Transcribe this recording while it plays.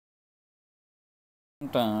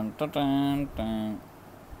എന്തൊരു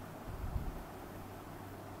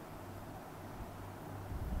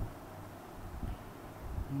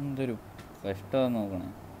കഷ്ടമാണെന്ന് നോക്കണേ.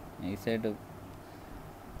 നൈസായിട്ട്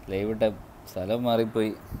ലൈവ് ഇട്ട സ്ഥലം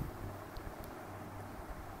മാറിപ്പോയി.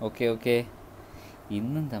 ഓക്കെ ഓക്കെ,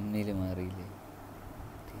 ഇന്നും തമ്മിൽ മാറിയില്ലേ?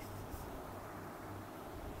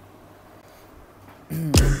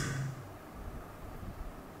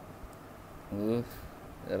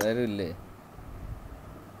 വേറെ ആരും ഇല്ലേ?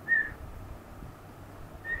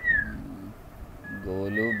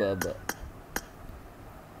 ഗോലു ബാബ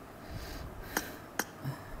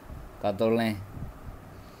കാത്തോളേ.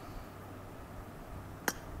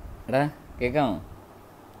 എടാ കേക്കാമോ?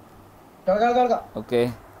 ഓക്കെ.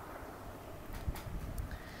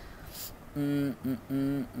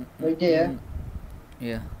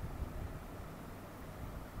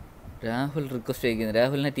 രാഹുൽ റിക്വസ്റ്റ് അയക്കുന്നു.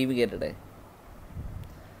 രാഹുലിനെ ടി വി കേട്ടട്ടെ.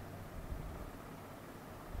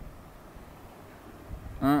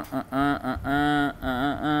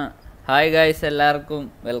 ഹായ് ഗൈസ്, എല്ലാവർക്കും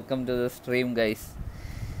welcome to the stream guys.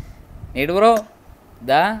 നീട് bro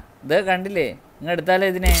ഇത് കണ്ടില്ലേ? നിങ്ങൾ എടുത്താലോ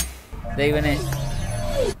ഇതിനെ, ദൈവനെ.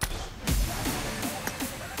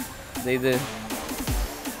 ഇത്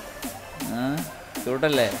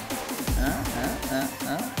ചൂട്ടല്ലേ?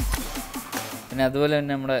 പിന്നെ അതുപോലെ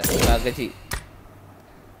തന്നെ നമ്മുടെ കാക്കച്ചി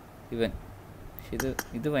ഇവൻ. പക്ഷെ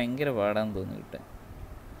ഇത് ഭയങ്കര പാടാന്ന് തോന്നി കിട്ടാൻ.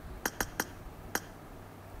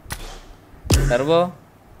 Turbo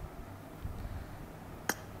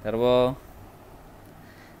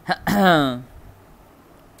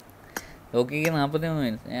ലോക്കിക്ക് 43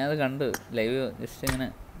 minutes. ഞാനത് കണ്ടു ലൈവ്. ജസ്റ്റ് ഇങ്ങനെ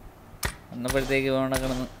വന്നപ്പോഴത്തേക്ക് വേണ്ട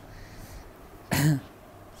കിടന്ന്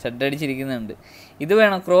ഷഡടിച്ചിരിക്കുന്നുണ്ട്. ഇത്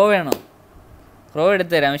വേണോ? ക്രോ വേണോ? ക്രോ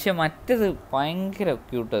എടുത്തുതരാം. പക്ഷെ മറ്റേത് ഭയങ്കര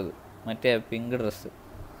ക്യൂട്ടത്. മറ്റേ പിങ്ക് ഡ്രസ്സ്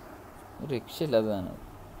ഒരു രക്ഷയില്ലാത്തതാണ്.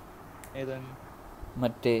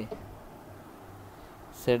 മറ്റേ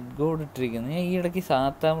സെഡ് ഗോഡ് ഇട്ടിരിക്കുന്നത്. ഞാൻ ഈ ഇടയ്ക്ക്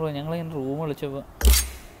സാത്താംബ്രോ, ഞങ്ങളിങ്ങനെ റൂം വിളിച്ചപ്പോൾ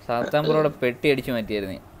സാത്താംബ്രോടെ പെട്ടി അടിച്ച്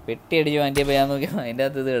മാറ്റിയായിരുന്നേ. പെട്ടി അടിച്ച് മാറ്റിയപ്പോൾ ഞാൻ നോക്കിയപ്പോൾ അതിൻ്റെ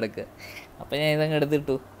അകത്ത് ഇത് കിടക്കുക. അപ്പം ഞാൻ ഇതങ്ങ്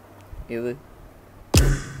എടുത്തിട്ടു. ഇത്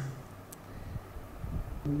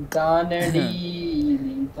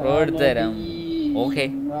പ്രോ എടുത്തു തരാം. ഓക്കെ.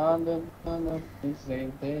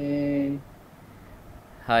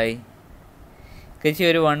 ഹായ് കച്ചി,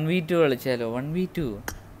 ഒരു 1v2 കളിച്ചാലോ? 1v2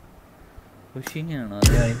 പുഷിങ്ങാണോ?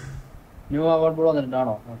 New over boat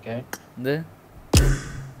വന്നിട്ടാണോ? Okay. എന്ത്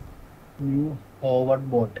ന്യൂ ഓവർ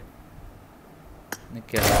ബോട്ട്?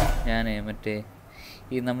 നിൽക്കാം ഞാനേ. മറ്റേ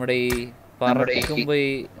ഈ നമ്മുടെ ഈ പറക്കുമ്പോൾ ഈ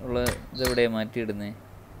ഉള്ള ഇതെവിടെയാ മാറ്റിയിടുന്നേ?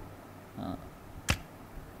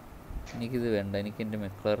 എനിക്കിത് വേണ്ട. എനിക്ക് എൻ്റെ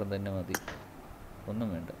മെക്ലാറൻ തന്നെ മതി. ഒന്നും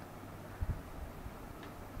വേണ്ട.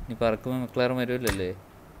 ഇനി പറക്കുമ്പോൾ മെക്ലാറൻ വരുമല്ലേ?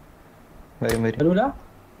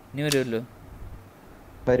 ഇനി വരുമല്ലോ.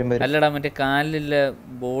 അല്ലടാ, മറ്റേ കാലില്ല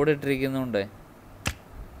ബോർഡ് ഇട്ടിരിക്കുന്നോണ്ടേ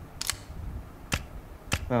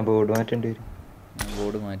ബോർഡ് മാറ്റേണ്ടി വരും.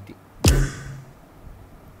 ബോർഡ് മാറ്റി.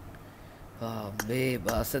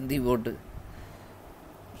 ബാസന്തി ബോട്ട്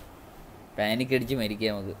പാനിക് അടിച്ച്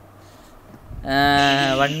മരിക്കാം നമുക്ക്.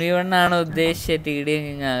 1v1 ആണോ ഉദ്ദേശിച്ച? TDM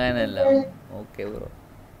king ആകാനല്ല. Okay bro.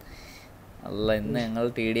 അല്ല, ഇന്ന് ഞങ്ങൾ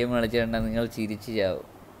TDM കളിച്ചിട്ടുണ്ട നിങ്ങൾ ചിരിച്ച് ചാവും.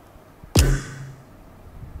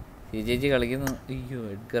 ചേച്ചി കളിക്കുന്നു. അയ്യോ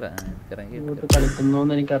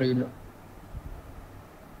കളിക്കുന്നോന്ന് എനിക്കറിയില്ല.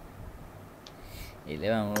 ഇല്ല,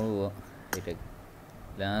 നമ്മൾ പോവാം.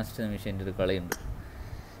 ലാസ്റ്റ് നിമിഷം എൻ്റെ ഒരു കളിയുണ്ട്.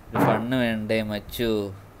 ഒരു ഫണ്ണ് വേണ്ടേ മച്ചു?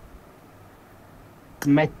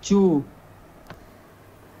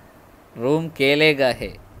 റൂം കേലേഗാ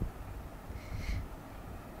ഹേ.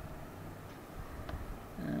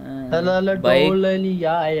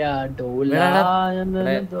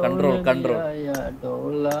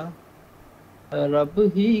 കൺട്രോൾ. रब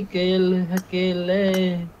ही खेल अकेले.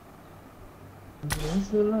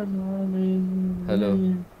 ഹലോ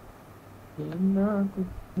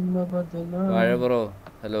വാഴ ബ്രോ.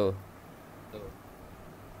 ഹലോ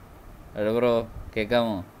വാഴ ബ്രോ,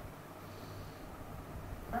 കേക്കാമോ?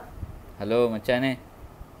 ഹലോ മച്ചാനെ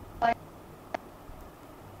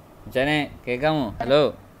കേക്കാമോ? ഹലോ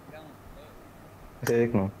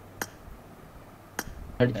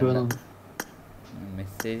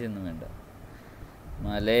മെസ്സേജ് ഒന്നും വേണ്ട.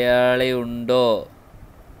 മലയാളി ഉണ്ടോ?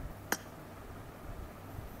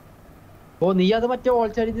 ഓ, നീ അത് മറ്റേ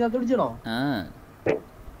ഓൾച്ചാരിനകത്ത് വിളിച്ചണോ?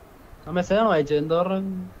 മെസ്സേജ് ആണോ അയച്ചത്? എന്താ പറഞ്ഞ?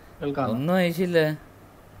 ഒന്നും അയച്ചില്ല.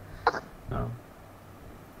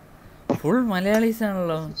 ഫുൾ മലയാളീസ്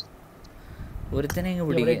ആണല്ലോ. ഒരുത്തനെ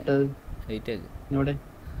പിടിക്കാം.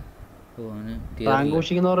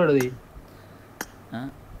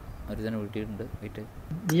 ഒരുത്തനെ വിട്ടിട്ടുണ്ട്.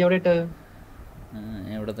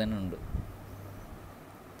 ഞാൻ ഇവിടെ തന്നെ ഉണ്ട്.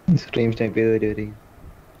 സ്ട്രീം സ്നൈപ്പ് ചെയ്ത് വരുവരെ.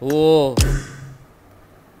 ഓ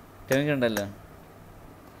ടോമിക്കുണ്ടല്ലോ.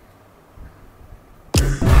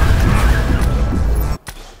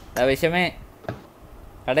 വിഷമേ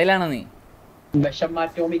കടയിലാണോ നീ?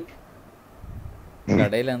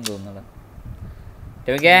 കടയിലാന്ന് തോന്നുന്നടാ.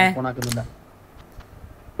 ടോമിക്കേ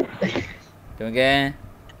ടോമിക്കേ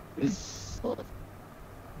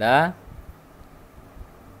ഡാ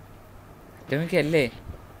ടോമിക്കല്ലേ?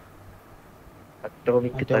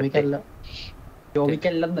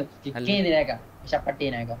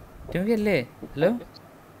 ടോമിക്കല്ലേ? ഹലോ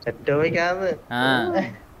ആ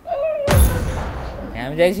ഞാൻ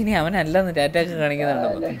വിചാരിച്ചു ഇനി അവനല്ലെന്ന് ടാറ്റൊക്കെ കാണിക്കുന്നുണ്ടോ.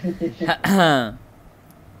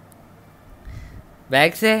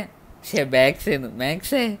 ബാക്സേ ബാക്സേന്ന്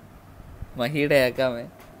മാക്സേ മഹിയുടെ ആക്കാമേ.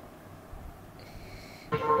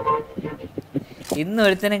 ഇന്ന്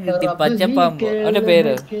ഒരുത്തനെ കിട്ടി പച്ചപ്പാമ്പോ. അവന്റെ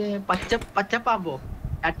പേര് പച്ചപ്പാമ്പോ.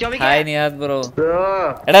 Hi Niyad bro.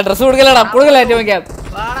 എടാ ഡ്രസ് കൊടുക്കലടാ കൊടുക്കല. ടോമിക്ക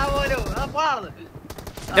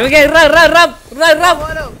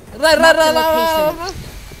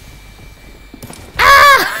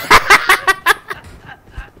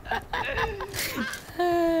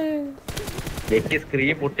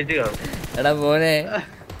എടാ മോനെ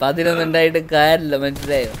 11 ഉണ്ടായിട്ട് കാര്യമില്ല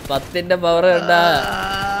മനസ്സിലായോ? 10ന്റെ പവർ കണ്ടാ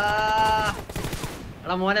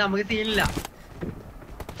മോനെ നമുക്ക് സീനില്ല.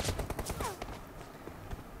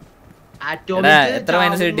 എത്ര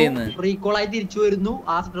മൈനസ് കിട്ടിയെന്ന് റീകോൾ ആയി തിരിച്ചു വരുന്നു.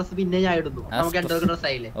 ആ ഡ്രസ് പിന്നെ ഞാൻ ഇടുന്നു. നമുക്ക് എന്തൊക്കെ ഡ്രസ്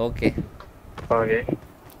ആയില്ലേ? ഓക്കെ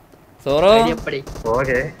സോറോ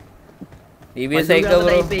സൈക്കോ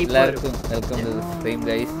ബ്രോ എല്ലാവർക്കും welcome to stream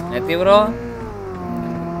guys. നെത്തി bro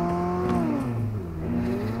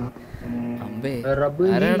അമ്പേ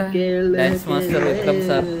ആരാടാ? Dance master Vikram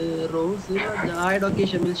sir.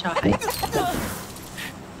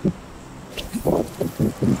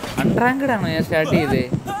 അൺറാങ്ക്ഡ് ആണോ ഞാൻ സ്റ്റാർട്ട് ചെയ്തേ?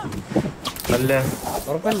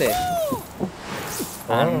 ഉറപ്പല്ലേ?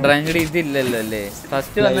 അൺറാങ്ക്ഡ് ഇതില്ലല്ലോ അല്ലേ?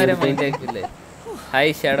 First വന്നേരം mind ആക്കില്ലേ?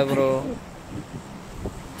 Hi shadow bro.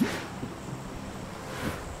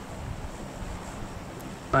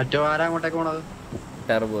 മറ്റോ ആരാ അങ്ങോട്ടേക്ക് പോണത്?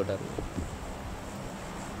 ടർബോ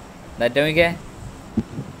ടോമിക്കേ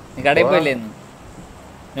നീ കടയിൽ പോയില്ലേ ഇന്ന്?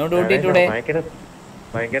 No duty today.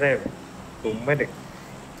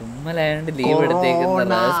 തുമ്മലായോണ്ട് leave എടുത്തേക്കുന്ന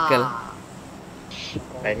rascal.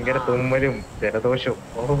 ഭയങ്കര തുമ്മലും ജലദോഷവും.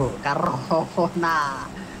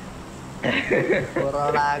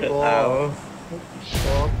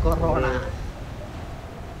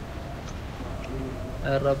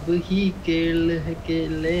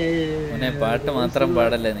 പാട്ട് മാത്രം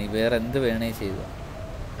പാടല്ലേ നീ, വേറെ എന്ത് വേണേ ചെയ്തു.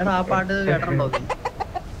 ആ പാട്ട് കേട്ടിട്ടുണ്ടോ?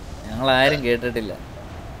 ഞങ്ങൾ ആരും കേട്ടിട്ടില്ല.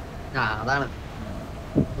 അതാണ്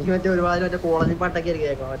മറ്റേ ഒരുപാട് മറ്റേ കോളേജ് പാട്ടൊക്കെ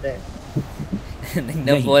കേൾക്കാം. മറ്റേ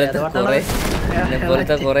നിന്നെ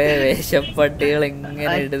പോലത്തെ കൊറേ വേഷപ്പട്ടികൾ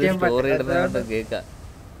ഇങ്ങനെ ഇടുന്ന സ്റ്റോറി ഇടുന്നതുകൊണ്ട് കേക്കാം.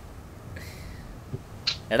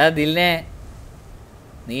 എടാ ദിലിനെ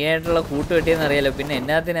നീ ആയിട്ടുള്ള കൂട്ട് വെട്ടിയെന്ന് അറിയാലോ, പിന്നെ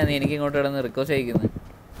എന്നാത്തിനാ നീ എനിക്ക് ഇങ്ങോട്ട് കിടന്ന് റിക്വസ്റ്റ് അയക്കുന്നത്?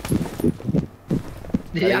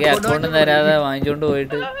 അക്കൗണ്ട് തരാതെ വാങ്ങിച്ചോണ്ട്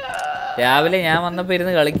പോയിട്ട് രാവിലെ ഞാൻ വന്നപ്പോ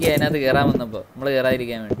ഇരുന്ന് കളിക്കുക. അതിനകത്ത് കേറാൻ വന്നപ്പോ നമ്മള്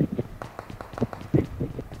കേറാതിരിക്കാൻ വേണ്ടി.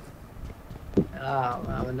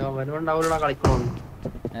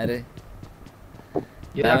 ആര്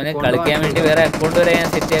അവന് കളിക്കാൻ വേണ്ടി വേറെ അക്കൗണ്ട് വരെ ഞാൻ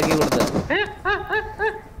സെറ്റ് ആക്കി കൊടുത്ത.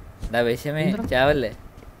 വിഷമേ ചാവല്ലേ?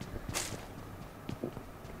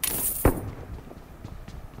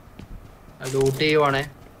 ലൂട്ട് ചെയ്യുവാണേ.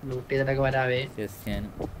 ലൂട്ട് ചെയ്തിട്ടൊക്കെ വരാവേ.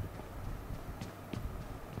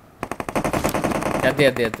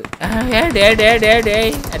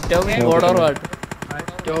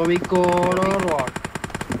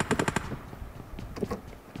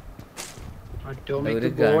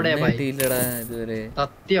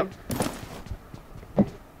 സത്യം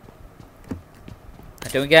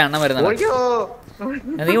അറ്റോമിക്ക അണ്ണ വരുന്ന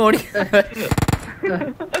നീ ഓടി.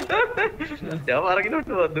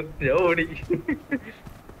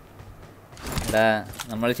 എടാ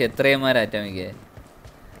നമ്മൾ ക്ഷത്രിയന്മാരാ അറ്റോമിക്ക.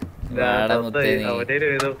 വാടാ മുത്തേ നീ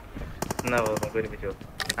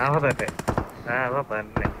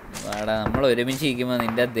വാടാ. നമ്മൾ ഒരുമിച്ച് ഇരിക്കുമ്പോ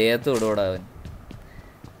നിന്റെ ദേഹത്ത് വിടൂടാ അവൻ.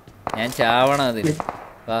 ഞാൻ ചാവണം അതിന്.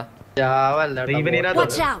 വാ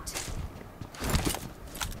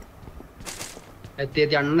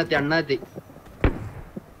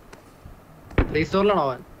റീസ്റ്റോറിലാണോ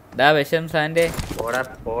അവൻ? വിഷം സാന്റെ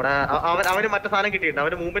അവന് മറ്റേ സാധനം കിട്ടിയിട്ടുണ്ട്.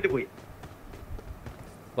 അവന് മൂവ്മെന്റ് പോയി.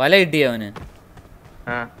 വല കിട്ടിയ അവന്?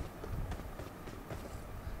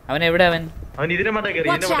 അവൻ എവിടെ? അവൻ ഇതിനെ മണ്ടേ കയറി.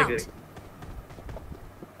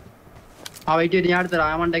 ഞാൻ അടുത്തരാം.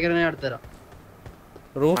 ആ മണ്ടേക്കര ഞാൻ അടുത്തരാം.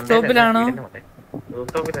 റൂഫ് ടോപ്പിലാണോ?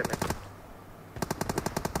 റൂഫ് ടോപ്പിലല്ലേ?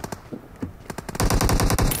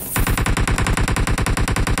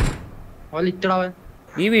 ലിറ്റഡവൻ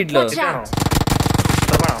ഈ വീട്ടിലോ? Watch out!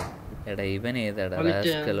 എടാ ഇവൻ ഏതാടാ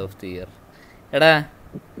റാസ്കൽ ഓഫ് ദി ഇയർ? എടാ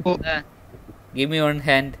ഗിവ് മീ വൺ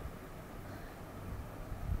ഹാൻഡ്.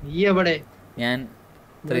 നീ എവിടെ? ഞാൻ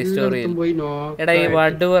 3 സ്റ്റോറിയിൽ. എടാ ഈ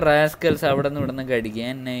വടുവ റാസ്കൽസ് അവിടെ നിന്ന് ഇവിടെ നിന്ന് കടിക്കുക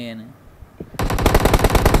എന്നെ ചെയ്യാന്.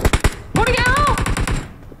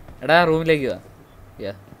 എടാ റൂമിലേക്ക് വാ.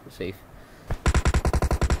 യാ സേഫ്.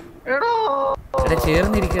 എടാ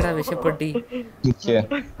ചേർന്നിരിക്കടാ വിശപ്പട്ടി.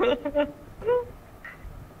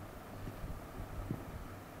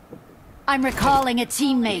 I'm recalling a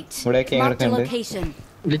teammate. Mark the location.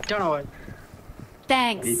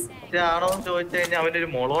 Thanks. ആണോ ചോദിച്ചു കഴിഞ്ഞാൽ അവനൊരു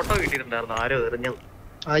മൊളോട്ടോ കിട്ടിയിട്ടുണ്ടായിരുന്നു. ആരോ എറിഞ്ഞത്.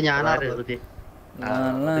 അത് ഞാനറിയാം.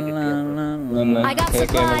 I got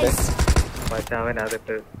supplies. പക്ഷെ അവൻ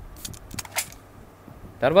അതിട്ട്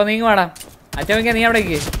ടർബോ നീങ്ങി വാടാ. അച്ഛൻ നീ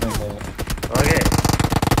അവിടേക്ക്. ഓക്കെ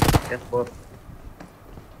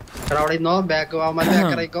അവിടെ ഇന്നോ ബാക്ക്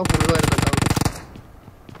ബാക്കറിക്കോ ഫുള്ള് വരുന്നുണ്ടോ?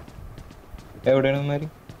 എവിടെയാണ്?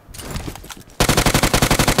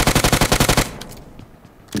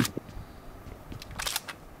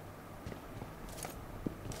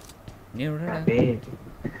 നീ എവിടെടാ?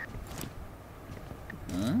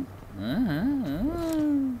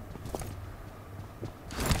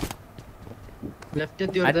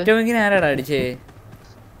 അറ്റോമിക്കിന് ആരാടാ അടിച്ചേ?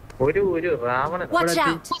 ഒരു രാവണൻ. Watch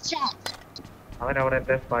out! അവനവിടെ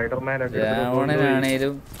സ്പൈഡർമാൻ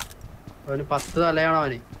രാവണനാണേലും അവന് 10 തലയാണോ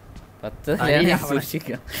അവന്? 10 തലയാണെ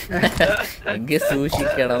സൂക്ഷിക്കണം. എങ്കിൽ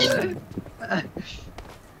സൂക്ഷിക്കണം.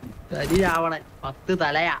 തരി രാവണൻ 10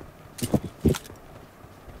 തലയാ.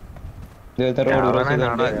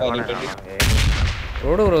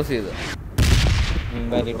 റോഡ് ക്രോസ് ചെയ്തു.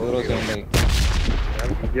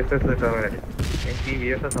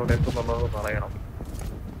 പറയണം.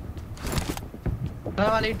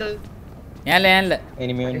 ഞാനല്ല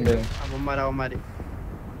അവന്മാര്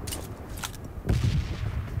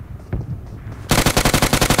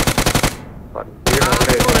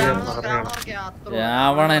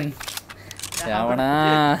രാവണൻ. രാവണ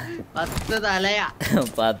 10 തലയാ.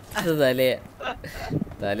 10 തലയാ.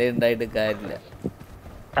 തലയുണ്ടായിട്ട് കാര്യമില്ല.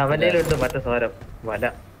 അവനിലുണ്ട് മറ്റേ സ്വരം വല.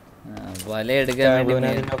 വല എടുക്കാൻ വേണ്ടി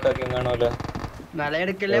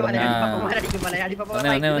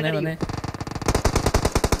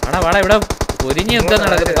വാടാ ഇവിടെ പൊരിഞ്ഞ് നിൽക്കാൻ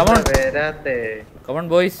നടക്കുന്നത്. Come on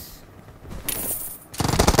boys,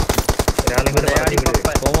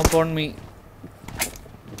 come upon me.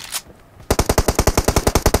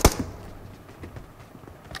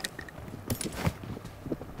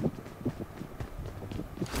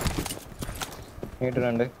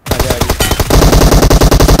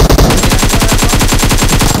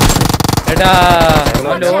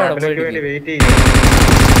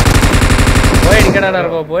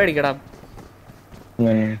 പോയടിക്കടാ.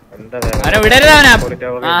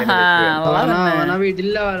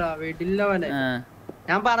 വീട്ടില്ലവനെ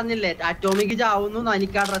ഞാൻ പറഞ്ഞില്ലേ അറ്റോമിക്ക് ചാവുന്നു.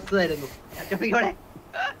 എനിക്ക് ആ ഡ്രസ് തരുന്നു. അറ്റോമിക്കോടെ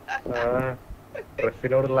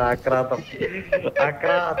ഡ്രസ്സിനോടുള്ള ആക്രാന്തം.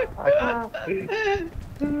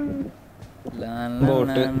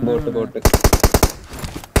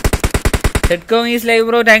 Setcom is live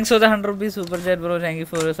bro. Thanks for the 100 rupees super chat bro. Thank you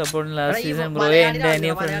for your support in last season bro. എന്റെ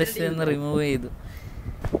അനിയ ഫ്രണ്ട് ലിസ്റ്റിൽ നിന്ന് റിമൂവ് ചെയ്തു.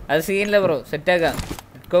 അത് സീനില്ല ബ്രോ, സെറ്റ് ആക്കാം.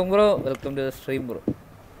 Setcom bro, welcome to the stream bro.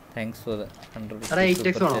 Thanks for the 100 rupees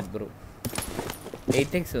super chat bro.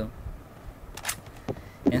 8x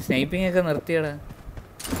ഞാൻ sniping ഒക്കെ നിർത്തിയടാ.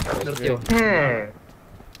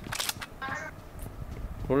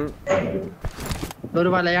 ഫുൾ ഒരു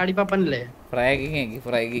മലയാളി പപ്പനല്ലേ ഫ്രാഗിങ്.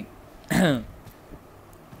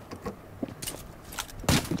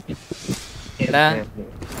 എടാ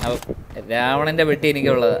രാവണന്റെ പെട്ടി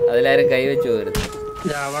എനിക്കുള്ളത്, അതിലാരും കൈവച്ചു പോരുന്നു.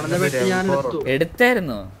 രാവണന്റെ പെട്ടി ഞാൻ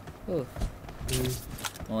എടുത്തായിരുന്നോ?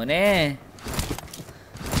 മോനെ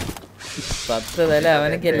 10 തല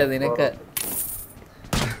അവനക്കല്ല നിനക്ക്.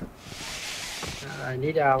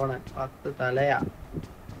 രാവണൻ 10 തലയാ.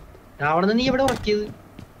 രാവണൻ നീ എവിടെ ഉറക്കിയത്?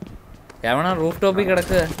 രാവണ റൂഫ് ടോപ്പിൽ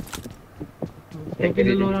കിടക്കുക.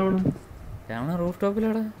 രാവണ റൂഫ്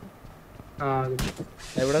ടോപ്പിലാടാ.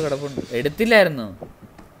 എവിടെ കിടപ്പുണ്ട്? എടുത്തില്ലായിരുന്നു.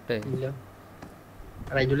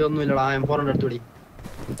 ഒന്നുമില്ലടാ. M4 എടുത്തോടി.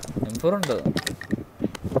 M4 ഉണ്ടോ?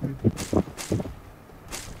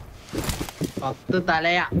 10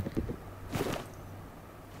 തലയാ.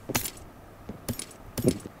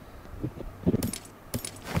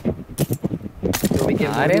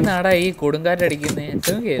 ആരെ നാടാ ഈ കൊടുങ്കാറ്റടിക്കുന്നേ?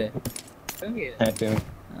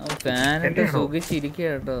 ഫാനിട്ട് സുഖിച്ചിരിക്കുക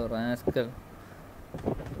കേട്ടോ rascal.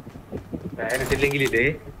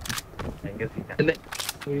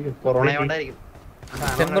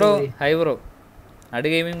 Bro hi bro, add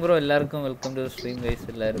gaming bro, എല്ലാവർക്കും വെൽക്കം ടു സ്ട്രീം ഗൈസ്.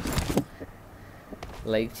 എല്ലാവരും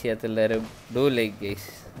ലൈക്ക് ചെയ്യാത്ത എല്ലാവരും do like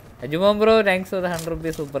guys. Ajumon bro thanks for the 100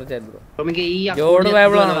 rupees super chat bro. നമുക്ക് ഈ ജോഡ്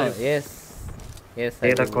പാബ്ലോ ആണോ? യെസ് യെസ്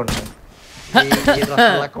ഏത് അക്കൗണ്ട്?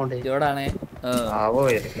 അക്കൗണ്ട് ജോഡാണേ. ആവോ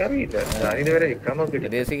എനിക്കറിയില്ല, ഞാൻ ഇതുവരെ ഇരിക്കാൻ നോക്കിയിട്ടില്ല.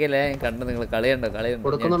 ഉദ്ദേശിക്കല്ലേ കണ്ടു നിങ്ങൾ കളിയുണ്ടോ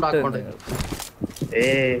കൊടുക്കുന്നുണ്ടോ അക്കൗണ്ട്?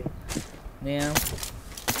 ഞാൻ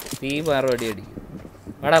തീ പാറവടി അടിക്കും.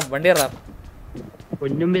 വാടാ വണ്ടി ഇറാ.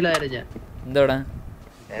 പൊന്നുമ്പിലായിരുന്നു ഞാൻ. എന്തോടാ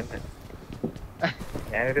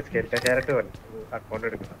ഞാനൊരു സ്കെൽറ്റൻ ക്യാരക്ടർ അക്കൗണ്ട്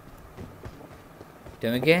എടുക്കണം.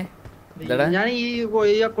 ഞാൻ ഈ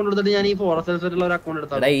അക്കൗണ്ട് എടുത്തിട്ട് ഞാൻ ഈ ഫോറസ്റ്റ് ഒരു അക്കൗണ്ട്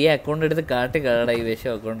എടുത്താ. ഈ അക്കൗണ്ട് എടുത്ത് കാട്ടി കളടാ ഈ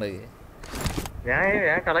വിഷം അക്കൗണ്ട് ഒക്കെ.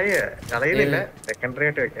 ഞാൻ കളയില്ല, സെക്കൻഡറി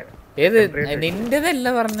ആയിട്ട് വെക്കാൻ. ഏത് നിന്റേതല്ല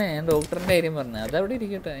പറഞ്ഞേ, ഞാൻ ഡോക്ടറിന്റെ കാര്യം പറഞ്ഞ. അതവിടെ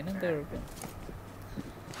ഇരിക്കട്ടെ, അതിനെന്താ കുഴപ്പം.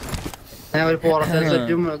 ഞാൻ ഒരു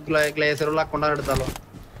ഫോറസ്റ്റും ഗ്ലേസറുള്ള അക്കൗണ്ടാണ് എടുത്താലോ.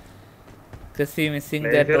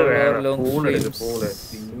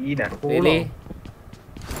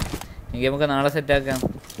 നമുക്ക് നാളെ സെറ്റ് ആക്കാം.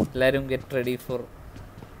 എല്ലാരും ഗെറ്റ് റെഡി ഫോർ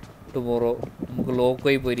ടുമോറോ. നമുക്ക്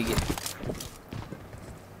ലോക്കോയി പോയിരിക്കും.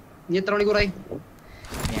 നീ എത്ര മണിക്കൂറായി?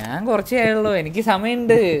 ഞാൻ കുറച്ചേ ആയുള്ളൂ, എനിക്ക്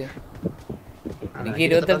സമയമുണ്ട്. എനിക്ക്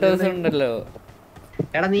 28 ദിവസം ഉണ്ടല്ലോ.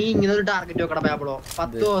 എടാ നീ ഇങ്ങനെ ഒരു ടാർഗറ്റ് വെക്കണം പാബ്ലോ.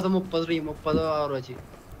 10 ദിവസം 30 അവർ വെച്ച്,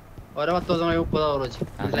 ഓരോ 10 ദിവസം 30 അവർ വെച്ച്.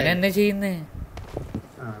 അങ്ങനെ എന്നെ ചെയ്യുന്നേ.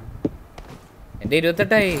 എന്റെ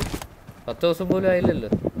 28 10 ദിവസം പോലും ആയില്ലല്ലോ.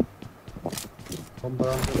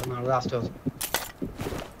 9 ലാസ്റ്റ് ദിവസം.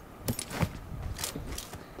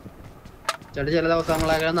 ചില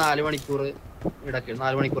ദിവസങ്ങളൊക്കെ 4 മണിക്കൂർ ഇടയ്ക്ക്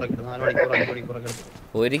 4 മണിക്കൂറൊക്കെ 4 മണിക്കൂറൊക്കെ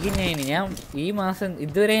ഒരിക്കലും ഞാൻ ഈ മാസം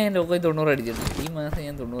ഇതുവരെ ഞാൻ ലോക്കോയി 90 അടിച്ചിട്ടുണ്ട്. ഈ മാസം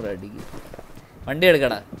ഞാൻ 90 അടിക്കും. വണ്ടി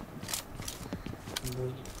എടുക്കടാ.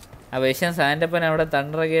 ആ വിഷം സാൻഡപ്പൻ അവിടെ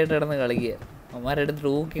തണ്ടറൊക്കെ ആയിട്ട് കിടന്ന് കളിക്കുക. അമ്മമാരെടുത്ത്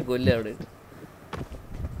തൂക്കി കൊല്ലുക അവിടെ.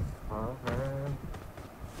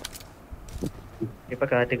 ഇപ്പൊ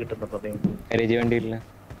കാറ്റ് കിട്ടുന്ന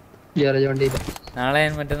നാളെ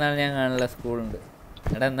മറ്റന്നാൾ ഞാൻ കാണില്ല, സ്കൂളുണ്ട്.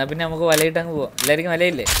 എടാ എന്നാ പിന്നെ നമുക്ക് വലയിട്ട് അങ്ങ് പോവാം. എല്ലാവർക്കും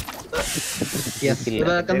വലയില്ലേ?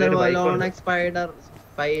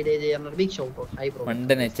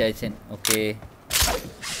 മണ്ടൻ അച്ചാച്ചൻ. ഓക്കെ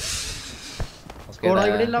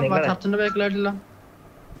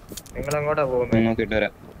നിങ്ങളെങ്ങോട്ടാ പോകുന്നത്?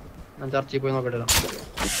 ചർച്ചയിൽ പോയി നോക്കിട്ട്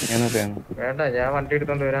വേണ്ട, ഞാൻ വണ്ടി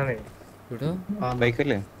എടുത്തോണ്ട് വരാന്നേ.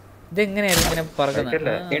 ഇതെങ്ങനെയായിരുന്നു ഇങ്ങനെ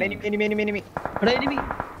പറക്കുന്നത്?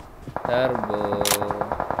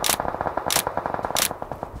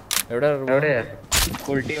 എവിടെയാ?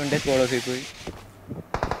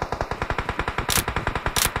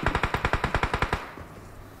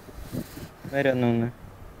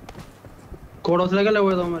 കോഡോസിലേക്കല്ലേ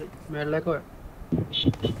പോയത്? മേളിലേക്ക് പോയ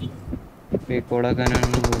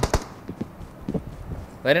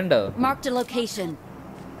വരണ്ടോ?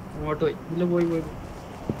 അങ്ങോട്ട് പോയി. ഇല്ല പോയി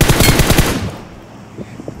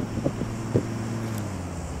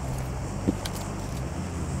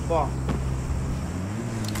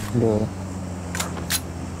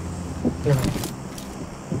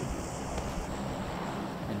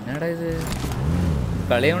എന്നാടാ ഇത്?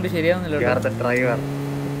 കളി കൊണ്ട് ശരിയാവുന്നില്ല. Driver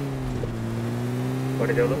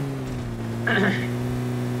ഓടിച്ചോളൂ.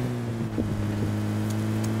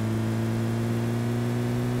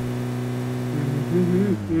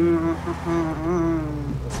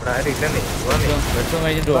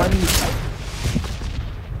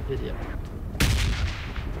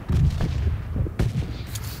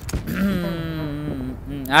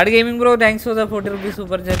 Add gaming bro thanks for the 40 rupees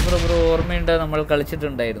super chat bro. Bro ഓർമ്മയുണ്ട്, നമ്മൾ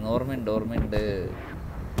കളിച്ചിട്ടുണ്ടായിരുന്നു. ഓർമ്മയുണ്ട്.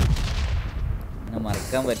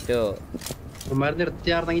 മറക്കാൻ പറ്റുമോ?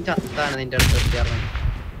 നിർത്തിയാർന്നെങ്കിൽ ചത്താണ് നിന്റെ അടുത്ത്.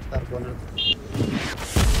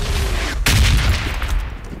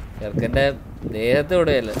 ചെറുക്കൻ്റെ ദേഹത്ത്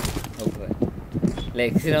വിടുകയല്ലോ ഡോക്ടറെ.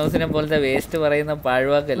 ലെക്സിനോസിനെ പോലത്തെ വേസ്റ്റ് പറയുന്ന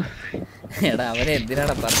പാഴ്വാക്കല്ല. എടാ അവനെ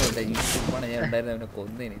എന്തിനാണ് പറഞ്ഞു വിട്ടേ? ഞാൻ ഉണ്ടായിരുന്നു, അവനെ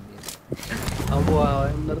കൊന്നേനെ.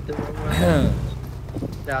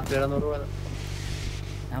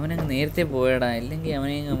 അവനങ്ങ് നേരത്തെ പോയടാ, ഇല്ലെങ്കിൽ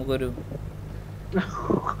അവനെ നമുക്കൊരു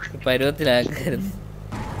പരുവത്തിലാക്കായിരുന്നു.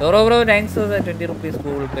 Bro thanks for 20 rupees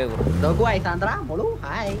Google pay bro.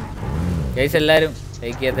 Guys എല്ലാവരും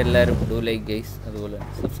ലൈക്ക് ചെയ്യാത്ത എല്ലാവരും ഡു ലൈക്ക് ഗൈസ്. അതുപോലെ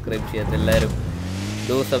സബ്സ്ക്രൈബ് ചെയ്യാത്ത എല്ലാവരും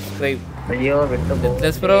ഡു സബ്സ്ക്രൈബ്.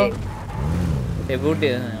 ബ്രോ ഡെബ്യൂട്ട്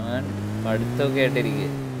ഞാൻ പഠിത്തമൊക്കെ ആയിട്ടിരിക്കുക.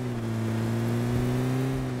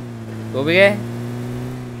 ഗോപികെ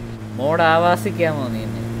മോഡ് ആവാസിക്കാമോ നീ?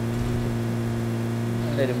 എന്നെ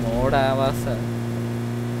നല്ലൊരു മോഡ് ആവാസ.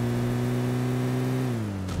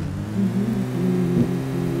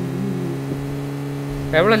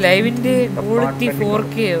 എവിടെ ലൈവിന്റെ ക്വാളിറ്റി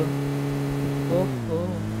 4K? ഓഹോ,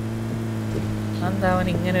 എന്താ അവൻ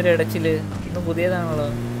ഇങ്ങനെ ഒരു ഇടച്ചില്? ഇന്ന് പുതിയതാണല്ലോ.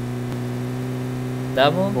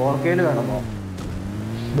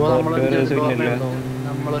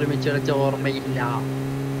 നമ്മളൊരുമിച്ച് കളിച്ച ഓർമ്മയില്ല.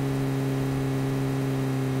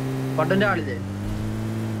 പട്ടന്റെ ആളില്ലേ?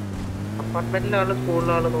 അപ്പാർട്ട്മെന്റിലാണ്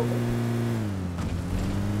സ്കൂളിലാണ് നോക്കും.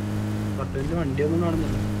 പട്ടന്റെ വണ്ടിയൊന്നും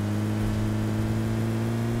കാണുന്നില്ല.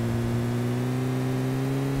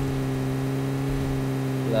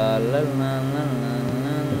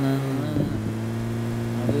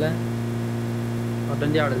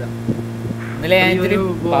 പട്ടന്റെ ആളില്ല. ഇന്നലെ ഞാൻ ഇത്തിരി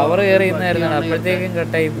പവർ കയറിയുന്നായിരുന്നു, അപ്പോഴത്തേക്കും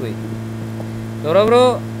കട്ടായി പോയി. Bro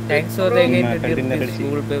thanks for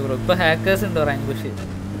school pay bro. ഇപ്പൊ ഹാക്കേഴ്സ് ഉണ്ടോ റാങ്ക് പുഷ്?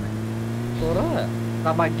 കുറവാ.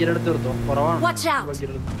 ബഗ്ഗിയുടെ അടുത്ത് എടുത്തോ, കുറവാണ്. Watch out.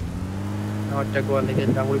 ഒറ്റക്കോ അല്ലെങ്കിൽ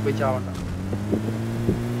എല്ലാം കൂടി പോയി ചാവണ്ട.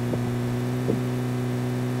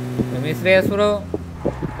 ബ്രോ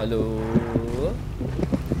ഹലോ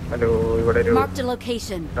ഹലോ, ഇവിടെ ഒരു Marked a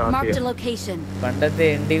location. Marked a location. പണ്ടത്തെ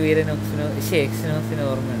എൻഡി വീരൻ എക്സിനോസിന്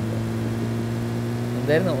ഓർമ്മയുണ്ടോ?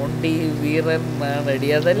 എന്തായിരുന്നു ഒണ്ടി വീരൻ അടി?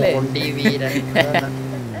 അതല്ലേ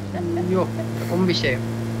വിഷയം.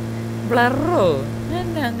 ബ്ലറോ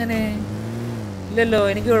എന്നെ അങ്ങനെ ഇല്ലല്ലോ,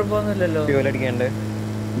 എനിക്ക് കുഴപ്പമൊന്നുമില്ലല്ലോ. ഇവിടെ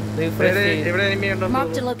enemy ഉണ്ടോ?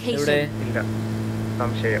 Marked a location. ഇല്ല,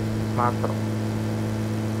 സംശയം മാത്രം.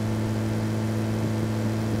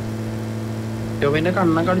 പിന്നെ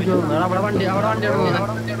കണ്ണൊക്കെ അടിച്ചു. അവിടെ വണ്ടി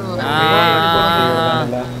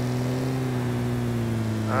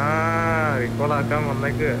റീകോൾ ആക്കാൻ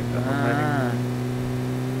വന്നേക്ക്.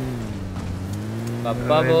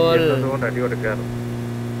 അടി കൊടുക്കാറ്.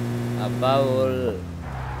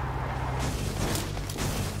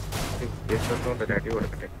 അടി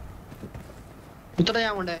കൊടുക്കട്ടെ.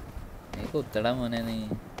 കുത്തടാ മോനെ നീ.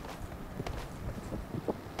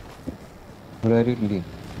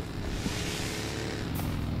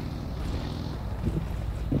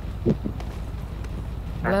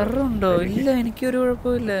 ബ്ലറുണ്ടോ? ഇല്ല, എനിക്കൊരു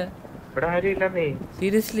കുഴപ്പമില്ല. ഇവിടെ ആരും ഇല്ല. നീ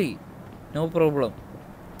സീരിയസ്ലി നോ പ്രോബ്ലം.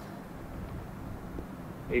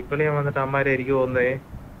 ഈക്വലി ഞാൻ വന്നിട്ട് അമ്മാരെ എനിക്ക് തോന്നുന്നേ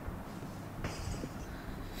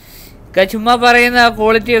ചുമ്മാ പറയുന്ന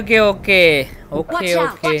ക്വാളിറ്റി ഒക്കെ okay okay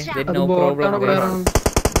okay no problem.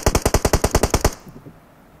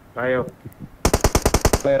 ആയോ?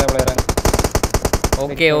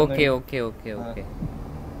 Okay okay okay okay okay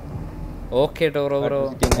okay Toro bro.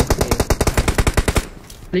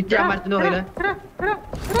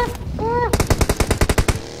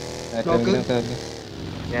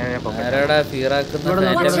 ആരാടാ ഫീറാക്കുന്ന?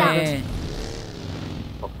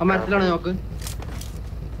 മരത്തിലാണ് നോക്ക്.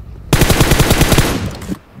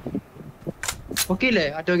 ഓക്കെ ഇല്ലേ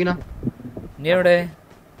ആറ്റോക്കിന? നീ എവിടെ?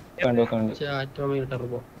 ആറ്റോമിക്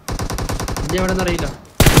ടെർബോ ഇനി എവിടെന്ന് അറിയില്ല.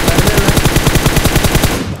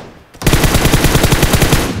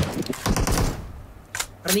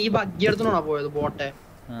 നീ ബഗ്ഗി എടുത്തോണോ പോയത്? ബോട്ടെ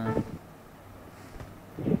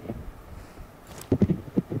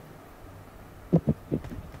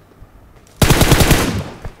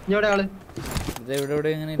എവിടെ ആള്? ഇവിടെ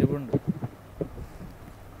ഇങ്ങനെ ഇരിപ്പുണ്ട്.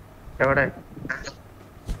 എവിടെ?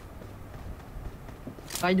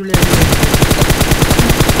 അതിൻ്റെ ഉള്ളിൽ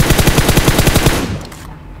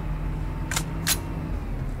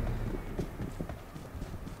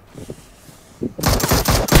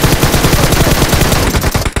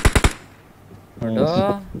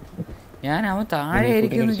ഞാൻ അവൻ താഴെ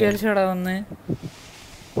ആയിരിക്കും വിചാരിച്ചടാ വന്ന്.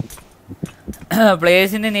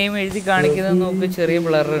 പ്ലേയേഴ്സിന്റെ നെയിം എഴുതി കാണിക്കുന്നത് നോക്ക്, ചെറിയ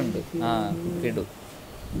ബ്ലറുണ്ട്. ആ കിട്ടു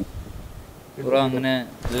ബ്രോ. അങ്ങനെ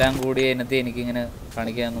എല്ലാം കൂടി അതിനകത്ത് എനിക്കിങ്ങനെ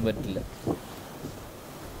കാണിക്കാനൊന്നും പറ്റില്ല.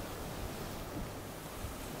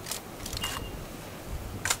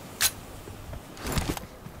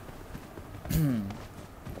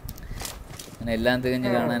 അങ്ങനെ എല്ലാം തികഞ്ഞ്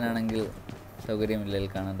കാണാനാണെങ്കിൽ സൗകര്യമില്ല,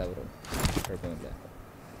 കാണണ്ട ബ്രോ, കുഴപ്പമില്ല.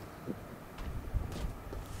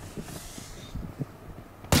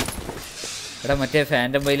 എടാ മറ്റേ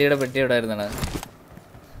ഫാൻറ്റം ബൈലിയുടെ പെട്ടി എവിടെ ആയിരുന്നടാ?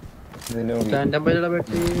 ഫാൻറ്റം ബൈലിയുടെ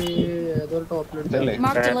പെട്ടി ഏതൊരു ടോപ്പിലുണ്ട്.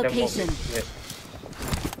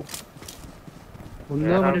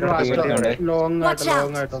 ലോങ്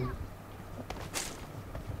ആയിട്ടൊന്നും.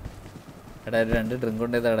 എടാ ഒരു 2 ഡ്രിങ്ക്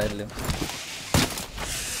കൊണ്ടേതാടായാലും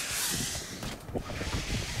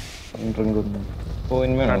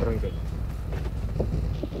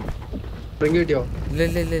കിട്ടിയോ? ഇല്ല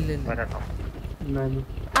ഇല്ല ഇല്ല ഇല്ല.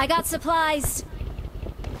 I got supplies.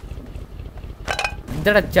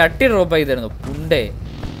 എന്താടാ ചട്ടി ഡ്രോപ്പ് ആയി തരുന്നു പുണ്ടേ?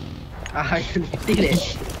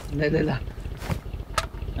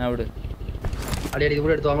 അവിടെ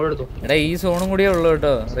എടാ ഈ സോണും കൂടിയേ ഉള്ളു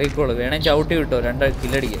കേട്ടോ. റീക്കോള് വേണേ ചവിട്ടി കിട്ടോ, 2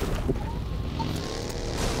 കില്ലടിക്കാം.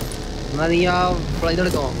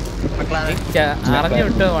 അറിഞ്ഞു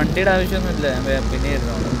വിട്ടോ, വണ്ടിയുടെ ആവശ്യമൊന്നുമില്ല. പിന്നെ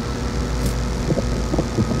ഇരുന്നോ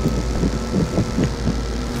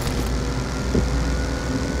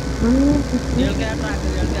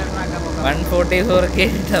 144K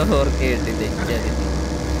 4K ഇട്ടില്ല.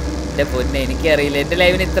 എൻ്റെ പൊന്നെ എനിക്കറിയില്ല, എൻ്റെ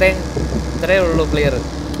ലൈവിന് ഇത്രേ ഉള്ളൂ പ്ലെയർ.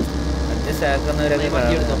 അഡ്ജസ്റ്റ് ആക്കുന്നവരൊക്കെ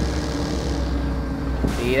കാണും.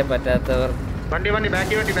 തീരെ പറ്റാത്തവർ. വണ്ടി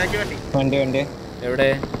എവിടെ?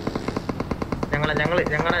 ഞങ്ങളുടെ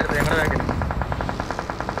ബാക്കിൽ.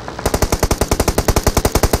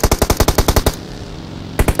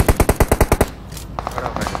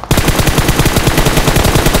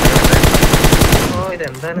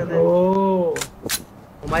 ഇതെന്താണിത്?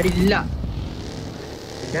 ഇല്ല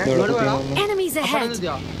Enemies ahead.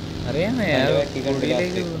 അറിയാമോ?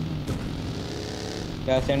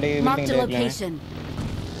 Marked a location.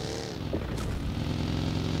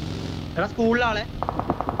 എടാ സ്കൂളിലാളെ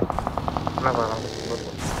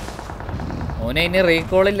ഓനെ ഇനി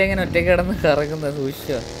റീകോളില്ല, ഇങ്ങനെ ഒറ്റയ്ക്ക് കിടന്ന് കറങ്ങുന്നത്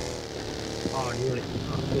സൂക്ഷിച്ചോ.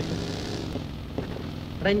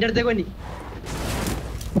 എന്റെ അടുത്തേക്ക് വന്നി.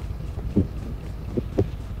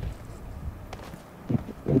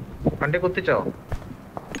 വണ്ടി കുത്തിച്ചോ?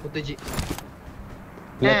 കുത്തിച്ച്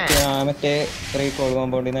മറ്റേ റീകോൾ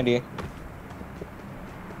കോമ്പൗണ്ടിൽ നിന്ന് അടിയേ.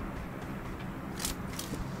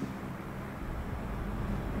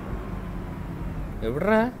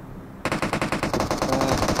 എവിടാ?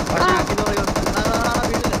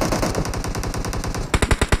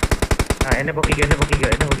 എന്നെ പൊക്കിക്കോ.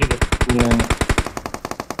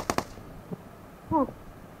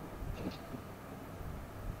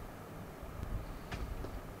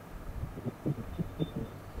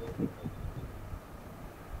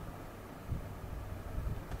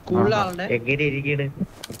 സ്കൂളിലാളുടെ എങ്ങനെ ഇരിക്കണ്?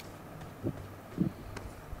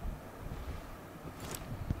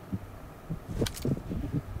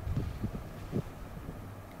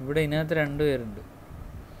 ഇവിടെ ഇതിനകത്ത് 2 പേരുണ്ട്.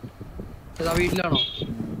 വീട്ടിലാണോ?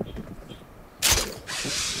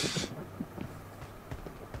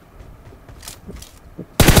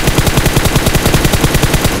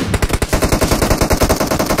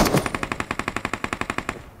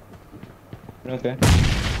 ഓക്കെ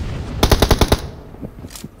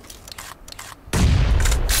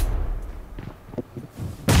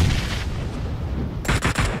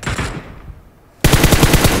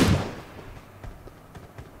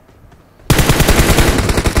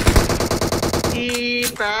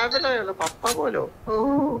പാബ്ലോ പപ്പ പോലോ.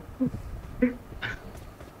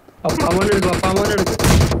 പപ്പാമോനെടുക്ക്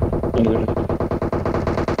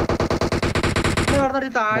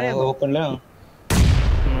താഴെ ഓപ്പണിലാ.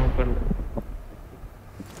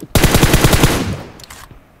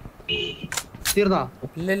 തീർന്നാ?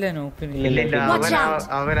 ഇല്ലല്ല, നോക്കില്ല.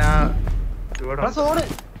 അവനാ സോണ്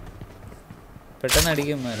പെട്ടെന്ന്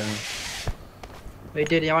അടിക്കുമായിരുന്നു.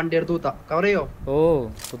 വെയിറ്റ് ചെയ്ത് ഞാൻ വണ്ടി എടുത്ത് കുത്താം. കവർ ചെയ്യോ? ഓ,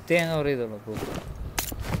 കുത്തി ഞാൻ കവർ ചെയ്തോളൂ.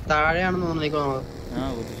 താഴെയാണെന്ന് തോന്നുന്നു. ആ,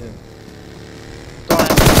 കുത്തിച്ചു.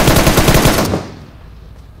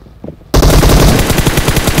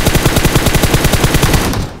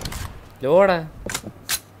 ലോടാ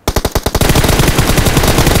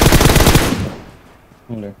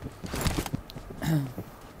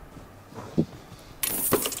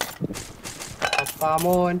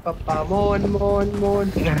പപ്പാമോൻ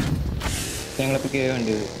ഞങ്ങളിപ്പോ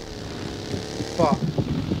കണ്ടിയത്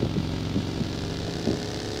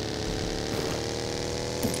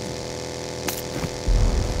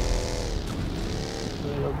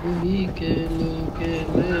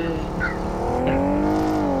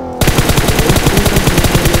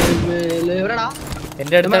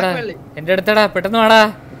എന്റെ അടുത്തടാ, പെട്ടെന്ന് വാടാ.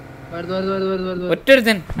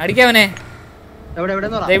 ഒറ്റൊരുത്തൻ അടിക്കാവനെ. ഇവിടെ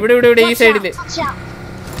ഈ സൈഡില്.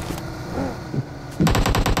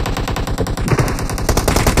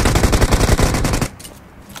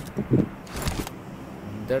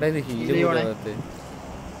 എന്താടാ ഇത്?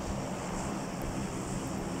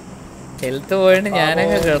 ഹെൽത്ത് പോയിട്ട്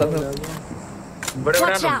ഞാനങ്ങ് കിടന്നു.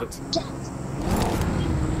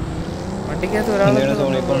 വണ്ടിക്കകത്ത്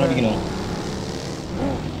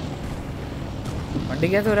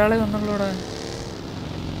ഒരാളെ വന്നുള്ളൂടാ.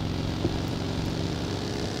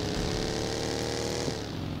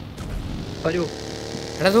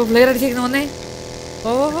 എടാ പ്ലെയർ അടിച്ചേക്കുന്നു, വന്നേ.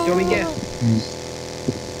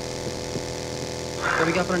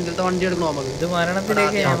 വണ്ടി എടുക്കണോ? ഇത്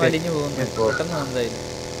മരണത്തിലേക്ക് ഞാൻ വലിഞ്ഞു പോകുന്നു. പെട്ടെന്ന് എന്തായാലും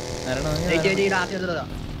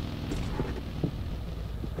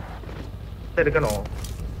എടുക്കണോ?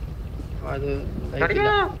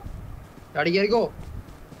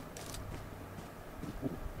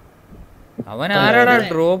 അവൻ ആരാടാ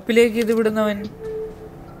ഡ്രോപ്പിലേക്ക് ഇത് വിടുന്നവൻ?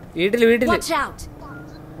 വീട്ടില്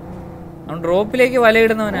അവൻ ഡ്രോപ്പിലേക്ക്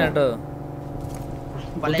വലയിടുന്നവനാ കേട്ടോ.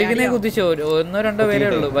 കുത്തിക്കുന്നേ കുത്തിച്ചോ. 1-2 പേരേ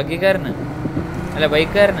ഉള്ളൂ. ബഗ്ഗിക്കാരന് അല്ല,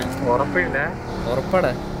 ബൈക്കാരന്.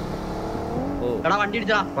 ഉറപ്പാടാ.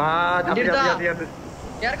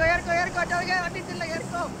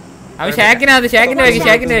 അവൻ ഷാക്കിനകത്ത്.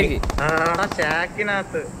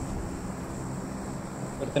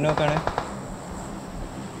 ഒരുത്തന്നെ നോക്കാണ്.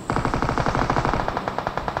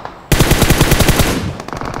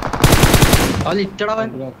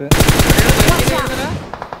 നോക്ക്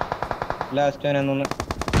ലാസ്റ്റ് ഞാനൊന്ന്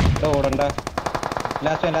ഓടണ്ട.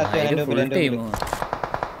 ലാസ്റ്റ് എൻ്റെ ഫുൾ മുമ്പിൽ ടൈമോ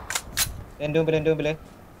എൻ്റെ മുമ്പിൽ എവിടെ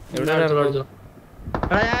ടർബോ?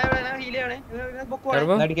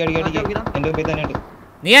 അടിക്ക് എൻ്റെ മുമ്പിൽ തന്നെ ഉണ്ട്.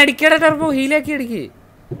 നീ അടിക്കടാ ടർബോ, ഹീലാക്കി അടിക്ക്.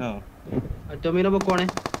 ആ അറ്റോമീനെ പൊക്കോണേ.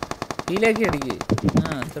 ഹീലാക്കി അടിക്ക്.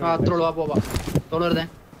 അത്രേ ഉള്ളൂ. പോവാ തോന്നുന്നേ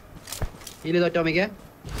അറ്റോമിക്ക്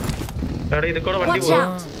ഇത് കൂടെ വണ്ടി Watch പോവാ.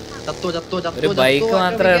 out! ചത്തോ ചത്തോ ഒരു ചത്തോ ബൈക്ക്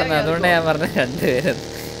മാത്രം ഇടുന്നത്, അതുകൊണ്ട് ഞാൻ പറഞ്ഞ രണ്ടുപേരും.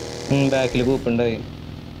 ബാക്കിൽ കൂപ്പുണ്ടായി.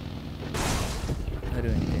 ഒരു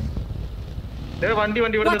മിനിറ്റ്. വണ്ടി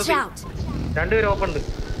ഇവിടെ Watch നിർത്തി. out! രണ്ടുപേരും ഓപ്പൺ ഉണ്ട്.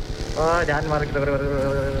 ആ ഞാൻ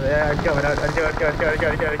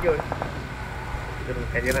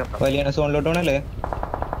വലിയ സോണിലോട്ട് പോണല്ലേ?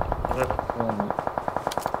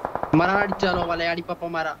 മര അടിച്ചാലോ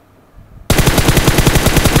വലയാടിപ്പന്മാര.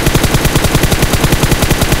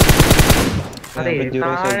 അതെ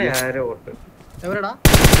താഴെ ആരോ ഉണ്ട്. എവിടെടാ?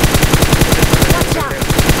 Watch out!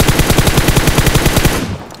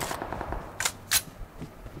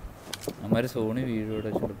 അമ്മര് സോണി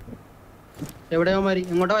വീഴോടെ ചെറുപ്പം. എവിടെയോ മാറി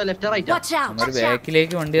എങ്ങോട്ടോ? Left right? Watch out! അമ്മര്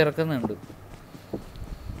ബാക്കിലേക്ക് വണ്ടി ഇറക്കുന്നുണ്ട്.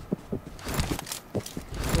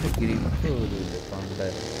 ഒരു ഗ്രിപ്പ് പോലും ഇല്ല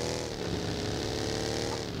പണ്ടായിരുന്നു.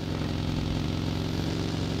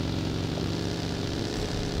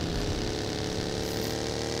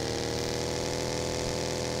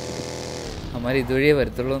 അമ്മര് ഇതുവഴിയേ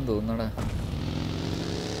വരത്തുള്ളൂ എന്ന് തോന്നടാ.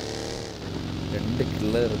 2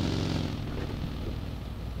 കില്ലർ.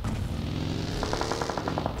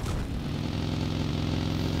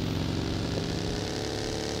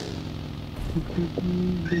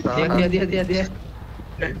 അതെ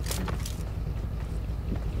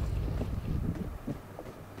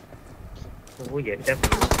ഓ എന്റെ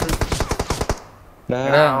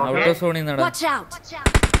ഔട്ട് ഓഫ് സോണിൽ നിന്നടാ. Watch out!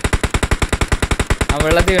 ആ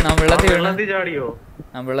വെള്ളത്തിൽ വീണ, വെള്ളത്തിൽ ചാടിയോ?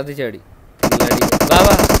 ആ വെള്ളത്തിൽ ചാടി.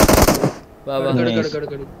 ബാബാ ബാബാ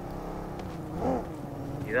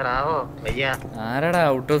ഇതാവോ വയ്യ. ആരാടാ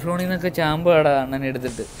ഔട്ട് ഓഫ് സോണിൽ നിന്നൊക്കെ ചാമ്പാടാ അണ്ണനെ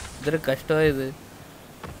എടുത്തിട്ട്. ഇതൊരു കഷ്ടമായത്.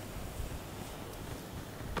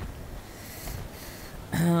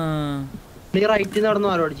 റൈറ്റിൽ നടന്നു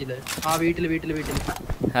ആരോ അടിച്ചില്ലേ? ആ വീട്ടില്.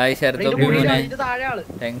 ഹായ് ശരത്, താഴെ ആള്.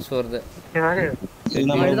 താങ്ക്സ് ഫോർ ദ താഴെ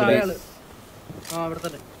ആള്. ആ അവിടെ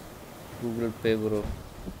തന്നെ. ഗൂഗിൾ പേ ബ്രോ.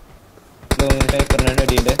 ടൈപ്പറിന്റെ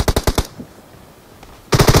അടിയുണ്ട്.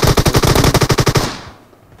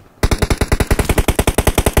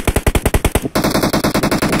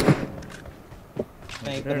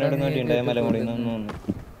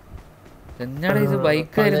 എന്നാടാ ഇത്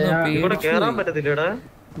ബൈക്കായിരുന്നു? ഇവിടെ കേറാൻ പറ്റത്തില്ലടാ.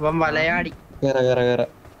 വലയാടി. കേറ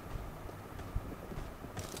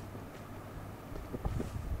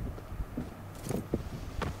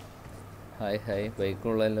ഹായ്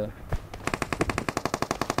ബൈക്കുള്ളല്ലോ.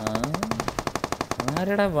 ആ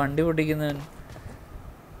ആരടാ വണ്ടി പൊട്ടിക്കുന്നവൻ?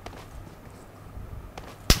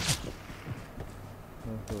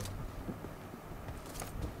 ഓഹോ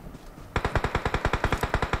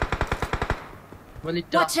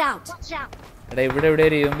Watch out! എടാ ഇവിടെ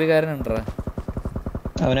ഒരു യുംബിക്കാരനുണ്ടാ.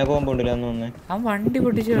 അവനെ കോമ്പൗണ്ടിലാന്ന് തോന്നുന്നേ. ആ വണ്ടി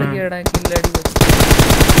പൊട്ടിച്ച് കളിക്കടാ. കില്ലടി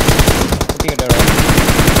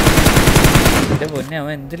എന്റെ പൊന്നെ,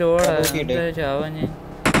 അവൻ എന്തിലോടാ ചാവാഞ്ഞ്.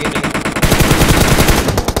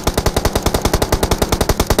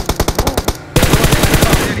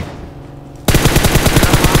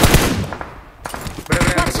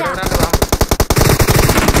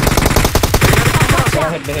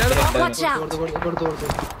 Watch out! കൊടുത്തു.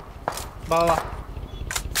 ബാവാ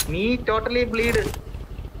നീ ടോട്ടലി ബ്ലീഡ്.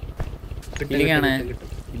 ഹീലിംഗ് ആണ്.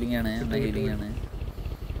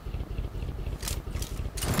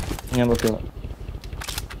 ഞാൻ പൊക്കോ.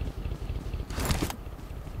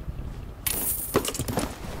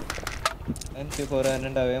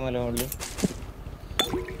 ഉണ്ടാവേ മലമുകളിൽ.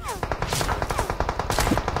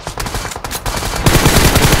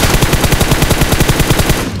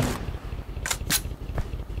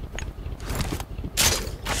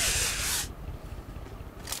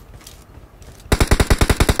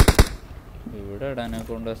 ഇവിടെ ഇടാനാ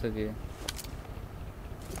കോണ്ടാസൊക്കെ.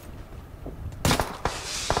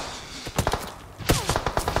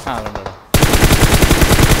 ആ കണ്ടടാ.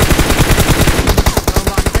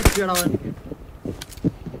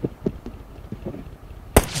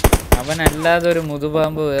 അവനല്ലാതെ ഒരു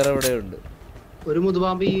മുതുപാമ്പ് വേറെ എവിടെ ഉണ്ട്. ഒരു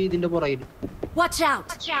മുതുപാമ്പ് ഇതിന്റെ പുറകിൽ. Watch out!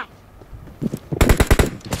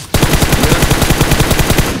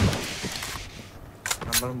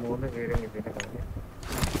 നമ്മൾ 3 പേരും ഇതിനെ കളഞ്ഞു.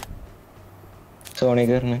 സോണി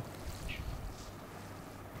കയറണേ.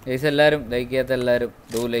 ഗൈസ് എല്ലാവരും ലൈക്ക് ചെയ്യാത്ത എല്ലാവരും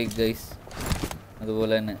ഡു ലൈക്ക് ഗൈസ്.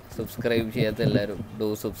 അതുപോലെ തന്നെ സബ്സ്ക്രൈബ് ചെയ്യാത്ത എല്ലാവരും ഡു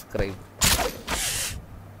സബ്സ്ക്രൈബ്.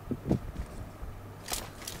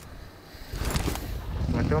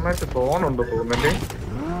 മറ്റേ ഫോണുണ്ടോ തോന്നുന്നുണ്ട്.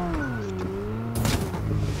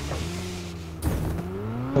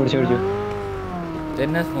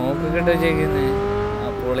 ഇതെന്നെ സ്മോക്ക് ഒക്കെ ഇട്ട് വെച്ചേക്കുന്നേ. ആ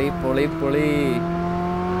പൊളി പൊളി പൊളി.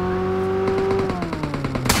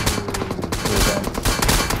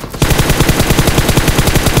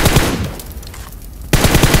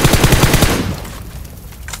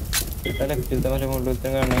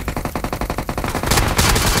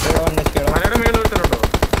 മലയുടെ മേളിൽ ഒരുത്തനുണ്ടോ?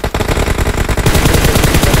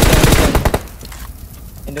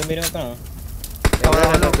 എന്റെ മുമ്പിൽ നോക്കണോ?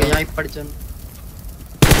 ഞാൻ ഇപ്പൊ അടിച്ചു.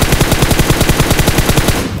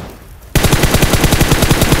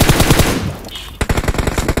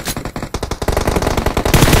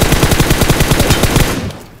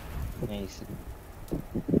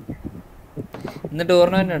 ഇന്ന്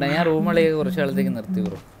ടൂർണമെന്റ് ഉണ്ട്. ഞാൻ റൂം കളിയൊക്കെ കുറച്ച് കാലത്തേക്ക് നിർത്തി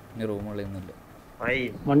ബ്രോ. ഇനി റൂം കളിയൊന്നുമില്ല.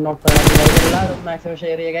 മാക്സിമം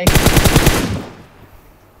ഷെയർ ചെയ്യുക.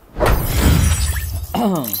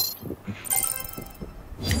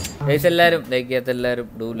 ഗൈസ് എല്ലാവരും ലൈക്ക് ചെയ്യാത്ത എല്ലാവരും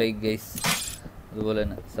ഡു ലൈക്ക് ഗൈസ്. അതുപോലെ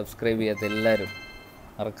തന്നെ സബ്സ്ക്രൈബ് ചെയ്യാത്ത എല്ലാവരും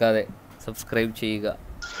മറക്കാതെ സബ്സ്ക്രൈബ് ചെയ്യുക.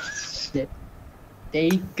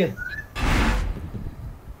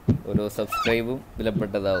 ഓരോ സബ്സ്ക്രൈബും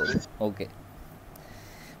വിലപ്പെട്ടതാവും. Okay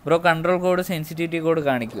bro, control code sensitivity code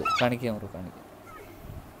കാണിക്കാം ബ്രോ, കാണിക്കാം.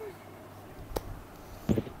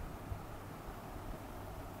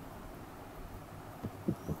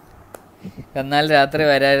 എന്നാൽ രാത്രി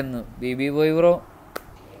വരായിരുന്നു. B boy bro,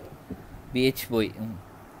 BH boy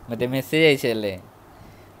മറ്റേ message അയച്ചല്ലേ?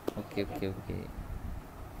 Okay okay okay.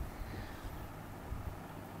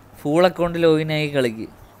 Full account login ആയി കളിക്ക്.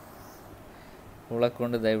 ഫുൾ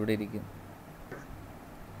അക്കൗണ്ട് ഇതാ ഇവിടെ ഇരിക്കുന്നു.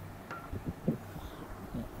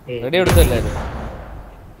 റെഡി എടുത്തല്ലേ?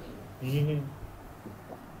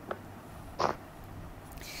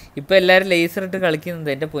 ഇപ്പൊ എല്ലാരും ലേസർ ഇട്ട് കളിക്കുന്നുണ്ട്.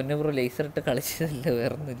 എന്റെ പൊന്നുപ്രോ ലേസർ ഇട്ട് കളിച്ചതല്ല,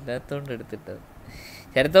 വേറെ ഒന്നും ഇല്ലാത്തോണ്ട് എടുത്തിട്ടത്.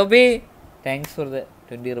 ശരത്തോപ്പി thanks for the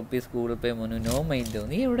 20 rupees Google pay Monu. No മൈൻഡോ.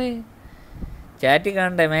 നീ എവിടെ ചാറ്റ്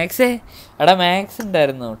കാണണ്ടേ? മാക്സേ എടാ മാക്സ്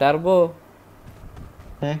ഉണ്ടായിരുന്നു. Turbo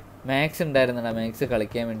max ഉണ്ടായിരുന്നടാ. മാക്സ്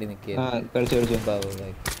കളിക്കാൻ വേണ്ടി നിൽക്കുക.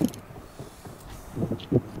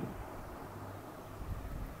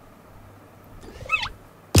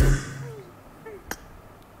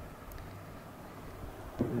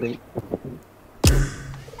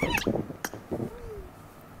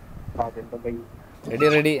 റെഡി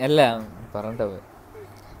റെഡി അല്ല പറഞ്ഞിട്ടോ.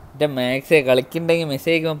 എൻ്റെ മാക്സേ കളിക്കണ്ടെങ്കിൽ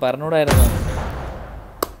മെസ്സേജ് അയക്കുമ്പോൾ പറഞ്ഞൂടായിരുന്നു.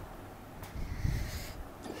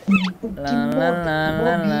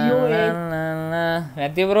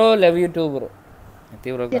 Mathew bro love you to bro.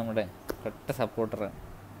 Mathew bro നമ്മുടെ കട്ട സപ്പോർട്ടറാണ്.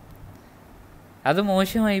 അത്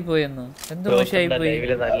മോശമായി പോയെന്നു. എന്ത് മോശമായി പോയി?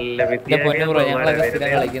 എന്റെ പൊന്നു ബ്രോ, ഞങ്ങളൊക്കെ സ്ഥിരം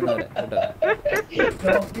കളിക്കുന്നവരെ കേട്ടോ.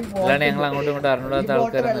 അല്ലാണ്ട് ഞങ്ങൾ അങ്ങോട്ടും ഇങ്ങോട്ടും അറിഞ്ഞൂടാത്ത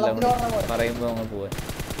ആൾക്കാരൊന്നുമില്ല. പറയുമ്പോ അങ്ങ് പോവാൻ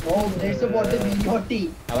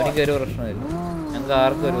അവനിക്ക് ഒരു പ്രശ്നമില്ല, ഞങ്ങൾക്ക്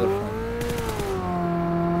ആർക്കും ഒരു പ്രശ്നമില്ല.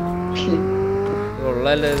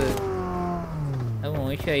 കൊള്ളാലോ ഇത്. അത്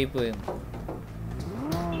മോശമായി പോയെന്നു.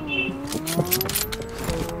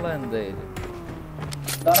 എന്തായാലും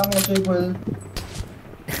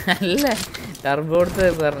അല്ല ടർബോ എടുത്ത്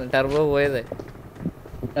പറഞ്ഞു. ടർബോ പോയതേ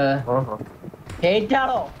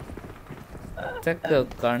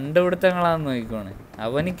കണ്ടുപിടുത്തങ്ങളാന്ന് നോക്കിക്കോണേ.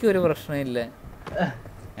 അവനിക്ക് ഒരു പ്രശ്നമില്ല.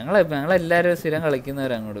 ഞങ്ങളെല്ലാരും സ്ഥിരം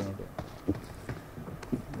കളിക്കുന്നവരാ അങ്ങോട്ടും ഇങ്ങോട്ടും.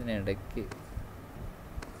 ഇതിനിടയ്ക്ക്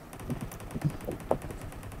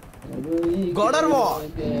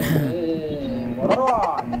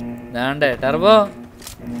വേണ്ടേ ടർബോ,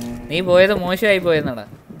 നീ പോയത് മോശമായി പോയെന്നാടാ.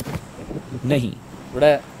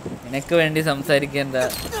 ഇവിടെ നിനക്ക് വേണ്ടി സംസാരിക്കേണ്ട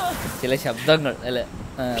ചില ശബ്ദങ്ങൾ അല്ല,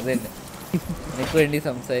 അത് തന്നെ നിനക്ക് വേണ്ടി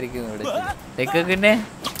സംസാരിക്കുന്നു ഇവിടെ. തെക്കന്നെ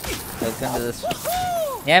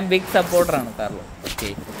ഞാൻ ബിഗ് സപ്പോർട്ടറാണ് കാർലോ. ഓക്കെ,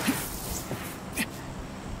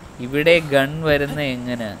 ഇവിടെ ഗൺ വരുന്ന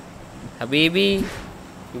എങ്ങനെ ഹബീബി?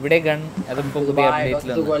 ഇവിടെ ഗൺ അതിപ്പോ പുതിയ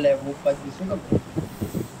അപ്ഡേറ്റിലുണ്ട്.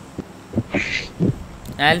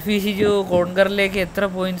 ആൽഫി ഷിജു കോൺകറിലേക്ക് എത്ര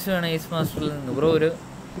പോയിന്റ്സ് വേണം എയ്സ് മാസ്റ്ററിൽ നിന്ന് ബ്രോ? ഒരു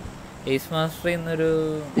എയ്സ് മാസ്റ്ററിൽ നിന്നൊരു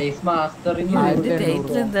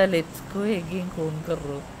ടൈറ്റിൽ എന്താ? ലെറ്റ്സ് ഗോ അഗൈൻ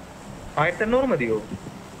കോൺകറോ 1800 മതിയോ?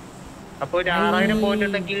 അപ്പൊ 6000 പോയിന്റ്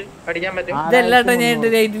ഉണ്ടെങ്കിൽ അടിക്കാൻ പറ്റും. ഇതല്ലാട്ടോ ഞാൻ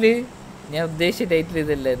ടൈറ്റില്, ഞാൻ ഉദ്ദേശിച്ച ടൈറ്റിൽ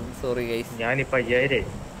ഇതല്ലായിരുന്നു. Sorry guys. ഞാനിപ്പോ 5000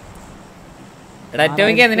 എടാ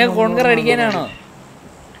അറ്റോമിക്ക നിനക്ക് കോൺകർ അടിക്കാനാണോ?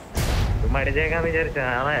 മടിച്ചേക്കാന്ന് വിചാരിച്ചാ.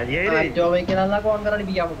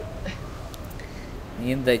 നീ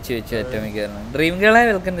എന്താ വെച്ചു അറ്റോമിക്ക? Dream ഗേളെ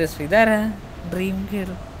welcome just. ഇതാരാ ഡ്രീം ഗേൾ?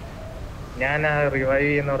 ഞാൻ റിവൈവ്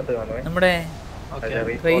ചെയ്യുന്നോടത്ത് കാണുവേ. നമ്മുടെ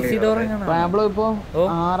ക്രൈസി ഡോർ എങ്ങനെ പാബ്ലോ ഇപ്പൊ ഓ.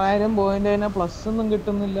 6000 പോയിന്റ് കഴിഞ്ഞാ പ്ലസ് ഒന്നും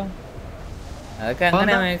കിട്ടുന്നില്ല. അതൊക്കെ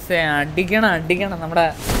അങ്ങനെ മാക്സ് അടിക്കണം നമ്മുടെ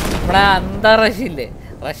അന്താരാഷ്ട്ര ഇല്ലേ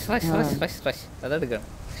റഷ് അതെടുക്കണം.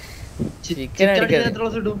 ചിക്കൻ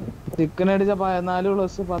അടിക്കണം. ചിക്കൻ അടിച്ച 14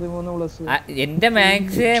 പ്ലസ് 13 പ്ലസ്. എന്റെ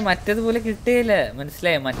മാക്സ് മറ്റേതുപോലെ കിട്ടിയില്ല,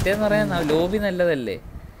 മനസ്സിലായി. മറ്റേന്ന് പറയാൻ ലോബി നല്ലതല്ലേ,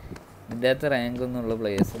 ഇതിന്റെ അകത്ത് റാങ്ക് ഒന്നുള്ള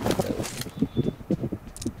പ്ലേയേഴ്സ്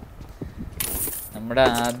നമ്മുടെ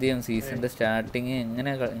ആദ്യം സീസണിന്റെ സ്റ്റാർട്ടിങ്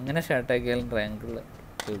എങ്ങനെ സ്റ്റാർട്ടാക്കിയാലും റാങ്കുള്ള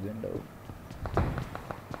ലോബി ഉണ്ടാവും.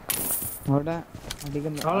 അവിടെ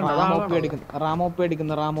റാമോപ്പി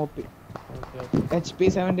അടിക്കുന്ന HP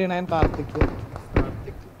 79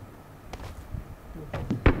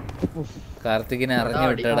 കാർത്തികിനെ അറിഞ്ഞു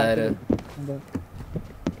വിട്ടടാ ആര്.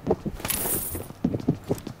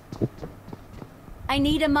 I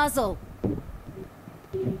need a muzzle.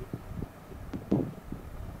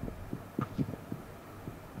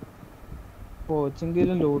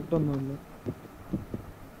 കോച്ചെങ്കിലും ലൂട്ടൊന്നുമില്ല.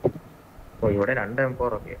 ഇവിടെ 2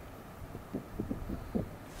 M4 ഒക്കെ.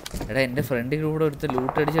 എടാ എന്റെ ഫ്രണ്ടിന്റെ കൂടെ ഒരുത്ത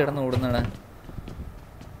ലൂട്ട് അടിച്ച് കിടന്ന് ഓടുന്നടാ.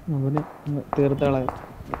 അവന് തീർത്താളെ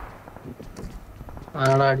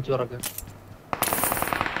അടിച്ചു തുറക്ക.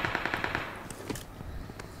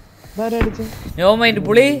 നോ മൈൻഡ്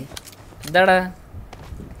പുളി. എന്താടാ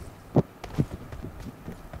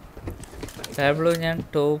പാബ്ലോ, ഞാൻ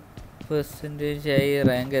ടോപ്പ് പെർസെൻറ്റേജ് ആയി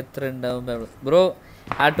റാങ്ക് എത്ര ഉണ്ടാവും പാബ്ലോ ബ്രോ?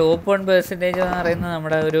 ആ ടോപ്പ് 1% എന്ന് പറയുന്നത്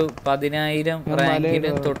നമ്മുടെ ഒരു 10,000 റാങ്കിന്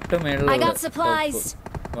തൊട്ട് മേളിലുള്ള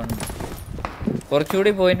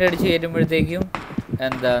കുറച്ചുകൂടി പോയിന്റ് അടിച്ച് കയറ്റുമ്പോഴത്തേക്കും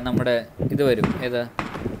എന്താ നമ്മുടെ ഇത് വരും, ഏതാ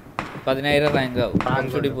 10,000 റാങ്ക് ആവും.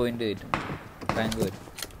 കുറച്ചുകൂടി പോയിന്റ് കയറ്റും റാങ്ക് വരും.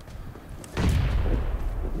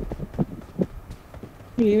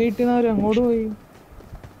 ഈ വീട്ടിൽ നിന്ന് അങ്ങോട്ട് പോയി.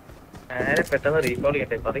 പെട്ടെന്ന് റീകോൾ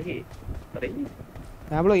ചെയ്യട്ടെ.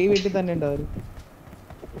 പാബ്ലോ ഈ വീട്ടിൽ തന്നെ ഉണ്ട് അവര്.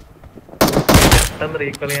 പെട്ടെന്ന്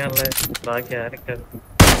റീകോൾ ചെയ്യാനുള്ള ബാക്കി ആരൊക്കെ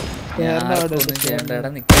ചെയ്യണ്ടടാ,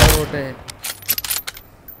 നിക്കാതെ പോട്ടെ.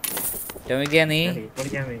 ടോമിക്കാ നീ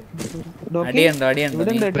അടിയുണ്ടോ?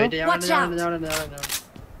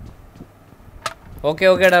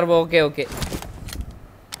 Okay ഡർബോ, okay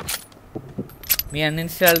me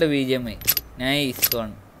uninstalled BGMI. Nice one.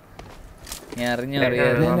 ഞാൻ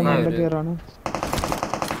അറിയാതെ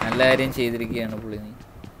നല്ല കാര്യം ചെയ്തിരിക്കുകയാണ് പുള്ളി. നീ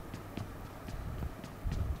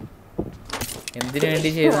എന്തിനു വേണ്ടി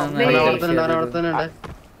ചെയ്തതെന്ന്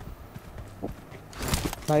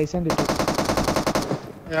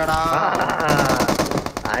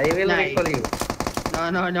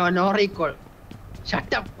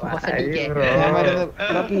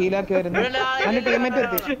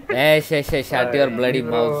shut your bloody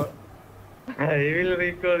mouth. I will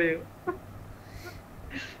recall you.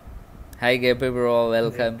 Hi Gappy bro,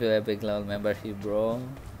 welcome to Epic Level membership bro.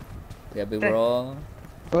 Gappy bro.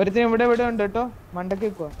 ഒരുത്തൻ ഇവിടെ ഉണ്ട് കേട്ടോ, മണ്ടക്ക്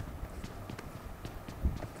വെക്കുക.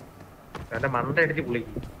 മണ്ട അടിച്ച്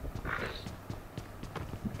പുളിക്കും.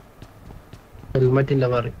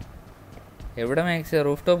 എവിടെ മാക്സ്?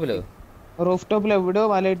 റൂഫ് ടോപ്പിലോ എവിടെയോ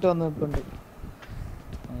വലയിട്ട് വന്ന് നിൽപ്പുണ്ട്.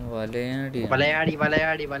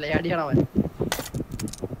 വലയാടിയാണ് അവൻ.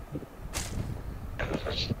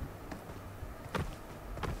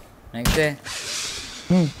 മാക്സേ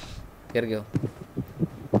കേറിക്കോ.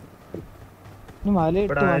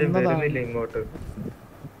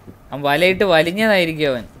 അവൻ വലയിട്ട് വലിഞ്ഞതായിരിക്കും,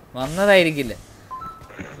 അവൻ വന്നതായിരിക്കില്ല.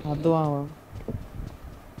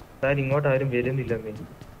 ഇങ്ങോട്ട് ആരും വരുന്നില്ല.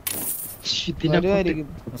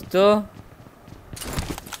 മുസ്തോ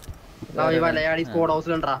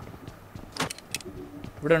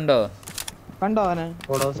ഇവിടെ ഉണ്ടോ? കണ്ടോ അവനെ?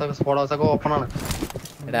 ഓപ്പൺ ആണ്.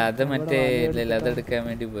 എടാ അത് മറ്റേ ഇല്ലല്ല, അതെടുക്കാൻ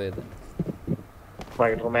വേണ്ടി പോയത്.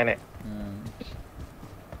 സ്പൈഡർമാനെ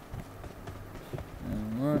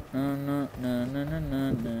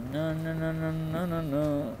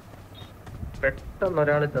പെട്ടെന്ന്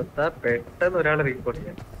ഒരാള് ചത്താ പെട്ടെന്ന് ഒരാള് റീകോൾ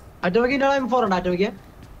ചെയ്യാൻ.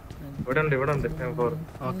 ഇവിടെ ഉണ്ട് M4.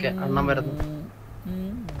 ഓക്കെ അണ്ണം വരുന്നു.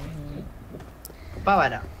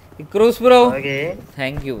 വരാം. ഇക്രൂസ് bro,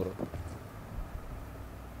 thank you bro.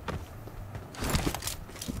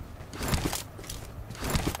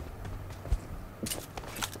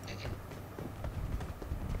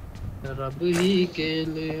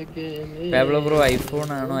 Pablo bro, iPhone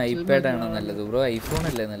ആണോ ഐപാഡ് ആണോ നല്ലത്? ബ്രോ ഐഫോൺ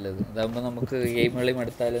അല്ലേ നല്ലത്. അതാകുമ്പോൾ നമുക്ക് ഗെയിം കളി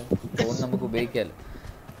എടുത്താലും ഫോൺ നമുക്ക് ഉപയോഗിക്കാമല്ലോ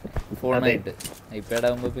ഫോണായിട്ട്. ഐപാഡ്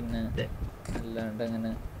ആകുമ്പോൾ പിന്നെ അല്ലാണ്ട്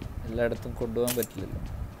അങ്ങനെ എല്ലായിടത്തും കൊണ്ടുപോകാൻ പറ്റില്ലല്ലോ,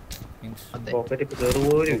 മീൻസ്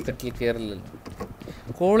പോക്കറ്റിൽ കയറില്ലല്ലോ.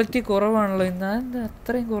 ക്വാളിറ്റി കുറവാണല്ലോ ഇന്ന്. എന്താ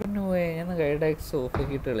അത്രയും കുറഞ്ഞു പോയേ? ഞാൻ ഗൈഡാക്സ് ഓഫ്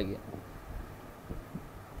ആക്കിയിട്ട് കളിക്കാം.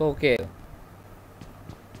 അപ്പോൾ ഓക്കെ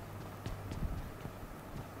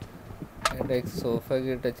ഓഫ്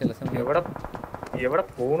ആക്കിയിട്ട് ചില സമയം എവിടെ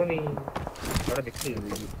പോണു നീ? അവിടെ നിക്ക്.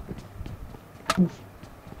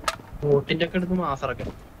 ബോട്ടിന്റെ ഒക്കെ എടുത്ത്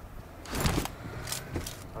മാസറക്കണം.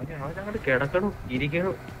 അവനങ്ങോട്ട് കിടക്കണു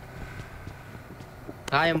ഇരിക്കണു.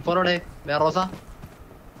 ആ M4 വേറോസ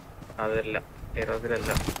അതല്ല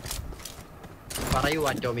എറോസിലല്ല. പറയൂ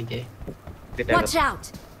അറ്റോമിക്ക്. Watch out!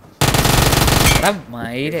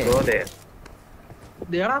 മയിലേ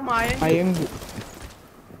ദേടാ മായ. അയങ്ക്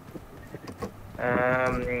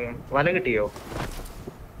വല കിട്ടിയോ?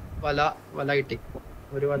 വല കിട്ടി.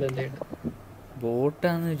 ഒരു വല ഉണ്ട്.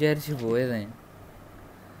 ബോട്ടാന്ന് വിചാരിച്ചു പോയതാ.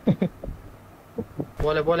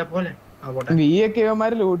 പോലെ പോലെ പോലെ വി ഒക്കെ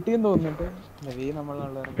ഇവന്മാര് ലൂട്ടിന്ന് തോന്നിട്ട് V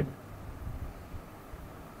നമ്മളുള്ള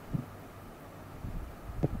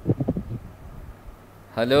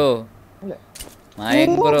hello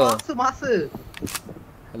Mayank bro.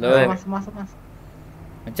 Hello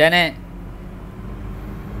മച്ചാനെ.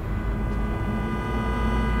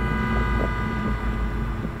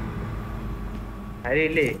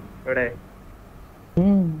 ആരില്ലേ ഇവിടെ?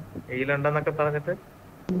 വെയിലുണ്ടെന്നൊക്കെ പറഞ്ഞിട്ട്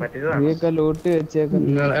ലൂട്ടി വെച്ചേക്കുന്നു.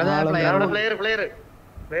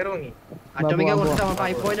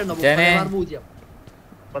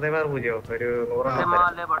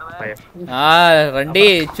 रंडी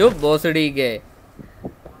चुप भोसड़ी के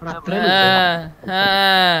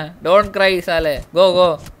डोंट क्राई साले गो गो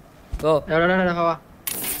गो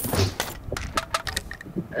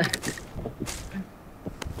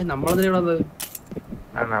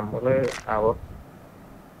നമ്മള് ആവോ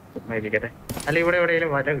ഇരിക്കട്ടെ. അല്ല ഇവിടെ എവിടെയെങ്കിലും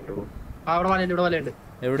വല കിട്ടുമോ? അവിടെ വലയുണ്ട്. ഇവിടെ വലയുണ്ട്.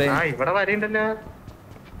 എവിടെ? ആ ഇവിടെ വലയുണ്ടല്ലോ.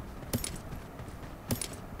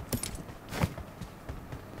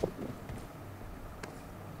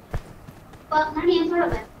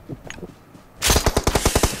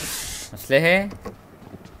 അസ്ലഹേ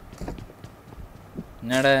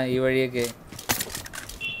എന്നാടാ ഈ വഴിയൊക്കെ?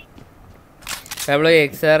 പാബ്ലോ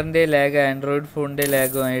XRന്റെ ലാഗ് ആൻഡ്രോയിഡ് ഫോണിന്റെ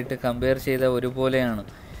ലാഗുമായിട്ട് കമ്പയർ ചെയ്താൽ ഒരുപോലെയാണ്.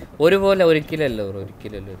 ഒരുപോലെ ഒരിക്കലല്ല ബ്രോ,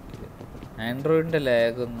 ഒരിക്കലല്ല. ആൻഡ്രോയിഡിന്റെ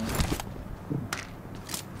ലാഗൊന്നും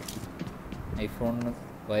ഐഫോണിന്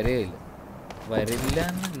വരില്ല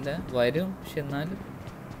എന്നല്ല, വരും. പക്ഷെ എന്നാലും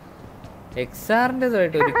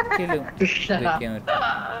XRൻ്റെതായിട്ട് ഒരിക്കലും വയ്ക്കാൻ പറ്റും.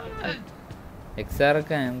 XR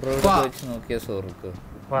ഒക്കെ ആൻഡ്രോയിഡ് വെച്ച് നോക്കിയാൽ സോർക്ക്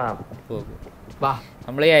പോകും.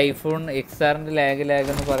 നമ്മൾ ഈ ഐഫോൺ XRന്റെ ലാഗ്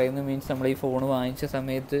എന്ന് പറയുന്നത് മീൻസ് നമ്മൾ ഈ ഫോൺ വാങ്ങിച്ച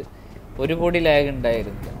സമയത്ത് ഒരു കോടി ലാഗ്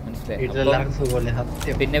ഉണ്ടായിരുന്നു, മനസ്സിലായി?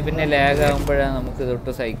 പിന്നെ ലാഗ് ആകുമ്പോഴാണ് നമുക്ക്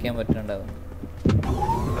തൊട്ട് സഹിക്കാൻ പറ്റണ്ടാവുന്നത്.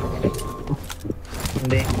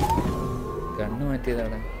 കണ്ണു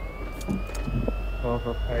മാറ്റിയതാണ്.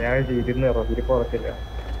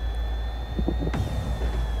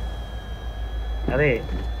 അതെ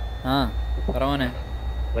ആ പറമോനെ.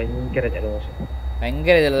 ഭയങ്കര ജലദോഷം.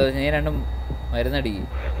 ഞാൻ രണ്ടും മരുന്നടിക്കും.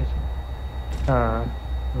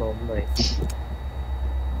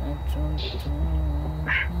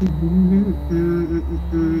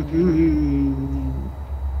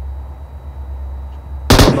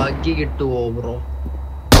 ബഗ്ഗി കിട്ടുവോ ബ്രോ?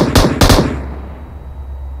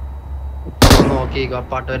 നോക്കിക്കോ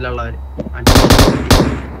പാട്ടുവല്ലുള്ളവര്.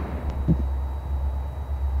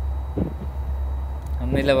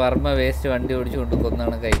 ഒന്നില്ല, വർമ്മ വേസ്റ്റ് വണ്ടി ഓടിച്ചുകൊണ്ട്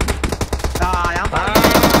കൊന്നാണ് കൈ.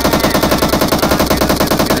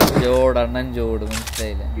 അണ്ണൻ ജോഡ്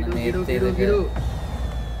മനസ്സിലായില്ല. നേരത്തെ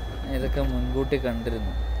ഇതൊക്കെ മുൻകൂട്ടി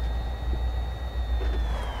കണ്ടിരുന്നു.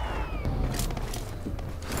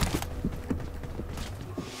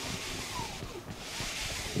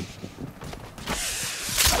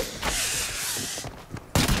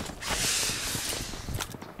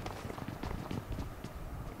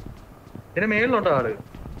 മേളിലോട്ടോ ആള്?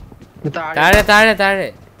 താഴെ താഴെ താഴെ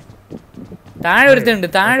താഴെ ഒരുത്തുണ്ട്.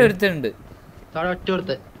 ഒറ്റ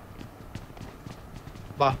ഒരുത്ത്.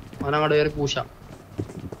 വാ അവനങ്ങോട്ട് കയറി പൂശാം.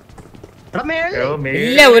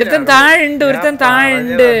 ഇല്ല, ഒരുത്തൻ താഴെ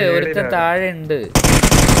ഉണ്ട്.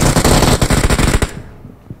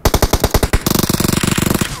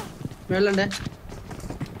 മേളുണ്ടേ.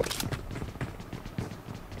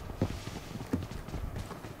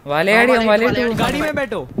 വലയാടി गाड़ी में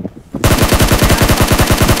बैठो.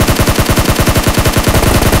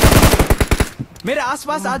 मेरे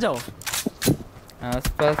आसपास आ जाओ.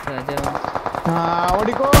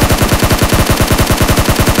 ഓടിക്കോ.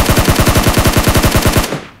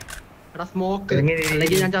 സ്മോക്ക്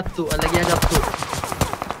അല്ലെങ്കിൽ ഞാൻ ചത്തു.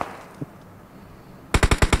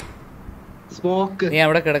 സ്മോക്ക്. നീ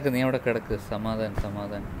അവിടെ കിടക്ക്.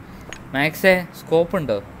 സമാധാനം. മാക്സേ സ്കോപ്പ്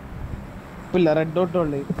ഉണ്ടോ? ഇല്ല, റെഡ് ഡോട്ട്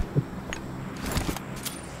ഉള്ളു.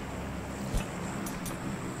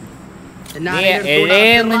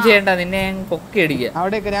 എഴയൊന്നും ചെയ്യണ്ട, നിന്നെ ഞാൻ പൊക്കി അടിക്കാം.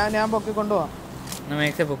 അവിടേക്ക് ഞാൻ പൊക്കി കൊണ്ടുപോവാം.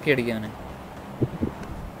 മാക്സെ പൊക്കി അടിക്കാം. അവനെ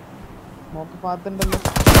നോക്ക് പാത്തുണ്ടല്ലോ.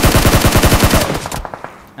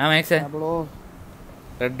 ആ മാക്സേ പാബ്ലോ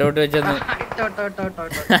റെഡ് ഡോട്ട് വെച്ചൊന്ന് ഇട്ടോ.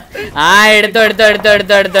 ആ എടുത്തോ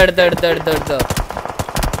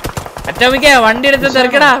അറ്റോമിക്ക വണ്ടി എടുത്ത്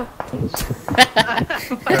തെറിക്കടാ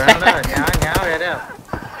ഞാൻ വരാം.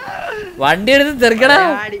 വണ്ടി എടുത്ത് തെറിക്കടാ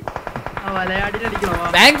വലയാടിനടിക്കണോ?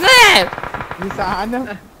 മാക്സേ ഈ സാധനം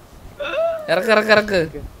ഇറക്ക്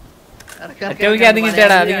അറ്റോമിക്ക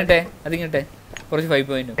അതിങ്ങിട്ടേടാ അതിങ്ങിട്ടെ കുറച്ച് 5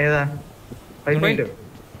 പോയിന്റ് ഏതാ? 5 point?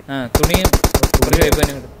 ആ തുണിയും കുറച്ച് 5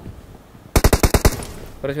 പോയിന്റ്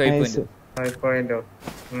കുറച്ച് 5 പോയിന്റ് 5 point ഓ?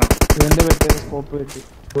 ഇവന്റെ വെട്ട് സ്കോപ്പ് വെട്ടി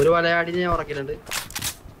ഒരു വലയാടിനെ ഞാൻ ഉറക്കിയിട്ടുണ്ട്.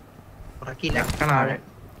 ഉറക്കിയില്ല,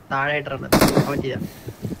 താഴെ ഇട്ടിട്ടുണ്ട്. പറ്റില്ല.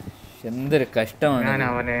 എന്തൊരു കഷ്ടമാണ് ഞാൻ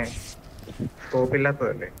അവനെ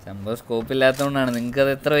സ്കോപ്പില്ലാത്തതല്ലേ. സംഭവം സ്കോപ്പ് ഇല്ലാത്തതുകൊണ്ടാണ്. നിങ്ങൾക്ക്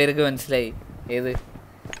അത് എത്ര പേർക്ക് മനസ്സിലായി? ഏത്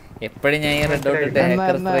എപ്പോഴും ഞാൻ ഈ റെഡ് ഡോട്ട് ഇട്ട്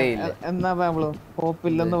ഹാക്കർ സ്പ്രേ ഇല്ല. എന്നാ പാബ്ലോ സ്കോപ്പ്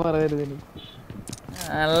ഇല്ലെന്ന് പറയരുത് ഇനി.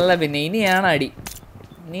 അല്ല പിന്നെ ഇനിയാണ് അടി.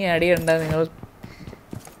 ഇനി അടി കണ്ടാൽ നിങ്ങൾ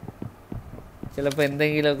ചിലപ്പോൾ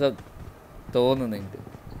എന്തെങ്കിലുമൊക്കെ തോന്നും നിങ്ങൾക്ക്.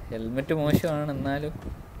 ഹെൽമെറ്റ് മോശമാണ് എന്നാലും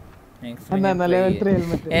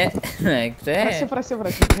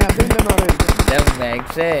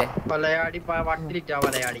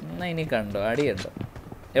ഇനി കണ്ടോ അടി കണ്ടോ?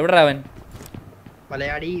 എവിടെ അവൻ?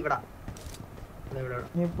 വലയാടി ഇവിടെ.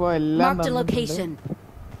 ഇപ്പൊ എല്ലാം Marked a location.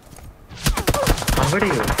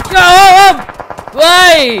 അവിടെയോ?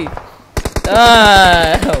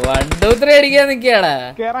 1 2 3 അടിക്കാൻ നിക്കാടാ.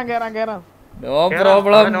 കേറാം നോ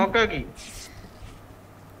പ്രോബ്ലം. നോക്കാക്കി.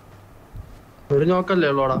 ഒരു നോക്കല്ലേ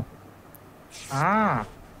ഉള്ളോടാ.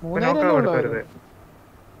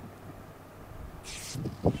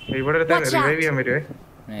 ഇവിടെ റിവൈവ് ചെയ്യാൻ പറ്റുമേ.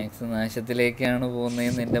 മാക്സ് നാശത്തിലേക്കാണ്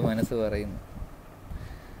പോകുന്നതെന്ന് എന്റെ മനസ്സ് പറയുന്നു.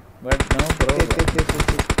 But no problem.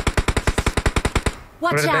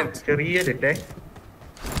 Watch out. ചെറിയ ലിറ്റേ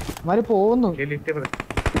മാരി പോകുന്നു.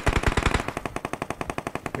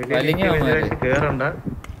 കേറണ്ട,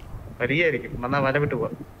 വലിയായിരിക്കും. വന്നാ വല വിട്ടു പോവാ.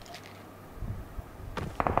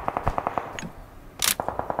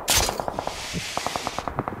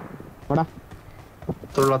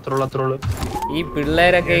 ഈ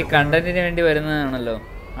പിള്ളേരൊക്കെ ഈ കണ്ടന്റിന് വേണ്ടി വരുന്നതാണല്ലോ.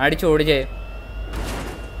 അടിച്ചോടിച്ചേ.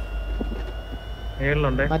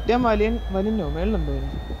 മറ്റേ വലിഞ്ഞോ മേളിലുണ്ടോ?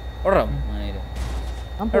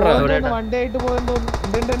 വണ്ടി ആയിട്ട് പോയെന്ന് തോന്നുന്നു.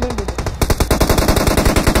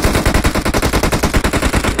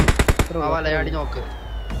 വലയാടി നോക്ക്.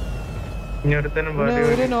 നീ ഒരുത്തൻ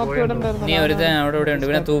അവിടെ ഇവിടെ ഉണ്ട്.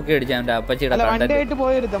 പിന്നെ തൂക്കി അടിച്ചാ അവന്റെ അപ്പച്ചിയുടെ വണ്ടി ആയിട്ട്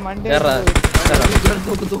പോയിരുത്ത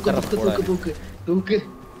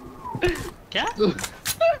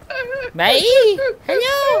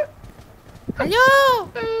ഹലോ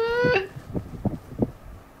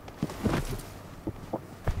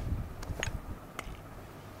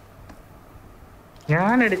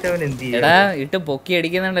ഞാൻ അടിച്ചവൻ എന്ത് ചെയ്യും? എടാ ഇട്ട് പൊക്കി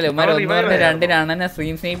അടിക്കുന്നുണ്ടല്ലോ. ഇവന്മാര് 1 പറഞ്ഞ 2 അണ്ണനെ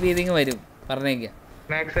സ്ട്രീം സ്നൈപ്പ് ചെയ്തിങ് വരും. പറഞ്ഞേക്ക.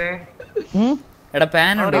 എടാ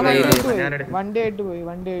പാൻ ഉണ്ട് കയ്യില്. വണ്ടി ആയിട്ട് പോയി.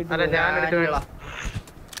 അല്ല ഞാൻ അടിച്ചവളാ.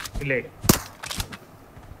 ഇല്ലേ?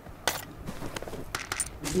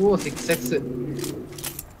 ഓ 6x.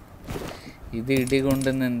 ഇത് ഇടി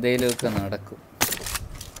കൊണ്ടെന്ന് എന്തേലുമൊക്കെ നടക്കും.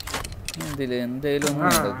 എന്തേലും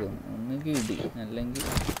നടക്കും. ഒന്നുകിൽ ഇടി അല്ലെങ്കിൽ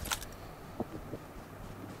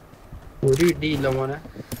ഒരു ഇടിയില്ല മോനെ.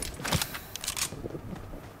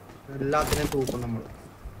 എല്ലാത്തിനും തൂക്കും നമ്മള്.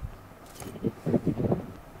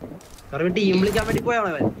 ടീം വിളിക്കാൻ വേണ്ടി പോയാണോ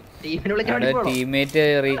അവൻ? ടീമിനെ വിളിക്കാൻ വേണ്ടി പോയാണോ? ടീമേറ്റ്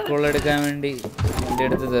റീകോൾ എടുക്കാൻ വേണ്ടി വണ്ടി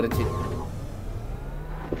എടുത്ത് തെറിച്ച്.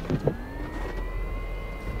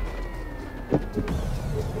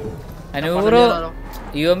 അനൂറോ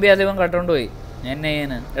UMB അധികം കട്ടോണ്ട് പോയി. ഞാൻ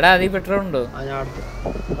ചെയ്യാനാ. എടാ അതീ പെട്രോൾ ഉണ്ടോ?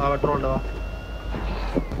 പെട്രോൾ ഉണ്ടോ?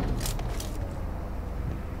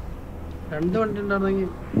 2 വണ്ടി ഉണ്ടായിരുന്നെങ്കിൽ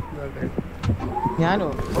ഞാനോ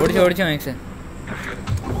ഓടിച്ചോ മാക്സ്.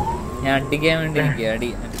 ഞാൻ അടിക്കാൻ വേണ്ടി അടി.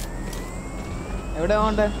 എവിടെ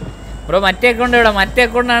പോണ്ടേ ബ്രോ? മറ്റേ അക്കൗണ്ട് എവിടെ? മറ്റേ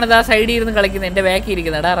അക്കൗണ്ടാണ് ഇതാ സൈഡിൽ ഇരുന്ന് കളിക്കുന്നത്. എന്റെ ബാക്കിൽ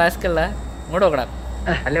ഇരിക്കുന്നത്. എടാ റാസ്കല്ല, ഇങ്ങോട്ട് നോക്കടാ.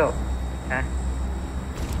 ഹലോ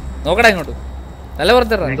നോക്കടാ ഇങ്ങോട്ട്. നല്ല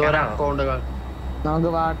പുറത്തിടാ. നമുക്ക്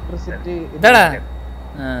വാട്ടർ സിറ്റി ഇതാടാ.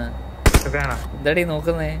 ഇതാടീ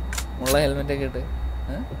നോക്കുന്നേ. ഉള്ള ഹെൽമെറ്റ് ഒക്കെ ഇട്ട്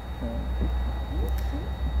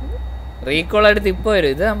റീകോൾ എടുത്ത് ഇപ്പൊ വരും.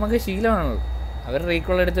 ഇത് നമുക്ക് ശീലമാണല്ലോ. അവർ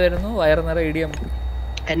റീകോൾ എടുത്ത് വരുന്നു. വയറ് നിറ ഇടിയും.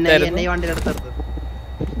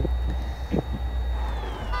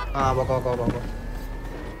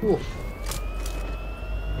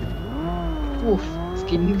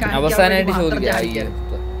 അവസാനമായിട്ട് ചോദിക്കാം.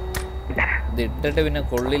 ഇത് ഇട്ടിട്ട് പിന്നെ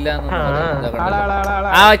കൊള്ളില്ല.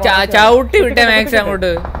 ചവിട്ടി വിട്ടേ മാക്സ്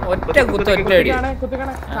അങ്ങോട്ട്. ഒറ്റ കുത്ത് ഒറ്റ അടി.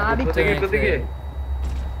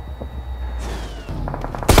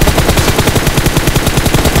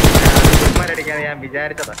 ഞാൻ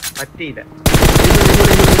വിചാരിച്ചതാ, പറ്റിയില്ല.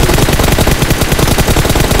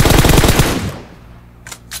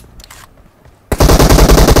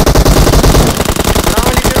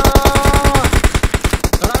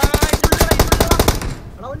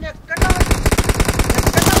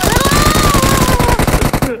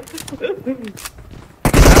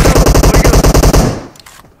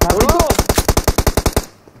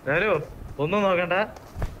 ഹലോ ഒന്നും നോക്കണ്ട,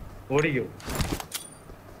 ഓടിക്കോ.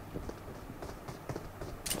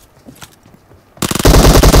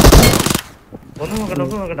 ഒന്നും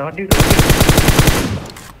നോക്കണ്ട വണ്ടി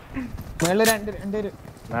മേളില് രണ്ടുപേര്.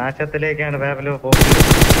 നാശത്തിലേക്കാണ് പാബ്ലോ പോകുന്നത്.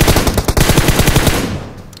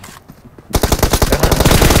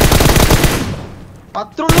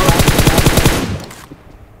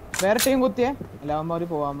 വേറെ ടീം കുത്തിയേ. അല്ല അവന്മാര്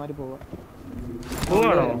പോവാ.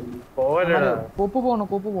 പോവാണോ? പോവല്ലടാ. കൂപ്പ് പോണു.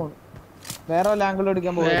 വേറെ വല്ല ആംഗിൾ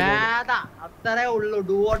അടിക്കാൻ പോവാ. അത്രേ ഉള്ളൂ.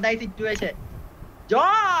 Do or die situation.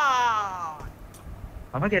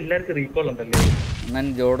 നമുക്ക് എല്ലാവർക്കും റീകോൾ ഉണ്ടല്ലേ.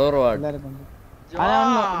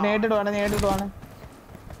 നേരിടുവാണ്.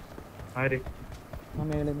 ആര്?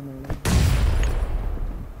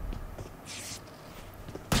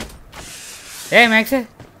 മാക്സേ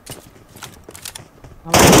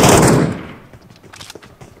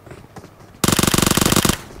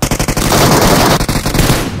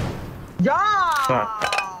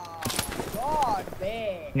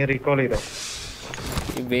റീകോൾ ചെയ്തോ?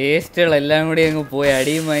 ഈ വേസ്റ്റുകളെല്ലാം കൂടി അങ്ങ് പോയി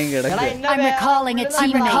അടിയുമായി കിടക്കും. I'm recalling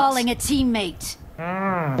a teammate.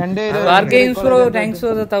 War Games Bro, thanks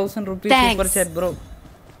for the 1000 rupees super chat bro.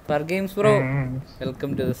 War Games Bro,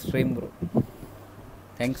 welcome to the stream bro.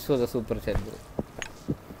 Thanks for the super chat bro.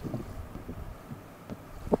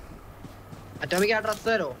 Atomic address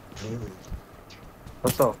തരോ?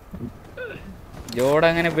 ജോഡ്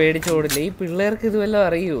അങ്ങനെ പേടിച്ചോടില്ല. ഈ പിള്ളേർക്ക് ഇത് വല്ലതും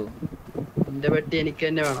അറിയൂ? എന്റെ പെട്ടി എനിക്ക്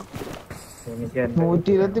തന്നെ വേണം.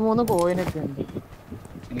 123 കോയിനൊക്കെ ഉണ്ട്.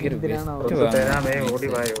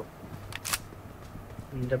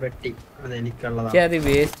 എന്റെ പെട്ടി അത് എനിക്കുള്ളതാണ്. അത്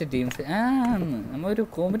വേസ്റ്റ് ടീംസ് നമ്മൊരു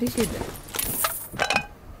കോമ്പറ്റീഷൻ ഇല്ല.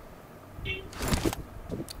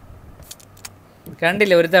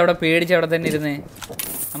 കണ്ടില്ല ഒരുത്ത അവിടെ പേടിച്ച് അവിടെ തന്നെ ഇരുന്നേ.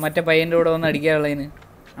 മറ്റേ പയ്യന്റെ കൂടെ വന്ന് അടിക്കാനുള്ളതിന്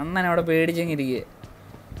അണ്ണൻ അവിടെ പേടിച്ചെങ്കിരിക്കേ.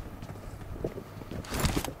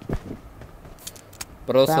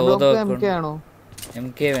 ബ്രോ സോദോ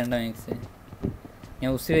MK വേണ്ട മാക്സ്. ഞാൻ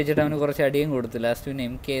ഉസി വെച്ചിട്ട് അവന് കുറച്ച് അടിയും കൊടുത്തു. ലാസ്റ്റ് പിന്നെ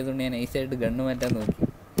MK ആയതുകൊണ്ട് ഞാൻ നൈസായിട്ട് ഗണ്ണ് മാറ്റാൻ നോക്കി.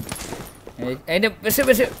 അതിന്റെ പക്ഷെ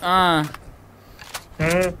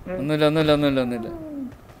ഒന്നുമില്ല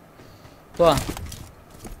പോവാ.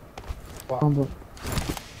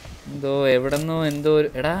 എന്തോ എവിടെന്നോ എന്തോ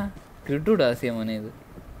എടാ കിട്ടൂടാസിയ മോനെ ഇത്.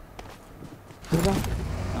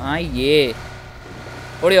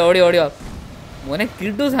 ഓടിയോ മോനെ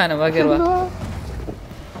കിട്ടു സാധനം. ബാക്കി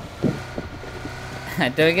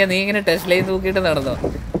അറ്റോയ്ക്ക നീ ഇങ്ങനെ ടെസ്റ്റ് ലൈൻ തൂക്കിട്ട് നടന്നോ?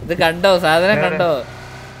 ഇത് കണ്ടോ? സാധനം കണ്ടോ?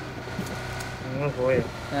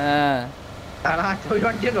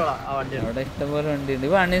 അവിടെ ഇഷ്ടംപോലെ വണ്ടിയുണ്ട്.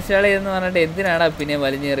 ഇപ്പൊ അൺഇൻസ്റ്റാൾ ചെയ്തെന്ന് പറഞ്ഞിട്ട് എന്തിനാടാ പിന്നെ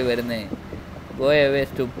വലിഞ്ഞേറി വരുന്നേ? പോയവേ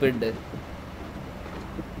സ്റ്റുപ്പിഡ്.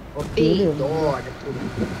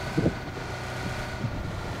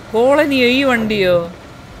 കോളനി ഈ വണ്ടിയോ?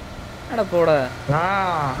 എടാ പോടാ.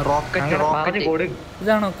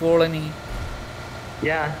 ഇതാണോ കോളനി?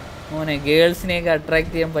 മോനെ ഗേൾസിനെയൊക്കെ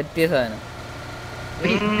അട്രാക്ട് ചെയ്യാൻ പറ്റിയ സാധനം.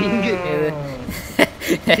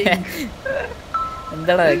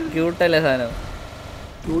 എന്താടാ ക്യൂട്ടല്ലേ സാധനം?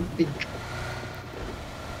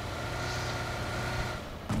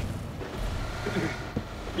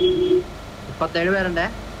 37 പേരുണ്ടേ.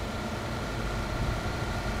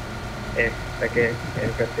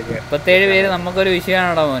 37 പേര് നമുക്കൊരു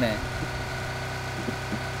വിഷയമാണോടാ മോനെ?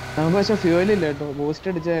 നമുക്ക് പക്ഷെ ഫ്യൂവലില്ല കേട്ടോ. ബൂസ്റ്റ്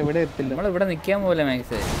അടിച്ചാൽ എവിടെ എത്തില്ല. നമ്മളിവിടെ നിക്കാൻ പോലെ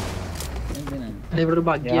മാക്സ്.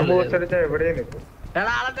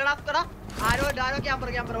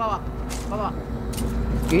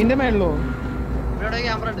 ഇതിന്റെ മേളിലോ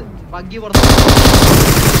ക്യാമറ ഉണ്ട്. ബഗ്ഗി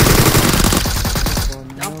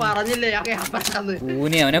ഞാൻ പറഞ്ഞില്ലേ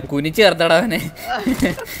ഊനി അവനെ കുനിച്ച് ചേർത്തടാ അവനെ.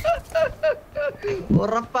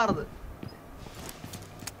 ഉറപ്പാർന്ന്.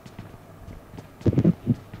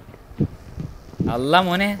 അല്ല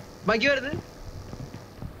മോനെ ബഗ്ഗി വരുന്നത്.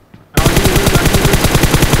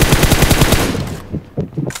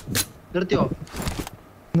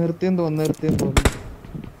 നിർത്തിയെന്ന് തോന്നുന്നു.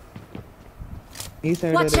 ഈ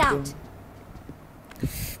സൈഡ്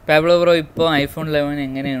പാബ്ലോ ബ്രോ ഇപ്പോൾ ഐഫോൺ 11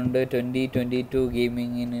 എങ്ങനെയുണ്ട്? 2022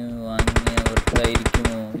 ഗെയിമിങ്ങിന്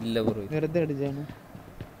വാങ്ങിയവർക്കായിരിക്കുമോ? ഇല്ല ബ്രോ, വെറുതെ അടിച്ചാണ്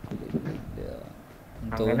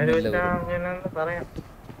തോന്നുന്നില്ല.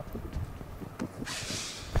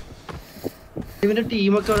 ഇവന്റെ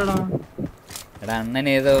ടീമൊക്കെ എടാ അണ്ണൻ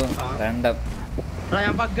ഏതോ രണ്ടം.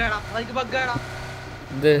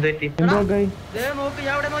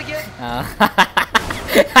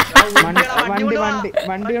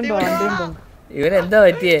 ഇവനെന്താ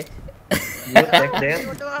പറ്റിയേ?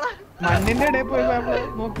 മണ്ണിന്റെ ഇടയിൽ പോയി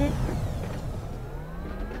നോക്ക്.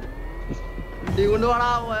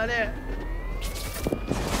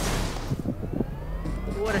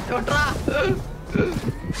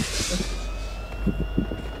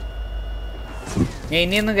 ഞാൻ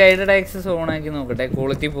ഇനിയൊന്ന് ഗൈഡഡ് ആക്സസ് ഓൺ ആക്കി നോക്കട്ടെ.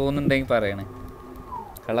 ക്വാളിറ്റി പോകുന്നുണ്ടെങ്കിൽ പറയണേ,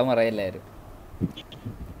 കള്ളം പറയല്ലാരും.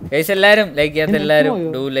 ഗൈസ് എല്ലാവരും ലൈക്ക് ചെയ്യാത്ത എല്ലാവരും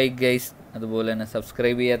ഡു ലൈക്ക് ഗൈസ്. അതുപോലെ തന്നെ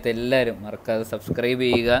സബ്സ്ക്രൈബ് ചെയ്യാത്ത എല്ലാവരും മറക്കാതെ സബ്സ്ക്രൈബ്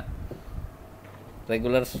ചെയ്യുക.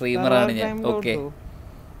 റെഗുലർ സ്ട്രീമറാണ് ഞാൻ. ഓക്കെ,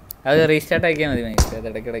 അത് റീസ്റ്റാർട്ട് ആക്കിയാൽ മതി മൈക്ക്, അത്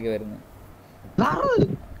ഇടയ്ക്കിടയ്ക്ക് വരുന്നത്.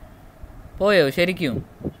 പോയോ ശരിക്കും?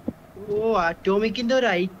 ഓ ആറ്റോമിക്കിന്റെ ഒരു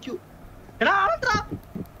ഐക്യു.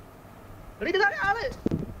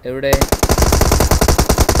 എവിടെ?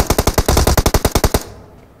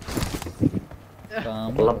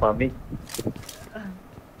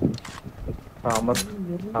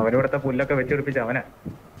 അവനിവിടുത്തെ പുല്ലൊക്കെ വെച്ച് പിടിപ്പിച്ച അവനാ.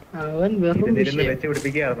 അവൻ വെറും വെച്ച്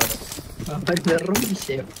പിടിപ്പിക്കുകയായിരുന്നു.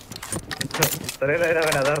 വിഷയം. ഇത്രയും നേരം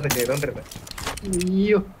അവൻ അതായിരുന്നു ചെയ്തോണ്ടിരുന്നത്.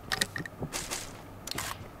 അയ്യോ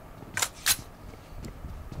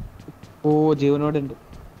ഓ ജീവനോടുണ്ട്.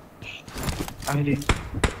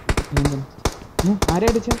 ആരെ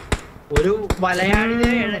അടിച്ച? ഒരു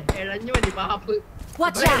മലയാളിനെ ഇഴഞ്ഞു മതി പാപ്പ്.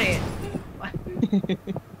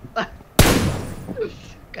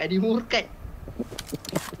 കരിമൂർക്കൻ.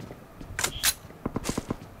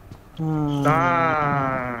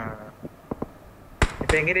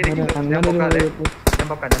 ഇപ്പൊ എങ്ങനെ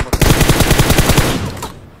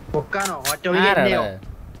പൊക്കാനോ? ഓട്ടോമിക്കോ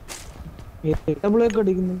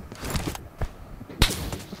അടിക്കുന്നു.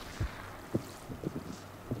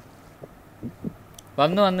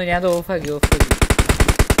 വന്നു ഞാൻ ഓഫാക്കി.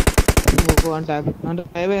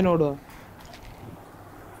 ഓടുവാ.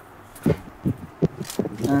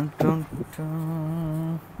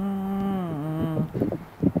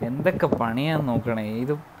 എന്തൊക്കെ പണിയാന്ന് നോക്കണേ.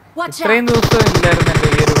 ഇത് ഇത്രയും ദിവസം ഇല്ലായിരുന്നു എന്റെ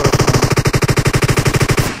ഈ ഒരു പ്രശ്നം.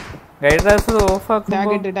 ഗൈഡൻസ്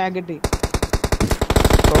ഓഫാക്കുമ്പോ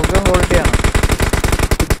പ്രോഗ്രാം ക്വാളിറ്റിയാണ്.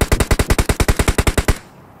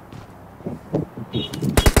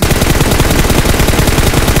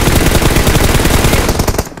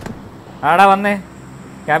 ആടാ വന്നേ.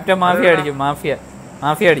 ക്യാപ്റ്റൻ മാഫിയ അടിച്ചു. മാഫിയ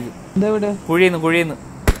അടിച്ചു. കുഴിന്ന്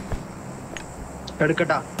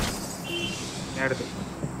എടുക്കട്ടാ.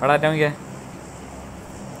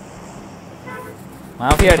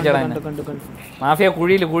 മാഫിയ അടിച്ചടാ. Mafia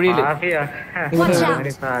കുഴിയില്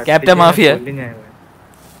captain mafia.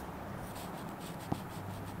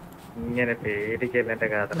 ഇങ്ങനെ പേടിക്കല്ലേ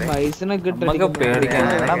കഥ. നമുക്ക് പേടിക്കാൻ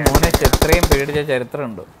മോനെ എത്രയും പേടിച്ച ചരിത്രം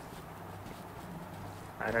ഉണ്ടോ?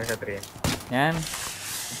 ഞാൻ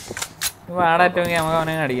ആടാറ്റോങ്ങി നമുക്ക്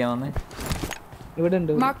അവനെ അടിക്കാൻ വന്നേ.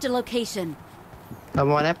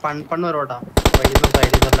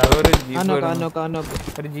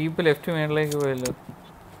 ഒരു ജീപ്പ് ലെഫ്റ്റ് മേളിലേക്ക് പോയല്ലോ.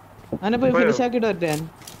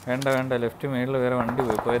 വേണ്ട ലെഫ്റ്റ് മേളില് വേറെ വണ്ടി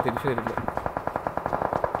പോയാൽ തിരിച്ചു വരില്ല.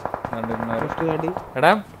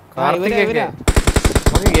 എടാ കാർത്തിക്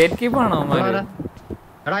നമുക്ക് ഗേറ്റ് കീപ്പാണോ അവന്മാര്?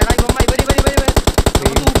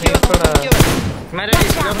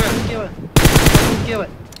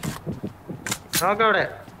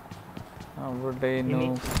 അവിടെ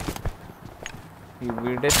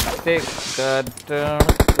ഇവിടത്തെ കാറ്റ്.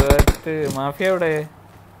 മാഫിയ എവിടെ?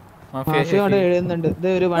 മാഫിയ എഴുതുന്നുണ്ട്. ഇത്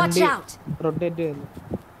ഒരു വണ്ടി റൊട്ടേറ്റ് ചെയ്യുന്നു.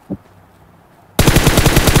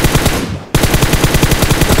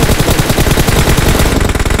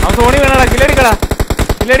 അവൻ സോണി വേണടാ.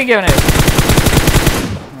 കില്ലടിക്കവനെ.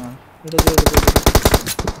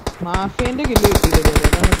 മാഫിയന്റെ കില്ല് കിട്ടിയില്ല.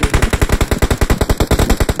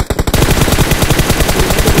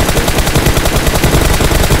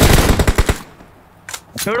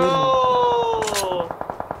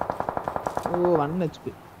 ഓ 1 HP.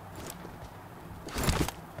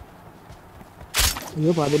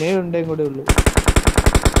 അയ്യോ 17 ഉണ്ടേ കൂടെ ഉള്ളു.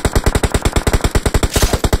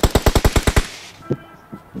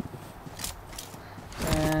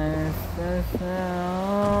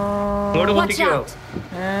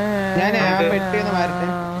 ഞാൻ പെട്ടിന്ന് മാറട്ടെ.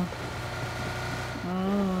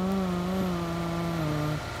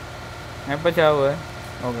 എപ്പോ ചാവേ?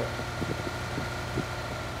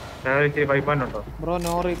 Bro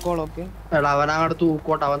no recall. ഓക്കെ അവനങ്ങോട്ട്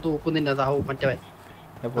തൂക്കോട്ടെ. അവൻ തൂക്കുന്നില്ല. മറ്റവൻ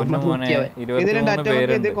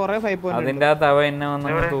അതിന്റെ അകത്ത് അവ എന്നെ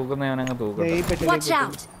വന്നങ്ങ് തൂക്കുന്നവനങ്ങ് തൂക്കട്ടെ.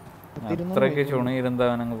 അത്രക്ക്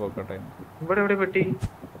ചുണിയിരുന്നവനങ്ങ് പോക്കട്ടെ. ഇവിടെ പെട്ടി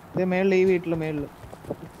മേളില്. ഈ വീട്ടില് മേളില്.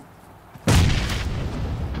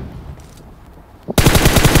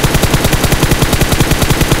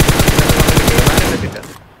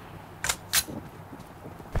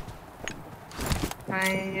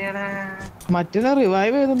 മറ്റേ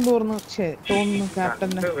റിവൈവ് ചെയ്തെന്ന് തോന്നുന്നു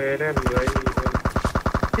ക്യാപ്റ്റനെ.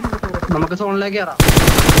 നമുക്ക് സോണിലേക്ക് കയറാം.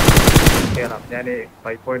 ഞാൻ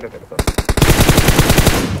 5 പോയിന്റ് എടുത്തോ.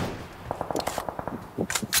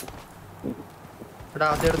 എടാ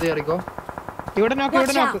അതെടുത്ത് കയറിക്കോ. ഇവിടെ നോക്ക് Watch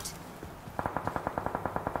ഇവിടെ നോക്ക്. out!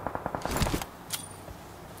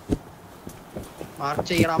 മാർക്ക്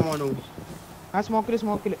ചെയ്യടാ മോനു. ആ സ്മോക്കില് ഈ Watch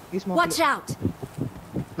സ്മോക്കില്. out!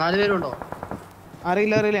 4 പേരുണ്ടോ?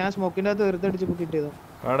 അറിയില്ല ഞാൻ സ്മോക്കിന്റെ അകത്ത് വെറുതെ അടിച്ചപ്പോ കിട്ടിയത്.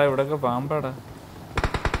 ആടാ ഇവിടൊക്കെ പാമ്പാടാ.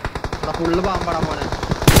 ഇവിടെ ഫുള്ള് പാമ്പാടാ മോനെ.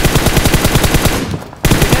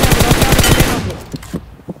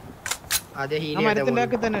 ആദ്യം ആ ഹീൽ മരത്തിന്റെ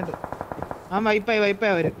ഒക്കെ തന്നെ ഉണ്ട്. ആ വൈപ്പായി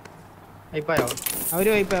അവര്. ഇപ്പയോ അവര്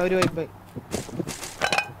വൈപ്പായി.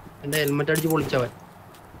 എന്റെ ഹെൽമെറ്റ് അടിച്ച് പൊളിച്ചവൻ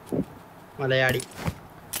മലയാളി.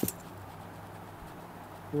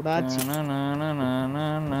 കൂടാച്ചി.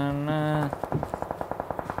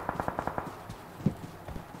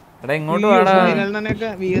 എടാ ഇങ്ങോട്ട് വാടാ. ഫൈനലിനൊക്കെ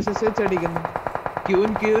VSS വെച്ച് അടിക്കുന്നു.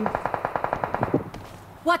 ക്യൂൻ.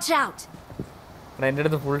 Watch out! എടാ എന്റെ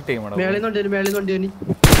അടുത്ത് ഫുൾ ടീം ആണ്. മേളിൽ കൊണ്ടുവനി.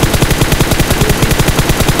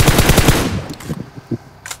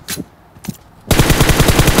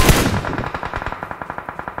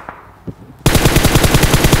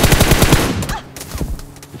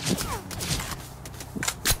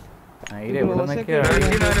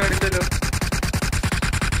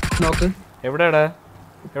 നോക്ക് എവിടെടാ?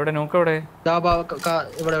 എവിടെ നോക്ക്? എവിടെ?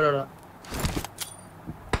 ഇവിടെ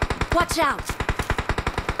Watch out!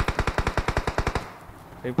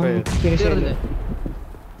 എനിക്ക്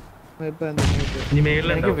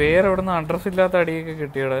വേറെ എവിടെ നിന്ന് അഡ്രസ് ഇല്ലാത്ത അടിയൊക്കെ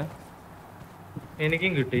കിട്ടിയടാ.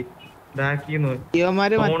 എനിക്കും കിട്ടി. ബാക്കിന്ന്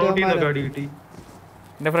അടി കിട്ടി.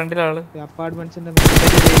 എന്റെ ഫ്രണ്ടിലാള്. അപ്പാർട്ട്മെന്റ്സിന്റെ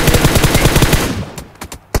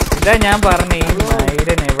ഇതാ ഞാൻ പറഞ്ഞ ഈ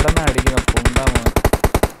നൈരൻ എവിടെ നിന്നാ അടിക്കുന്ന പുണ്ടാമോ.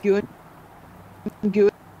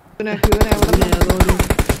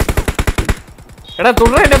 എടാ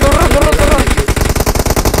തുറ ടാ.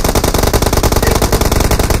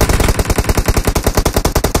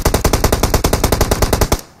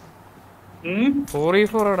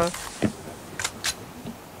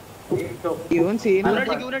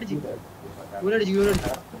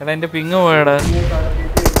 എടാ എന്റെ പിങ് പോയടാ.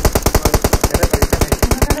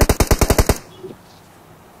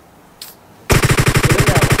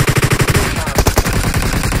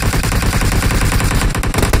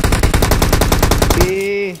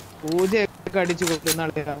 അടിച്ചു കൊല്ലുന്ന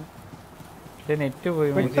ആൾക്കാരാണ്. നെറ്റ് പോയി.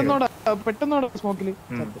 പെട്ടെന്നോടാ സ്മോക്കില്.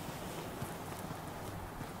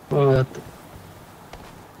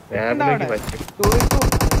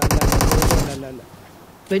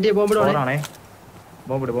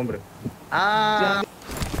 ബോംബിട്.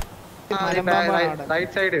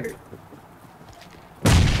 റൈറ്റ് സൈഡ്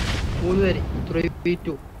 3 പേര്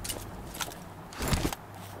 3v2.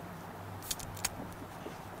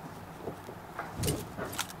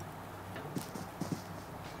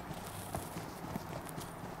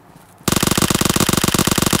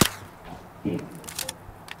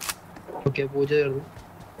 ഓക്കെ പൂജ ചേർന്നു.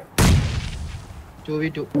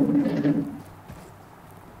 2v2.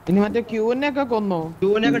 ഇനി മറ്റേ ക്യൂവിനെയൊക്കെ കൊന്നോ?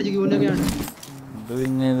 ക്യൂവിനൊക്കെ അടിച്ചു.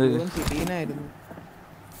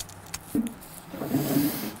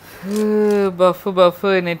 ബഫ്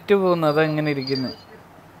നെറ്റ് പോകുന്നു. അതെങ്ങനെ ഇരിക്കുന്നു?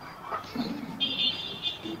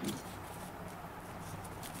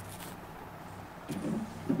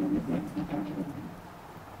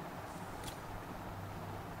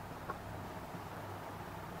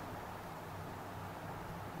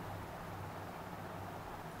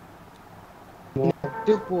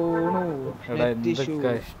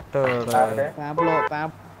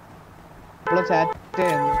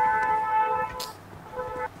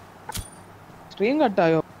 സ്ട്രീം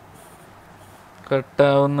കട്ടായോ?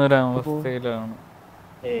 കട്ടാവുന്ന ഒരു അവസ്ഥയിലാണ്.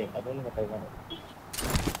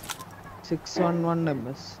 611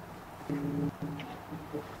 ms.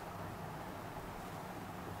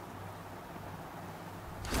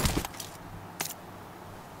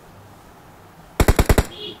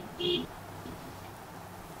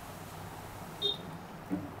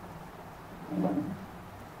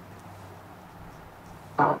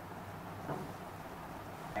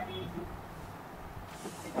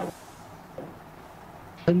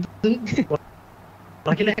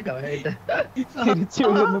 തിരിച്ചു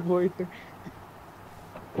പോയിട്ട്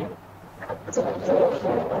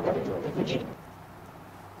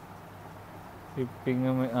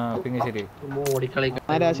ശരി.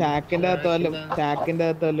 ഷാക്കിന്റെ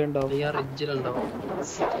അകത്തല്ലോ ഉണ്ടാവും.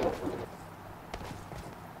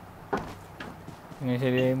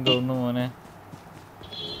 ശരിയായും തോന്നുന്നു മോനെ.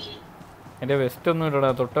 എന്റെ വെസ്റ്റ് ഒന്നും ഇല്ലടാ.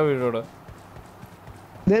 തൊട്ട വീടോടാ.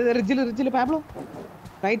 Rijil Pablo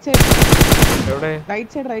right side. എവിടെ?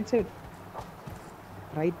 Right side.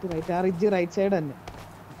 ആ റിജ് റൈറ്റ് സൈഡ് തന്നെ.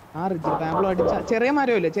 ആ റിജ് പാബ്ലോ അടിച്ച ചെറിയ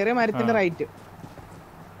മരമില്ലേ? ചെറിയ മരത്തിന്റെ റൈറ്റ്.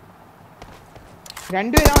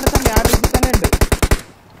 രണ്ടുപേരും അവിടെ തന്നെ. ആ റിജ് തന്നെ ഉണ്ട്.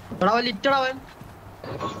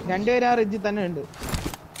 രണ്ടുപേരും ആ റിഡ്ജിൽ തന്നെ ഉണ്ട്.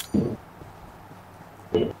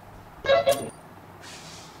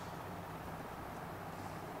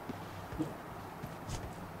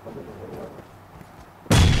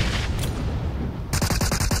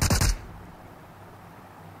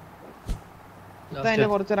 അതിന്റെ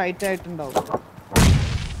കുറച്ച് റൈറ്റ് ആയിട്ടുണ്ടാവും.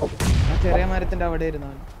 ആ ചെറിയ മരത്തിന്റെ അവിടെ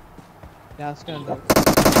ഇരുന്നാണ് ലാസ്റ്റ് ഉണ്ടാവും.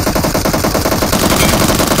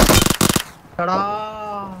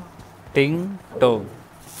 ടിങ് ടോങ്.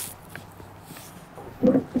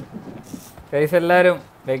 ഗൈസ് എല്ലാവരും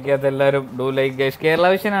ലൈക്ക് ചെയ്യാത്ത എല്ലാവരും do like guys. Kerala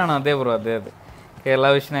vision ആണോ? അതെ ബ്രോ, അതെ അതെ കേരള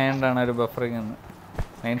വിഷൻ ആയതുകൊണ്ടാണ് ഒരു ബഫറിങ് എന്ന്.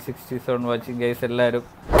 967 വാച്ചിങ് ഗൈസ്. എല്ലാവരും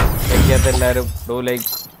ലൈക്ക് ചെയ്യാത്ത എല്ലാവരും ഡു ലൈക്ക്.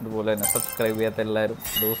 അതുപോലെ തന്നെ സബ്സ്ക്രൈബ് ചെയ്യാത്ത എല്ലാവരും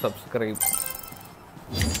ഡു സബ്സ്ക്രൈബ്.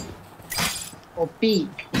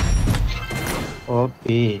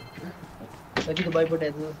 ദുബായ് പോട്ടെ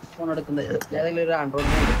ഫോൺ എടുക്കുന്നത് ഏതെങ്കിലും ഒരു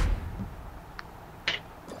ആൻഡ്രോയിഡ്.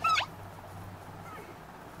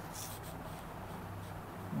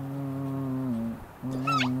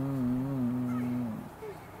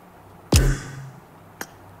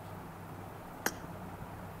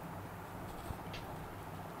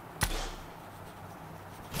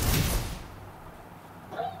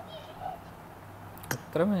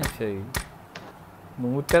 എത്ര മാച്ചായി?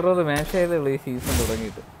 160 മാച്ച് ആയതുള്ളൂ ഈ സീസൺ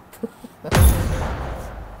തുടങ്ങിയിട്ട്.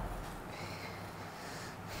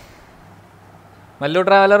 Mallu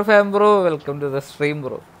traveller farm bro, welcome to the stream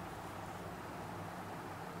bro.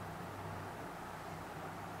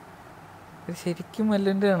 ശരിക്കും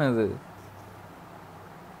മല്ലുൻ്റെ ആണത്.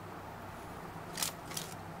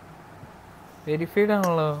 വെരിഫൈഡ്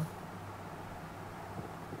ആണല്ലോ.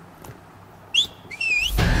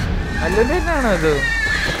 മല്ലുൻ്റെ തന്നെയാണോ ഇത്?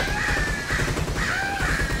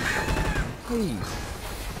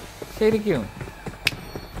 ശരിക്കും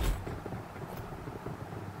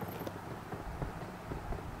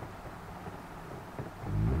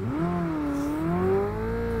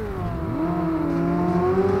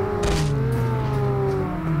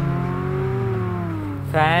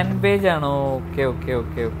ഫാൻ പേജ് ആണോ? Okay okay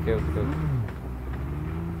okay okay okay.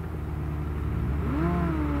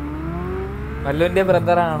 മല്ലുവിന്റെ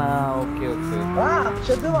ബ്രദറാണ്. Okay okay.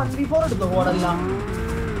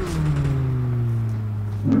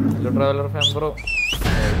 Mallu traveller fan bro,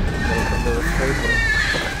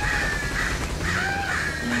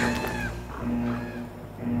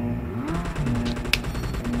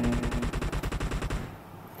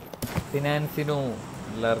 ഫിനാൻസിനോ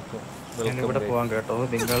എല്ലാവർക്കും ഇവിടെ പോവാൻ കേട്ടോ.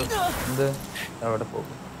 നിങ്ങൾ എന്ത് അവിടെ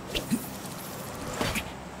പോകും?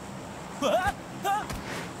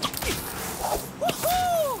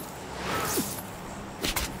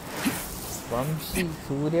 വംശി,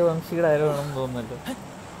 സൂര്യവംശിയുടെ ആരോ ആണെന്ന് തോന്നുന്നല്ലോ.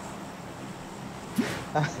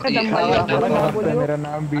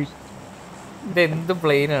 ഇതെന്ത്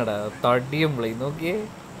പ്ലെയിനാടാ? തടിയും പ്ലെയിൻ നോക്കിയേ.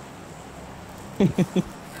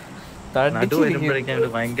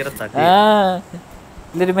 ഭയങ്കര ആ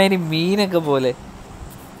ഇതൊരുമാതിരി മീനൊക്കെ പോലെ.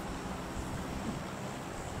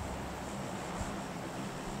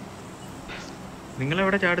 നിങ്ങൾ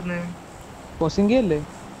എവിടെ ചാടുന്നത്? കൊസിംഗി അല്ലേ?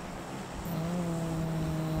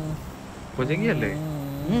 കൊച്ചിങ്ങി അല്ലേ?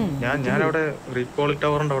 ഞാനവിടെ റീകോൾ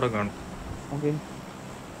ടവറിന്റെ അവിടെ കാണും.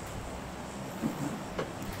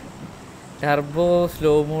 Turbo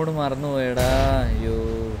slow mode മറന്നുപോയടാ. അയ്യോ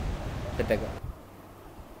സെറ്റാക്കാം.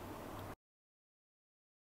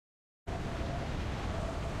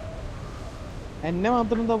 എന്നെ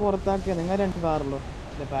മാത്രം എന്താ പുറത്താക്കിയ? നിങ്ങൾ 2 കാറുള്ളൂ.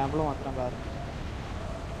 പാബ്ലോ മാത്രം കാർ.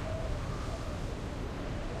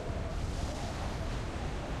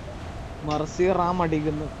 മർസി റാം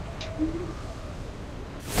അടിക്കുന്നു.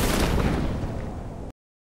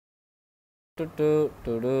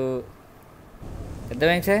 എന്താ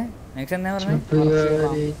മാക്സേ? മാക്സ് എന്നാ പറഞ്ഞേ?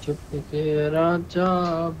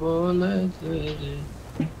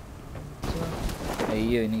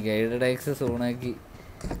 അയ്യോ ഇനി ഗൈഡഡ് ആക്സസ് ഓണാക്കി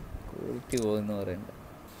ക്വാളിറ്റി പോകുന്നു പറയണ്ട.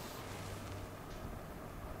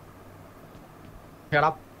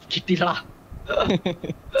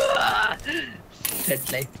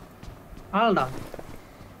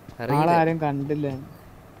 ആളാരും കണ്ടില്ല.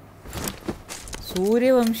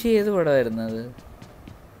 സൂര്യവംശി ഏത് പടമായിരുന്നത്?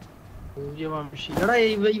 സൂര്യവംശി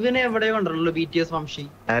ഇവനെ എവിടെ കണ്ടല്ലോ? BTS വംശി.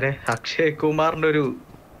 അക്ഷയ് കുമാറിന്റെ ഒരു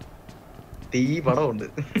തീ പടമുണ്ട്.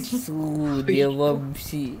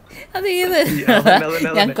 സൂര്യവംശി അതേത്?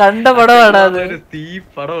 ഞാൻ കണ്ട പടമാണ് അത്. തീ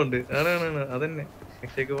പടമുണ്ട്. അതന്നെ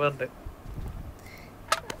അക്ഷയ് കുമാറിന്റെ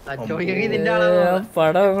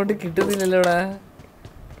പടം അങ്ങോട്ട് കിട്ടുന്നില്ലല്ലോടാ.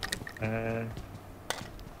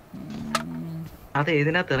 അത്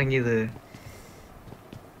ഏതിനകത്ത് ഇറങ്ങിയത്?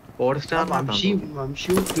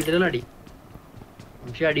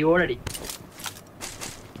 അടിയോടടി.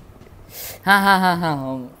 ഹാ ഹാ ഹാ ഹാ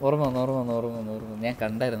ഓർമ്മ ഞാൻ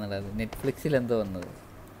കണ്ടായിരുന്നല്ലോ അത് നെറ്റ്ഫ്ലിക്സിൽ എന്തോ വന്നത്.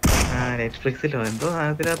 നെറ്റ്ഫ്ലിക്സിലോ എന്തോ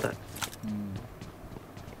അതിനകത്ത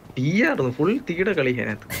തീയായിരുന്നു, ഫുൾ തീയുടെ കളി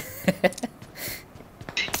അതിനകത്ത്.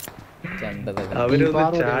 അവരൊന്ന്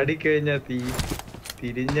ചാടിക്കഴിഞ്ഞാ തീ,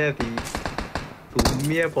 തിരിഞ്ഞ തീ,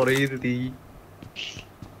 തുമ്മിയ പുറയത് തീ.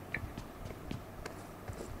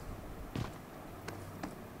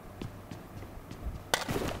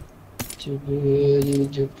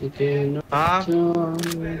 ആ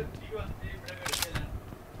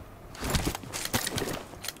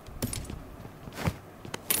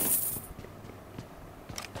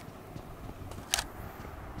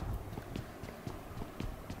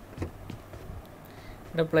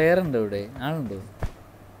ഇവിടെ പ്ലെയർ ഉണ്ടോ? ഇവിടെ ആളുണ്ടോ?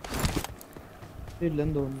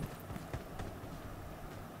 ഇല്ലെന്ന് തോന്നുന്നു.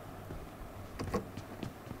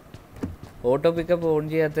 ഓട്ടോ പിക്കപ്പ് ഓൺ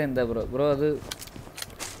ചെയ്യാത്ത എന്താ ബ്രോ? അത്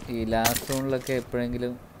ഈ ലാസ്റ്റ് സോണിലൊക്കെ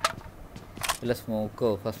എപ്പോഴെങ്കിലും വല്ല സ്മോക്കോ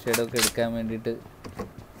ഫസ്റ്റ് എയ്ഡോ ഒക്കെ എടുക്കാൻ വേണ്ടിയിട്ട്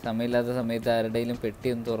സമയമില്ലാത്ത സമയത്ത് ആരുടെയും പെട്ടി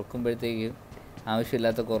ഒന്ന് തുറക്കുമ്പോഴത്തേക്കും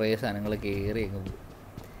ആവശ്യമില്ലാത്ത കുറേ സാധനങ്ങൾ കയറി അങ്ങ് പോകും.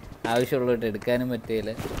 ആവശ്യമുള്ളതായിട്ട് എടുക്കാനും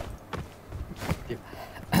പറ്റിയില്ല,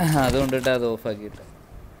 അതുകൊണ്ടിട്ട് അത് ഓഫാക്കിയിട്ട്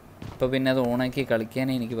ഇപ്പോൾ പിന്നെ അത് ഓണാക്കി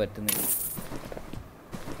കളിക്കാനേ എനിക്ക് പറ്റുന്നില്ല.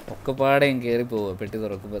 ഒക്കെ പാടെയും കയറി പോവുക പെട്ടി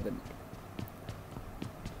തുറക്കുമ്പോൾ തന്നെ.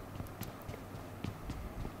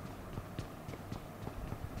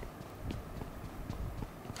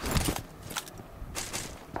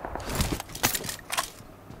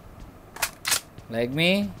 Like me?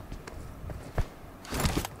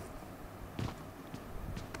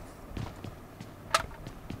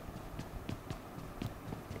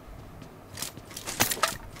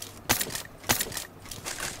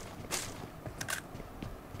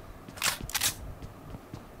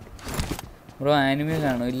 ബ്രോ ആനിമേ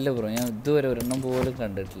കാണും? ഇല്ല ബ്രോ, ഞാൻ ഇതുവരെ ഒരെണ്ണം പോലും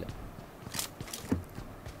കണ്ടിട്ടില്ല,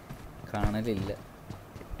 കാണലില്ല.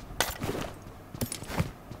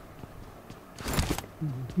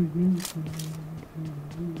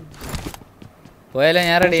 പോയാലോ?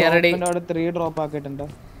 ഞാൻ റെഡി. അവിടെ 3 ഡ്രോപ്പ് ആക്കിയിട്ടുണ്ട്.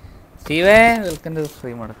 സ്റ്റീവേ വെൽക്കം ടു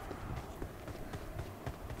സ്ട്രീം.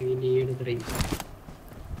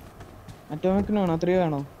 അറ്റോമിക്കിനാണോ 3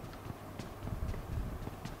 വേണോ?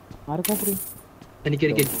 ആർക്കാ 3?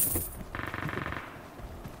 എനിക്കൊരിക്കൽ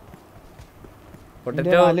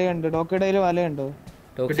വലയുണ്ട്, ഡോക്കഡയിൽ വലയുണ്ടോ?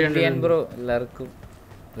 ബ്രോ എല്ലാവർക്കും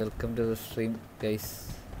വെൽക്കം ടു സ്ട്രീം ഗൈസ്.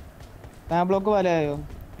 പാബ്ലോക്ക് വലയായോ?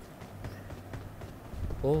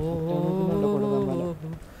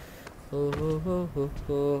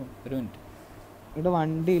 ഒരു മിനിറ്റ്, ഇവിടെ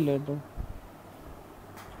വണ്ടി ഇല്ല കേട്ടോ.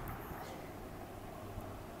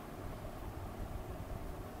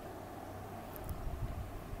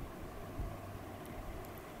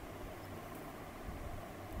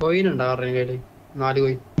 കോയിനുണ്ടോ അവരുടെ കയ്യില്? 4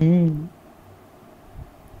 കോയിൻ.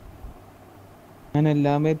 ഞാൻ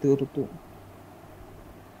എല്ലാമേ തീർത്തു.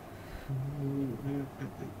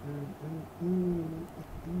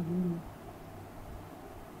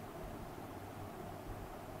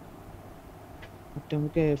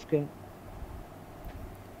 Atomic AFK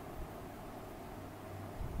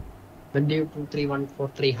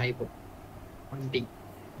 23143 hypo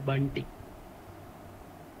bunty.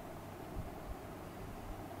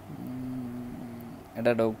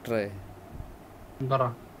 എടാ ഡോക്ടറെ പറ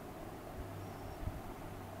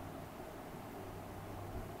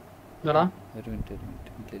ഒരു minute.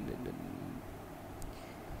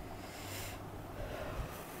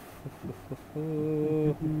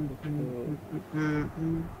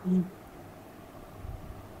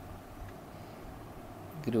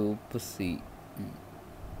 Group C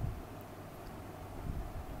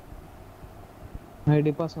ID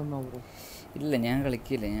pass ഒന്നോ ബ്രോ? ഇല്ല, ഞാൻ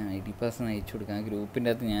കളിക്കില്ല. ഞാൻ ID pass അയച്ചു കൊടുക്കാം. ആ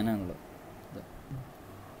ഗ്രൂപ്പിൻ്റെ അകത്ത് ഞാനാണല്ലോ.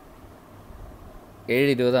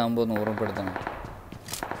 7:20 ആകുമ്പോൾ ഒന്ന് ഓർമ്മപ്പെടുത്തണം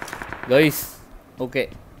ഗൈസ്. ഓക്കെ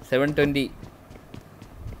 7:20.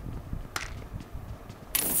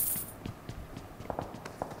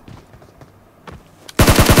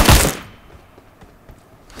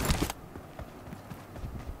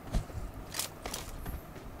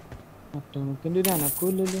 അറ്റോമിക്കിന്റെ ഒരു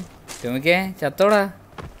അനക്കമില്ലല്ലോ. ടോമിക്കേ ചത്തോടാ.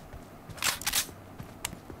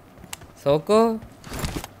 സോക്കോ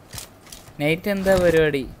നൈറ്റ് എന്താ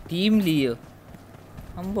പരിപാടി? ടീം ലിയോ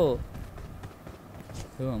അമ്പോ?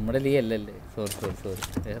 നമ്മുടെ ലീ അല്ലല്ലേ, സോറി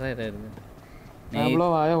വേറെ ആരായിരുന്നു?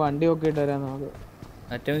 വണ്ടി ഒക്കെ ഇട്ട് തരാൻ നമുക്ക്.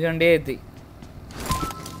 അറ്റോമിക്ക് വണ്ടിയെ എത്തി.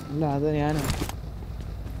 അല്ല അത് ഞാനാ.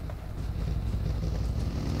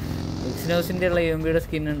 എക്സിനോസിന്റെ ഉള്ള യോമ്പിയുടെ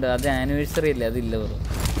സ്കിൻ ഉണ്ട്, അത് ആനിവേഴ്സറി അല്ലേ, അതില്ല ബ്രോ.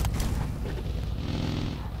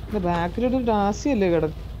 ബാക്കിലൊരു ടാസി അല്ലേ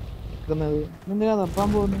കിടക്കുന്നത്, എന്തിനാ തപ്പാൻ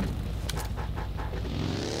പോകുന്നു?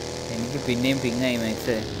 എനിക്ക് പിന്നെയും പിങ്ങായി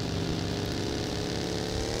മാക്സേ.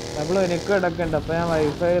 പാബ്ലോ എനിക്ക് കിടക്കണ്ട അപ്പൊ ഞാൻ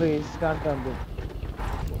വൈഫൈ റീസ്റ്റാർട്ട് ആക്കും.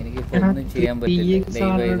 എനിക്കിപ്പോ ഒന്നും ചെയ്യാൻ പറ്റില്ല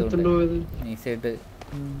ലൈവ് ആയതുകൊണ്ട്. നൈസായിട്ട്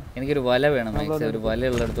എനിക്കൊരു വല വേണം. ഒരു വല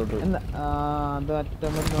ഉള്ളിടത്തോട്ട് അത്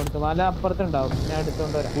അറ്റമ്മനോടുത്ത് വല അപ്പുറത്തുണ്ടാവും, ഞാൻ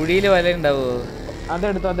എടുത്തോണ്ട് വരാം. കുഴിയില് വല ഉണ്ടാവോ?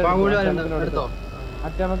 അതെടുത്തോ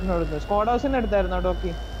അറ്റമ്മക്കിനോടുത്ത്. സ്ക്വാഡ് ഹൗസിന് എടുത്തായിരുന്നോ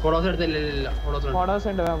ഡോക്കി? സ്ക്വാഡ് ഹൗസ്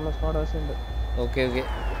ഉണ്ട് പാബ്ലോ, സ്ക്വാഡ് ഹൗസ് ഉണ്ട്. ഓക്കെ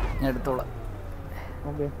ഞാൻ എടുത്തോളാം.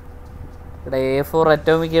 ഓക്കെ ഇവിടെ A4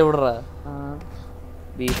 അറ്റോമിക് എവിടെടാ?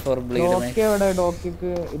 B4 ബ്ലേഡ് ഡോക്കി എവിടെ? ഡോക്കിക്ക്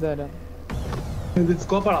ഇത് തരാം. ഇത്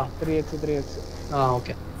സ്കോപ്പാടാ 3x.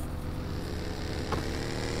 ഓക്കെ.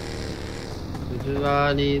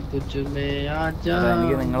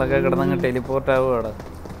 എനിക്ക് നിങ്ങളൊക്കെ കിടന്നങ്ങ് ടെലിപ്പോർട്ട് ആവും അവിടെ.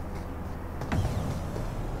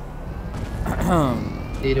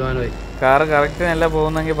 തീരുമാനമായി. കാറ് കറക്റ്റിനല്ല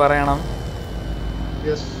പോകുന്നെങ്കിൽ പറയണം.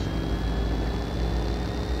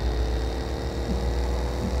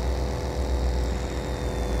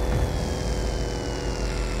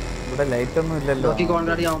 ഇവിടെ ലൈറ്റ് ഒന്നും ഇല്ലല്ലോ.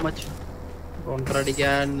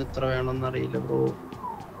 കോൺട്രാടിക്കാൻ എത്ര വേണമെന്ന് അറിയില്ല ബ്രോ.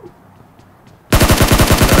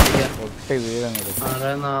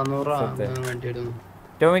 400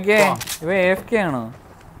 ടോമിക്കേ ഇവ AFK ആണോ?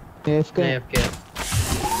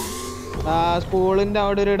 സ്കൂളിന്റെ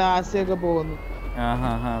അവിടെ ഒരു ഡാസി ഒക്കെ പോകുന്നു.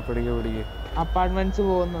 പിടിക്ക് അപ്പാർട്ട്മെന്റ്സ്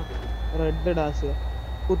പോകുന്ന റെഡ് ഡാസി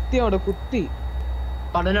കുത്തി അവിടെ കുത്തി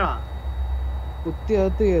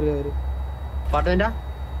അകത്ത് കയറിയവര്.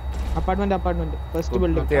 Apartment first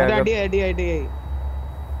building. അടിയായി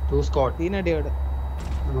 2 സ്ക്വാഡ്. 3 അടി അവിടെ.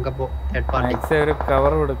 നമുക്കപ്പോ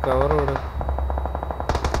കവർ വിട്.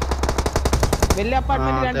 വലിയ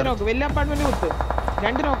അപ്പാർട്ട്മെന്റ് 2 നോക്ക്. വലിയ അപ്പാർട്ട്മെന്റ് കുത്ത്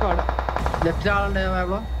 2 നോക്ക് അവിടെ. ലെഫ്റ്റ് ആളുണ്ട്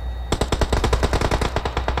ബാബ്ലോ.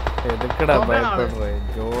 എതുക്കടാ ഭയപ്പെടുറേ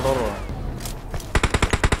ജോഡറോ.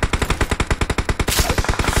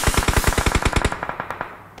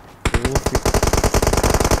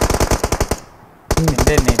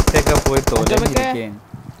 എന്റെ നെറ്റൊക്കെ പോയി തൊലഞ്ഞിരിക്കാൻ.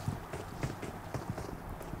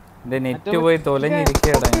 എന്റെ നെറ്റ് പോയി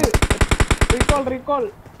തൊലഞ്ഞിരിക്കടാ. റീകോൾ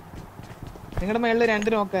നിങ്ങളുടെ മേളില് 2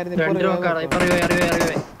 നോക്കായിരുന്നു.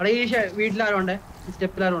 വീട്ടിലാരുണ്ട്?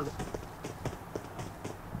 സ്റ്റെപ്പിലാരുണ്ട്?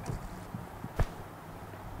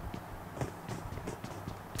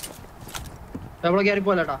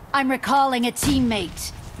 I'm recalling a teammate.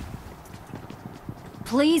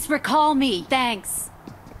 Please recall me. Thanks.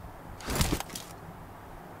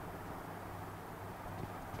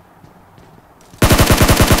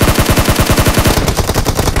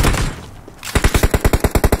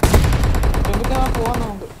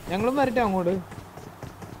 ഞങ്ങളും വരട്ടെ അങ്ങോട്ട്.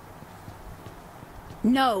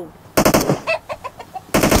 No.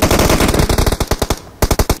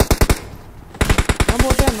 ഞാൻ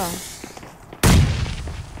പോട്ടെ എന്നാ.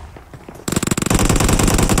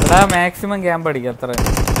 മാക്സിമം ക്യാമ്പ് അടിക്കാം. അത്ര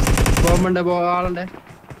ആളുണ്ട്.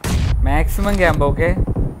 Maximum camp. ഓക്കെ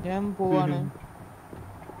ഞാൻ പോവാണ്.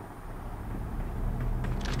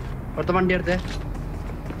 വണ്ടി എടുത്തേ.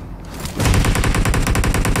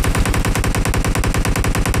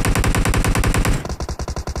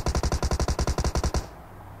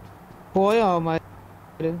 പോയോ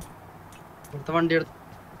വണ്ടി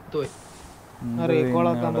എടുത്തു പോയി.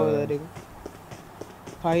 റീകോളാക്കാൻ പോയതായിരിക്കും.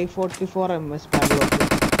 544 MS പാബ്ലോ.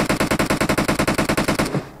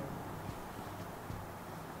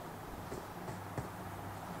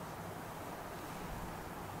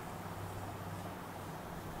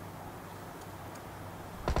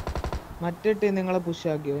 മറ്റേ ടീം നിങ്ങളെ പുഷ്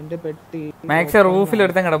ആക്കിയോ? എന്റെ പെട്ടി മാക്സ് റൂഫിൽ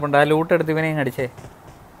ഒരുത്തൻ കിടപ്പുണ്ട്. ആ ലൂട്ട് എടുത്ത് ഇവനെ അടിച്ചേ.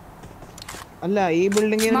 അല്ല ഈ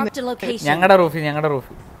ബിൽഡിംഗിൽ ഞങ്ങളുടെ റൂഫിൽ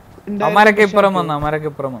അമാരൊക്കെ ഇപ്പുറം വന്നു.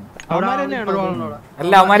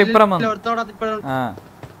 അല്ല അമാരിപ്പുറം വന്നു. ആ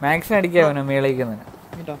മാക്സിന് അടിക്കാ അവനെ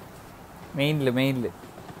മേളിക്കുന്നതിന്. മെയിനില്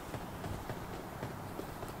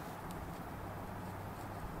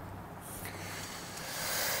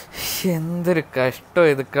എന്തൊരു കഷ്ടം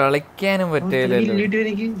ഇത്. കളിക്കാനും പറ്റില്ലല്ലോ.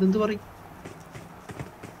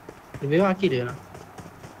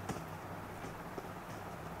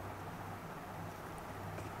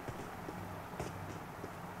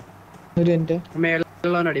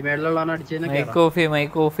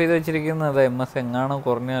 മൈക്ക് ഓഫ് ചെയ്ത് വെച്ചിരിക്കുന്നത് MS എങ്ങാണോ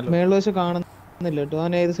കുറഞ്ഞാലോ. മേളിൽ വെച്ച് കാണുന്നില്ല കേട്ടോ.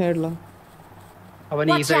 അവൻ ഏത് സൈഡിലാ? അവൻ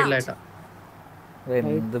ഈ സൈഡിലായിട്ടാ.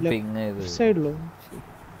 എന്ത് പിങ് ഇത്. സൈഡിലോ?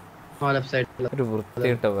 ഒരു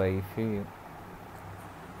വൃത്തിയിട്ട വൈഫൈ.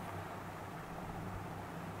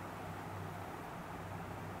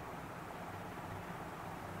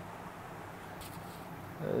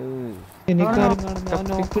 എനിക്കാരും കാണുന്നു. അവൻ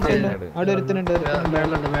നോക്കിയിട്ടില്ല. അവിടെ ഒരുത്തനുണ്ട്.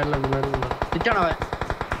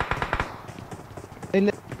 ഇല്ല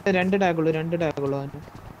 2 ടാഗുള്ളൂ അവന്.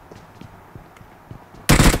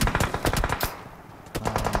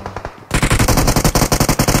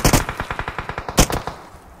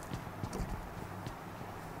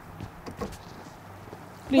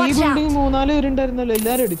 ഈ ബിൽഡിംഗ് 3-4 പേരുണ്ടായിരുന്നല്ലോ,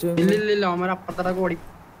 എല്ലാരും അടിച്ചു. ഇല്ല അവന്മാർ അപ്പുറത്തോടെ ഓടി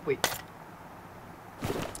പോയി.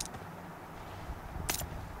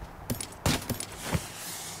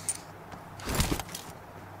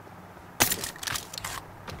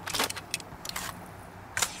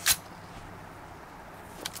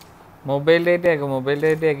 മൊബൈൽ ഡേറ്റ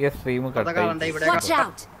ആക്കിയ സ്ട്രീം കട്ടായി.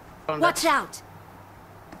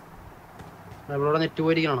 നെറ്റ്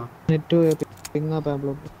പോയിരിക്കണോ? Net പിങ്ങാ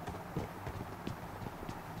Pablo.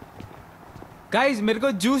 गाइस मेरे को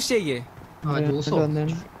जूस चाहिए.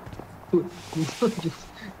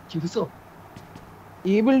 ജ്യൂസോ?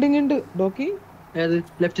 ഈ ബിൽഡിംഗ് ഉണ്ട് ഡോക്കി. ഏത്?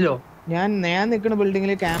 ലെഫ്റ്റിലോ? ഞാൻ നിൽക്കുന്ന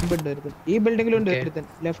ബിൽഡിംഗിൽ ക്യാമ്പ് ഉണ്ട്. ഈ ബിൽഡിംഗിലുണ്ട്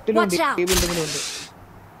ലെഫ്റ്റിലുണ്ട്, ഈ ബിൽഡിംഗിലുണ്ട്.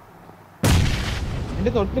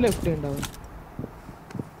 എന്റെ തൊട്ട് ലെഫ്റ്റ് ഉണ്ടാവും.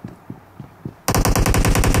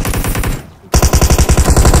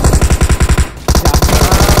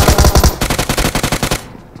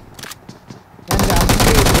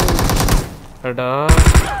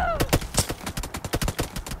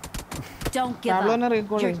 Don't give up.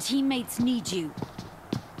 Your teammates need you.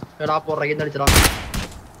 എടാ പുറകിന്ന് അടിച്ചടാ.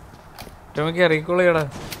 ടോമിക്ക് റീകോൾ ചെയ്യടാ.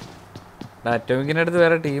 ടോമിക്കിന്റെ അടുത്ത്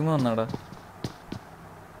വേറെ ടീം വന്നടാ.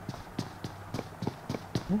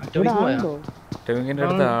 ടോമിക്കിന്റെ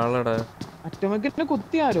അടുത്ത് ആളടാ. അറ്റോമിക്കിനെ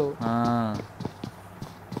കുത്തിയാരോ? ആ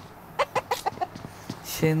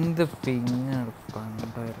എന്ത് പിങ്ങാണ്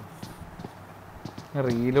പണ്ടായിരുന്നു.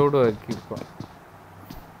 റീലോഡ് ആക്കി ഇപ്പൊ.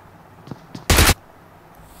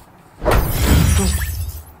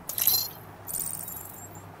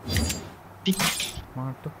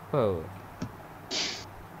 മടുപ്പാവ്.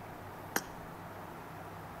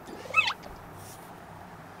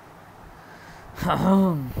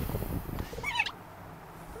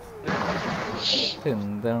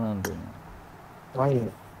 എന്താണ്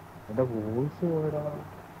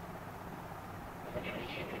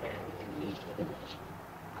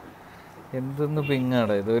എന്തൊന്ന്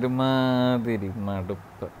പിങ്ങാടാ ഇത്, ഒരുമാതിരി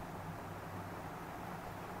മടുപ്പ്.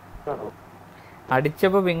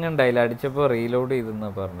 അടിച്ചപ്പോ പിങ് ഉണ്ടായില്ല, അടിച്ചപ്പോ റീലോഡ് ചെയ്തെന്നാ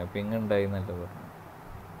പറഞ്ഞു. പിങ് ഉണ്ടായി എന്നല്ല പറഞ്ഞു.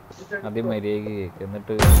 ആദ്യം മര്യാദക്ക് കേക്ക്,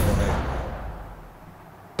 എന്നിട്ട്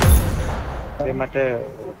മറ്റേ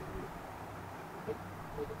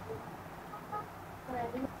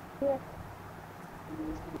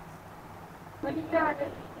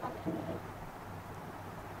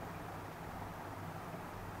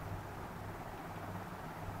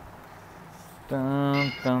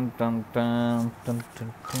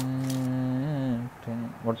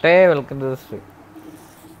മൊട്ടേ വെൽക്കം ടു ദ സ്ട്രീം.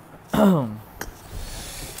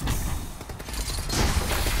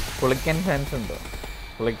 കുളിക്കാൻ ഫാൻസ് ഉണ്ടോ?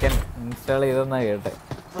 കുളിക്കാൻ ഇൻസ്റ്റാൾ ചെയ്തെന്നാ കേട്ടെ.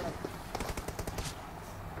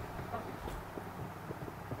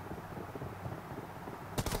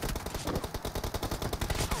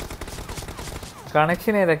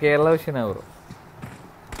 കണക്ഷൻ ഏതാ? കേരള വിഷനാ ബ്രോ.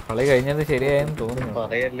 കളി കഴിഞ്ഞത് ശരിയായെന്ന് തോന്നുന്നു.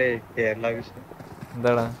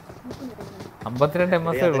 എന്താടാ 52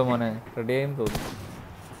 MS ഉള്ളു മോനെ. റെഡിയായെന്ന് തോന്നുന്നു.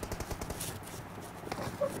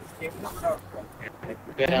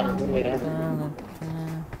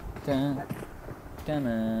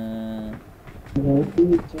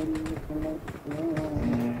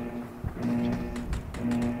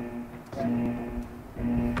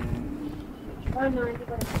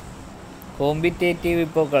 കോമ്പറ്റേറ്റീവ്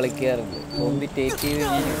ഇപ്പോൾ കളിക്കാറുണ്ട്. കോമ്പറ്റേറ്റീവ്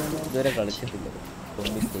ഞാൻ ഇതുവരെ കളിച്ചിട്ടില്ല.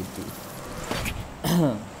 കോമ്പറ്റേറ്റീവ്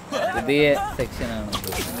പുതിയ സെക്ഷനാണ്.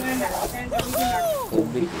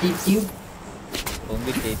 കോമ്പറ്റേറ്റീവ്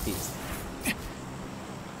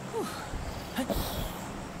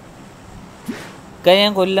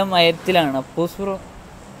ഞാൻ കൊല്ലം അയത്തിലാണ്. അപ്പോസ് ബ്രോ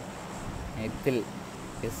അയത്തിൽ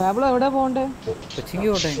എവിടെ പോണ്ടേ? കൊച്ചിക്ക്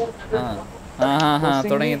പോട്ടെ.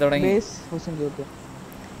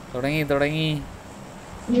 തുടങ്ങി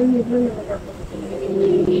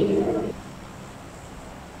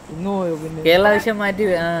കേരള ആവശ്യം മാറ്റി.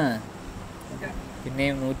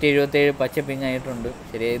 പിന്നെയും 177 പച്ച പിങ് ആയിട്ടുണ്ട്.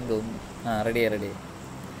 ശരിയായി തോന്നുന്നു. റെഡിയായി.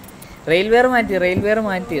 റെയിൽവേർ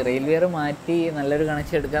മാറ്റി നല്ലൊരു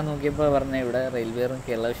കണക്ഷൻ എടുക്കാൻ നോക്കിയപ്പോൾ പറഞ്ഞ ഇവിടെ റെയിൽവേറും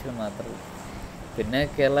കേരള വിഷനും മാത്രമേ. പിന്നെ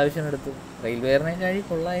കേരള വിഷൻ എടുത്തു. റെയിൽവേറിനെ കഴി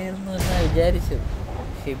കൊള്ളായിരുന്നു എന്നാണ് വിചാരിച്ചത്.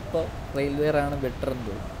 പക്ഷെ ഇപ്പോൾ റെയിൽവേറാണ് ബെറ്റർ എന്ന്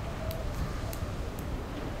തോന്നുന്നു.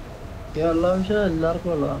 കേരള വിഷൻ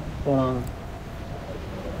എല്ലാവർക്കും ഉള്ളതാണ്.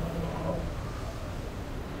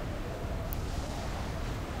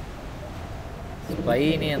 സ്പൈ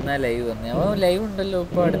ഇനി എന്നാ ലൈവ് വന്നേ? ലൈവ് ഉണ്ടല്ലോ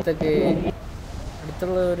ഇപ്പോൾ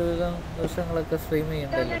അടുത്തുള്ള ഒരു ദിവസങ്ങളൊക്കെ സ്ട്രീം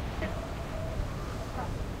ചെയ്യണ്ടല്ലോ.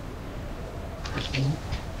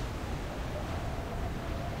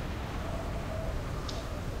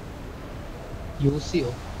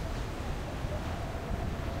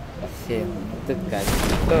 എന്ത്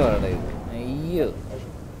കഷ്ടമാണ് ഇത്. അയ്യോ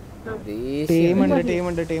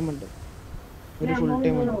ടീമുണ്ട് ഒരു ഫുൾ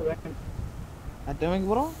ടീമുണ്ട്. അറ്റോമിക്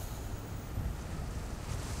ബ്രോ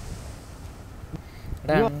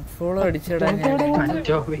അൺഫോളോ അടിച്ചടാ ഞാൻ.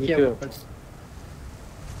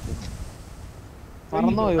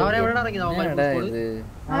 മറന്നുപോയോ? എന്നാടാ ഇത്?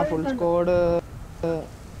 ആ ഫുൾ സ്ക്വാഡ്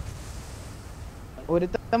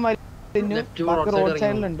ഒരുത്തൻ റോഡ്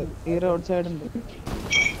സൈഡിലുണ്ട്. ഈ റോഡ് സൈഡുണ്ട്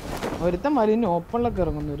ഒരുത്തൻ മലിന് ഓപ്പണിലൊക്കെ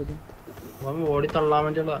ഇറങ്ങുന്നു. ഒരുത്തൻ ഓടി തള്ളാൻ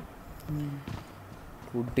വേണ്ടിയുള്ള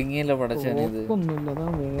പുഡിങ്ങിയല്ല പടച്ചാനിത്. ഒന്നുമില്ല, അതാ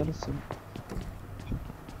വേറെ സീൻ.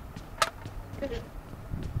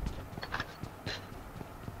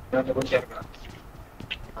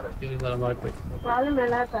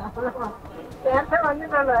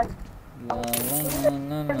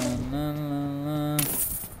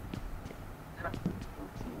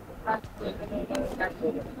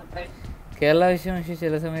 കേരള ആവശ്യം പക്ഷെ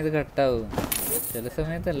ചില സമയത്ത് കട്ടാവും, ചില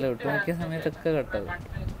സമയത്തല്ല, ഒട്ടുമിക്ക സമയത്തൊക്കെ കട്ടാവും.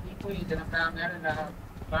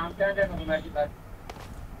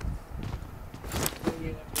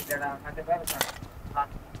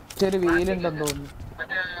 ഒരു വീലുണ്ടെന്ന് തോന്നുന്നു.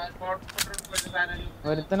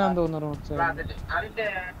 ഒരുത്തനാന്ന് തോന്നുന്നു റോഡ് സൈഡ്.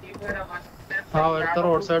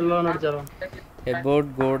 റോഡ് സൈഡിലാണ് അടിച്ചാലോ. About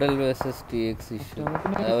Godel versus TX issue.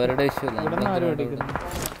 അവരുടെ ഇഷ്യൂ അല്ല,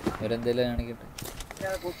 അവരെന്തെങ്കിലും കാണിക്കട്ടെ.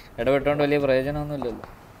 ഇടപെട്ടോണ്ട് വലിയ പ്രയോജനമൊന്നുമില്ലല്ലോ,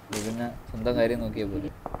 പിന്നെ സ്വന്തം കാര്യം നോക്കിയാൽ പോലെ.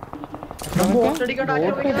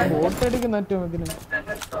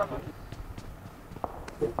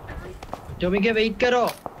 വെയിറ്റ് കരോ.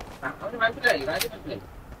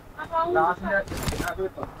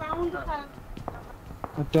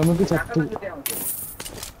 അറ്റോമിക് ചത്തു.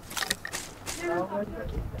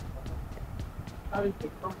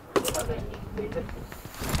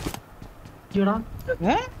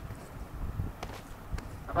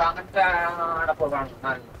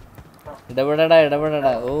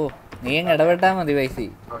 ഇടപെടടാ. ഓ നീ അങ്ങ് ഇടപെട്ടാ മതി പൈസ.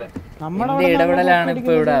 നിന്റെ ഇടപെടലാണ്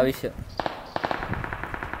ഇപ്പൊ ഇവിടെ ആവശ്യം.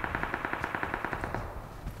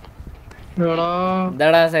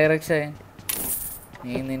 എന്താടാ സൈറക്സേ,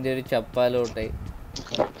 നീ നിന്റെ ഒരു ചപ്പാലോട്ടെ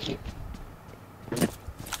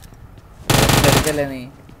എടുക്കല്ലേ നീ?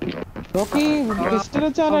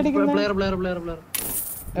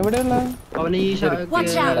 എവിടെയുള്ള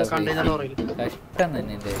കഷ്ടം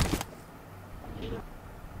തന്നെ.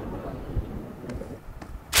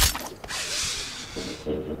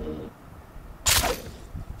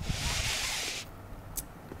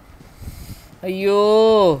 അയ്യോ,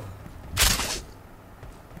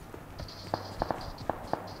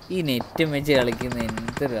 ഈ നെറ്റ് വെച്ച് കളിക്കുന്ന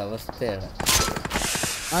എന്തൊരു അവസ്ഥയാണ്.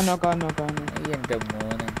 എന്റെ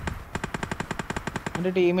മോനെ, എന്റെ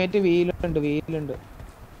ടീമേറ്റ് വീലുണ്ട്.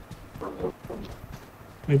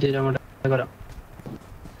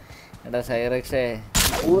 എടാ സൈറക്സേ,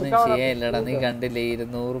 ഒന്നും ചെയ്യാനില്ലടാ. നീ കണ്ടില്ലേ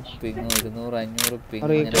 200 പിങ് 200-500 പിങ്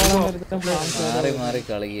മാറി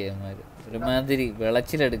കളിക്കന്മാര് ഒരുമാതിരി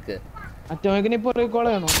വിളച്ചിലെടുക്ക. അറ്റോമിക്കിന് ഇപ്പൊ റീകോൾ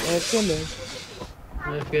ചെയ്യണോ?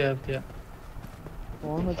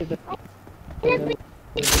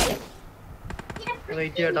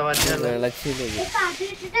 വിളച്ചില്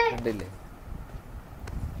കണ്ടില്ലേ?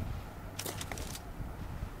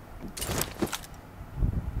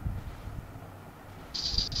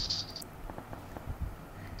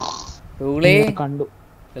 കണ്ടു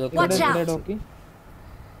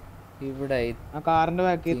ഇവിടെ കാറിന്റെ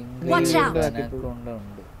ബാക്കിൽ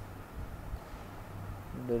ഉണ്ട്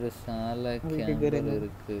ഒരു സാല ക്യാമ്പർ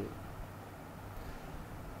ഇருக்கு.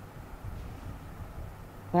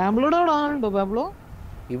 പാബ്ലോ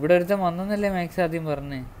ഇവിടെ ഒരുത്തൻ വന്നല്ലേ മാക്സ് ആദ്യം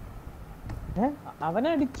പറഞ്ഞേ.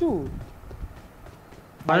 അവനടിച്ചു,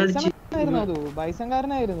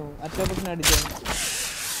 ബൈസങ്കാരനായിരുന്നു അറ്റോപ്പത്തിന് അടിച്ചത്.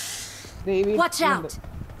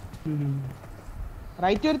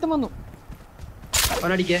 റൈറ്റ് ഒരുത്തം വന്നു.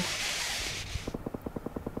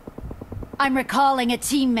 I'm recalling a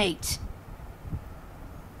teammate.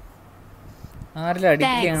 ആരെല്ലാം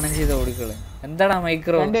അടിക്കുകയാണ് ചെയ്ത് ഓടിക്കളെ. എന്താടാ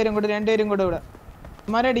മൈക്രോ? രണ്ടുപേരും കൂടെ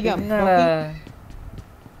ഇവിടെ അടിക്കാം.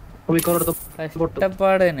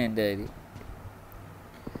 കഷ്ടപ്പാട് തന്നെ എന്റെ കാര്യം.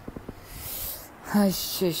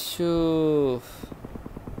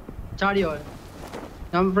 ചാടിയോ?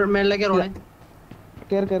 ഞാൻ മേളിലേക്ക്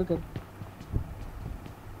കേറ്.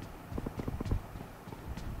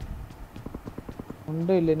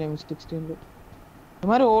 ഉണ്ടോ ഇല്ലേ M16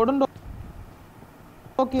 ഓടുണ്ടോ?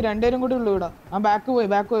 ഓക്കെ, രണ്ടുപേരും കൂടി ഉള്ളു ഇവിടെ. ആ ബാക്ക്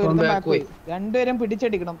പോയി രണ്ടുപേരും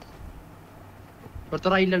പിടിച്ചടിക്കണം.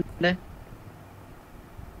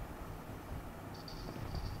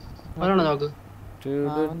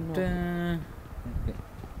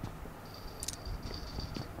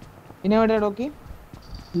 ഇനി എവിടെയാ ഡോക്കി?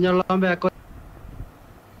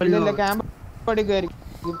 ക്യാമ്പ് അടിക്കുമായിരിക്കും.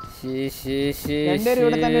 രണ്ടുപേരും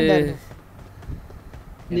ഇവിടെ തന്നെ ഉണ്ടായിരുന്നു.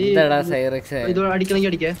 എന്താടാ സൈറക്സ് ഇത് അടിക്കണമെങ്കിൽ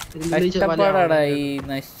അടിക്കേ. കഷ്ടപ്പാടാടാ ഈ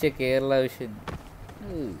നശിച്ച കേരള വിഷൻ.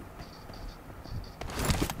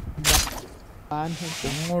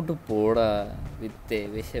 അങ്ങോട്ട് പോടാ വിത്തേ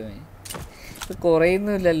വിഷമേ. ഇത്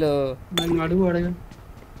കുറയുന്നില്ലല്ലോ.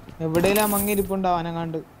 എവിടെയെല്ലാം മങ്ങിയിരിപ്പുണ്ടാവും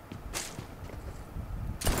അനങ്ങാണ്ട്.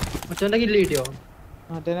 മറ്റവന്റെ കില്ല് കിട്ടിയോ?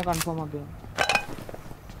 മറ്റേനെ കൺഫേം ആക്കിയോ?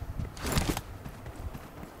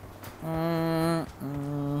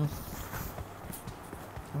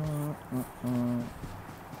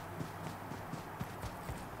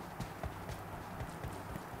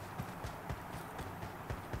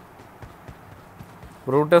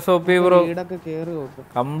 ബ്രൂട്ടസ് ഓപ്പി ബ്രോ വീടൊക്കെ കേറി നോക്കും.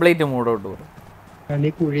 Complete mood out bro.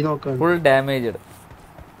 കുഴി നോക്കാം. Full damaged.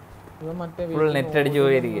 മറ്റേ ഫുൾ നെറ്റ് അടിച്ച്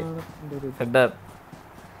പോയിരിക്കും.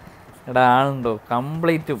 എടാ ആളുണ്ടോ?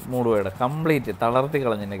 കംപ്ലീറ്റ് മൂഡ് പോയടാ. കംപ്ലീറ്റ് തളർത്തി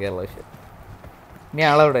കളഞ്ഞെന്നെ കേരള വിഷയം. ഇനി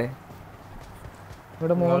ആളെവിടെ?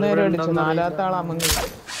 ഇവിടെ 3 പേരെ അടിച്ചു. 4ാമത്തെ ആൾ അമങ്ങി.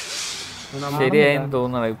 ശരിയായെന്ന്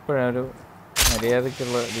തോന്നണം. ഇപ്പോഴൊരു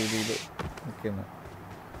മര്യാദക്കുള്ള രീതിയിൽ നിൽക്കുന്നു.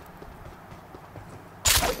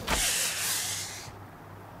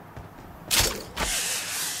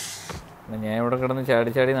 ഞാൻ ഇവിടെ കിടന്ന്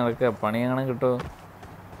ചാടി ചാടി നടക്കുക. പണി കാണാൻ കിട്ടുമോ?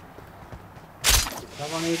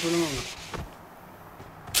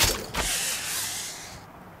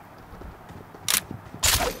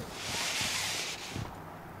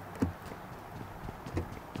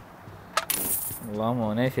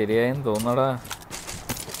 മോനെ ശരിയായെന്ന് തോന്നടാ.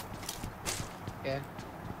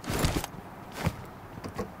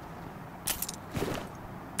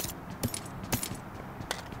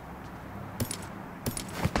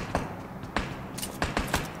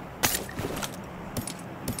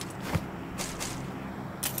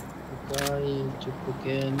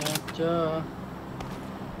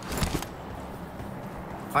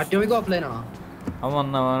 അറ്റോമിക് ഓഫ്ലൈൻ ആണോ? അവൻ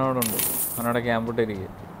വന്ന അവനോടുണ്ട്. അവനോടെ ക്യാമ്പിട്ടിരിക്കുക.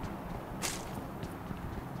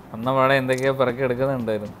 വന്ന പാടെ എന്തൊക്കെയോ പിറക്കി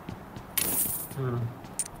എടുക്കുന്നുണ്ടായിരുന്നു.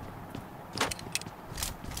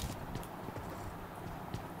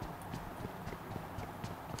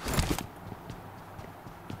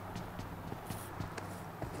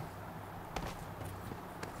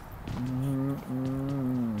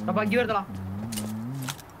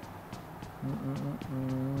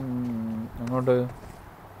 അങ്ങോട്ട്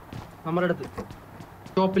നമ്മുടെ അടുത്ത്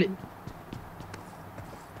ടോപ്പില്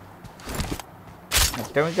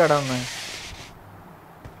അറ്റോമിക് ആടാ വന്നേ.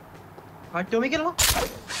 അറ്റോമിക് അല്ലോ.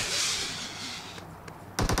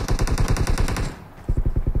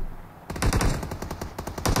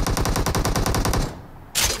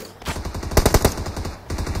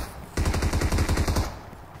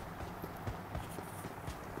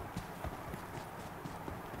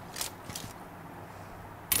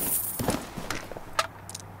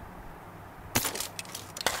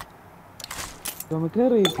 നമുക്ക്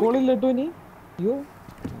റീകോൾ ഇല്ലട്ടോ ഇനി. അയ്യോ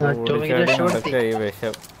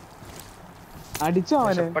അടിച്ചോ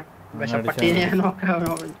അവനെ.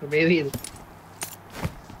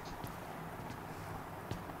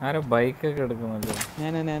 ആരോ ബൈക്കൊക്കെ എടുക്കുമല്ലോ.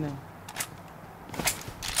 ഞാനാ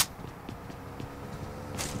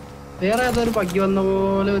വേറെ ഏതൊരു പഗ്ഗി വന്ന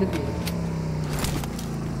പോലെ ഒരു ഫീൽ.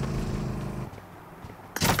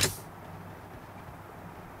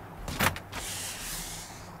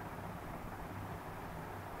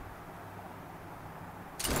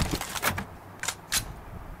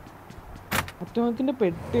 അറ്റോമിക്കിന്റെ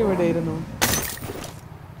പെട്ടി എവിടെയായിരുന്നു?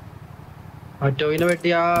 അറ്റോമിക്കിന്റെ പെട്ടി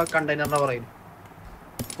ആ കണ്ടെയ്നറിന്റെ പറയും.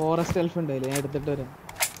 ഫോറസ്റ്റ് എൽഫ് ഉണ്ടായില്ലേ, ഞാൻ എടുത്തിട്ട് വരാം.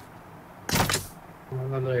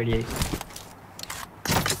 നല്ല ഐഡിയായി.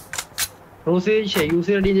 യൂസ്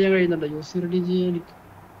റെഡി ചെയ്യാൻ കഴിയുന്നുണ്ടോ? യൂസ് റെഡി ചെയ്യാൻ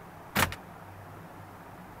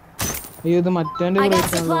അയ്യോ ഇത് മറ്റേന്റെ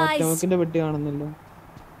അറ്റോമിക്കിന്റെ പെട്ടി കാണുന്നില്ല.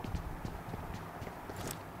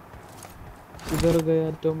 ഇതറുക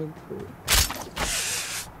അറ്റോമിക്.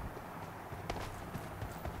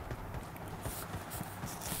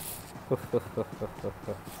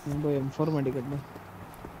 M4 മേടിക്കട്ടെ.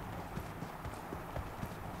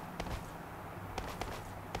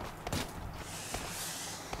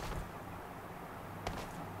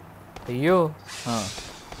 അയ്യോ ആ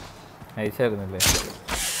അയച്ചായിരുന്നല്ലേ.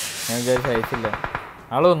 ഞാൻ വിചാരിച്ച അയച്ചില്ല.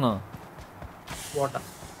 ആള് വന്നോ?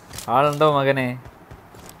 ആളുണ്ടോ മകനെ?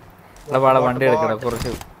 പാടെ വണ്ടി എടുക്കട.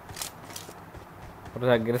 കുറച്ച്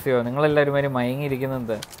അഗ്രസീവോ നിങ്ങളെല്ലാവരും മാതിരി മയങ്ങിയിരിക്കുന്ന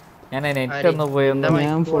എന്താ? ഞാൻ ആ നെറ്റ് ഒന്ന്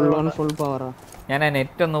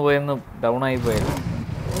പോയൊന്ന് ഡൗൺ ആയി പോയത്.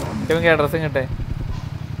 ഏറ്റവും അഡ്രസ്സും കിട്ടെ.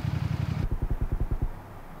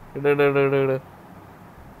 ഇട്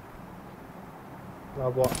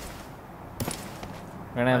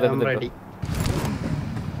വേണേ അതെടുത്തിട്ട്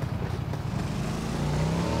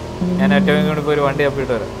ഞാൻ ഏറ്റവും കൂടി പോയി ഒരു വണ്ടി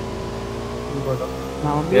തപ്പിട്ട് വരാം.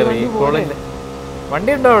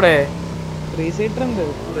 വണ്ടി ഉണ്ടോ അവിടെ? 3 സീറ്റർ ഉണ്ട്.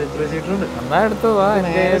 എന്നാ എടുത്തു വാ,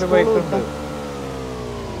 എന്റെ ഒരു ബൈക്ക് ഉണ്ട്.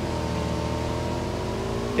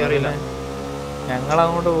 ഞങ്ങൾ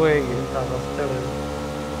അങ്ങോട്ട് പോയേക്ക്.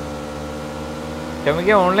 ക്ഷമിക്ക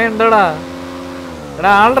ഓൺലൈൻ ഉണ്ടോടാ?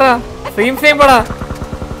 എടാ ആൾടാ സെയിം പടാ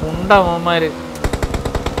ഉണ്ടാ മോന്മാര്.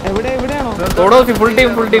 ഫുൾ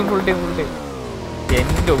ടീം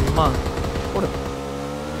എന്റെ ഉമ്മ.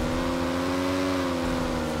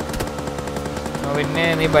 പിന്നെ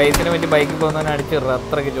നീ ബൈക്കിനെ പറ്റി ബൈക്കിൽ പോകുന്നവനെ അടിച്ചിട,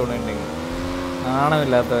 അത്രയ്ക്ക് ചൂടുണ്ടെങ്കിൽ.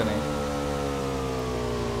 നാണമില്ലാത്തവനെ.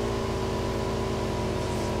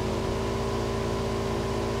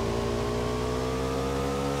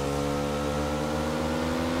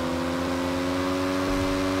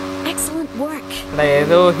 എടാ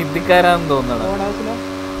ഏതോ ഹിന്ദിക്കാരാന്ന് തോന്നണ.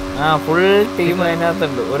 ആ ഫുൾ ടീം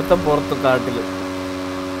അതിനകത്തുണ്ട്. ഒരുത്തം പുറത്ത്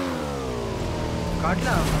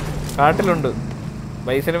കാട്ടിലുണ്ട്.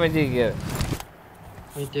 ബൈസിനെ വെച്ചിരിക്കുക.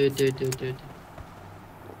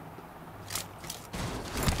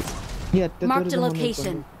 Marked a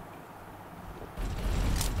location.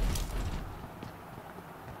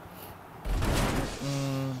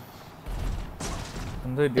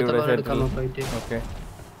 എന്തോ ഓക്കെ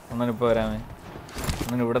ഒന്നിനിപ്പോ വരാമേ.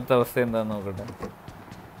 ഒന്നിന് ഇവിടുത്തെ അവസ്ഥ എന്താന്ന് നോക്കട്ടെ.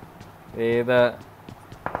 ഏതാ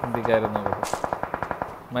ഹിന്ദിക്കാരെന്ന് നോക്കട്ടെ.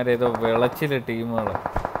 മരേതോ വിളച്ചിലെ ടീമുകള്.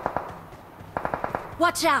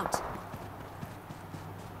 Watch out.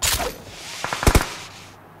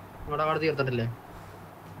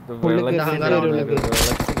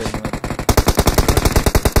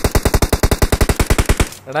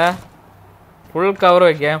 എടാ ഫുൾ കവർ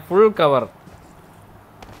വെക്കാം. Full cover.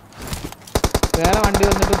 വേറെ വണ്ടി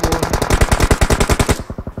വന്നിട്ട് പോകും.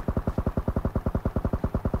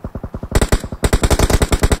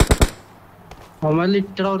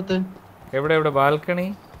 എവിടെ ബാൽക്കണി?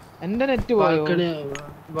 എന്റെ നെറ്റ് പോയോ?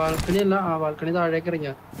 ബാൽക്കണി അല്ല, ആ ബാൽക്കണി താഴേക്ക്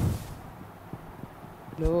ഇറങ്ങിയ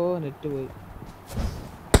നെറ്റ് പോയി.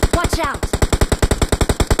 Watch out.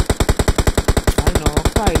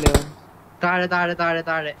 നോക്കായില്ലോ. താഴെ താഴെ താഴെ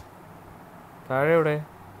താഴെ താഴെ എവിടെ?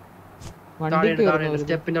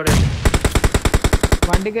 സ്റ്റെപ്പിന്റെ അവിടെ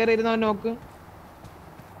വണ്ടി കയറി ഇരുന്നവൻ നോക്ക്.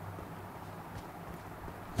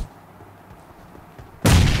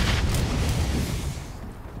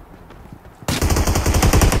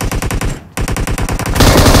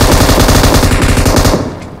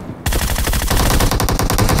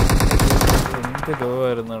 എന്ത്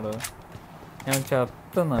ലോവായിരുന്നോടോ. ഞാൻ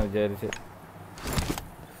ചത്തെന്നാ വിചാരിച്ചു.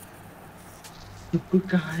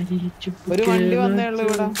 ഒരു വണ്ടി വന്നേ ഉള്ളു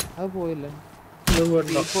ഇവിടെ. അത് പോയില്ല.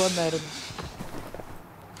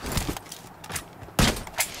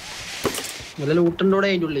 ലൂട്ടുണ്ടോടെ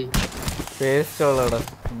അതിന്റെ ഉള്ളിൽ വേസ്റ്റ് ഉള്ളടാ.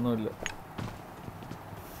 ഒന്നുമില്ല.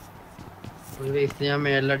 ഒരു വേസ്റ്റ് ഞാൻ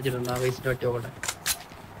മേളിലടിച്ചിട്ടുണ്ട്. ആ വേസ്റ്റ് പറ്റി നോക്കട്ടെ.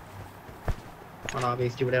 ആ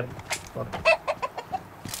വേസ്റ്റ് ഇവിടെ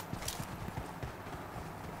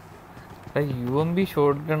UMP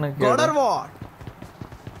ഷോട്ട് ഗൺ ഒക്കെ.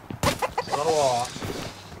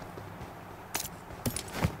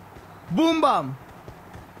 Boom bomb.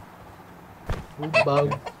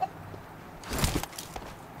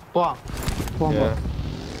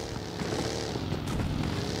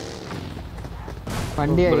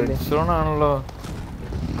 വണ്ടി ആണല്ലോ.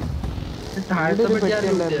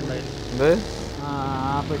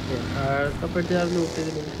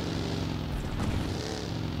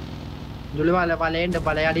 വലയുണ്ട്,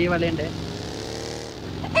 പലയാടി വലയുണ്ട്.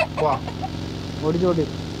 ഓടിച്ചോടി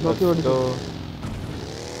ഇങ്ങോട്ട് പോണം.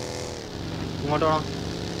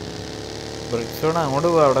 അങ്ങോട്ട്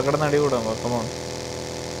പോവാ. അവിടെ കിടന്ന് അടി കൂടാം. പക്കമോ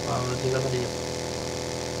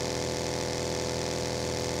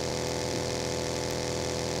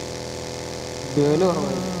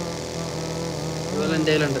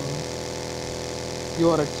എന്റെ കയ്യിലുണ്ട്.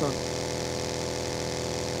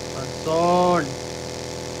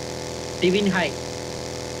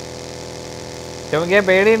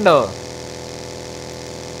 പേടിയുണ്ടോ?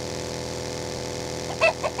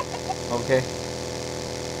 ഓക്കെ.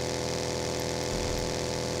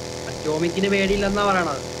 ടോമിക്കിന് പേടിയില്ലെന്നാ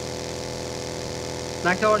പറയണത്.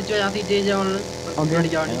 ഓടിച്ചോ, ഞാൻ സീറ്റ്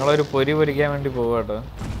ഞങ്ങളൊരു പൊരി പൊരിക്കാൻ വേണ്ടി പോവാട്ടോ.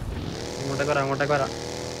 അങ്ങോട്ടേക്ക് വരാം.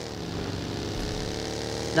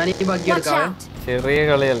 ഞാൻ ഈ ബഗ്ഗി എടുക്കാം. ചെറിയ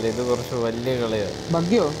കളിയല്ലേ ഇത്, കുറച്ച് വലിയ കളിയാണ്.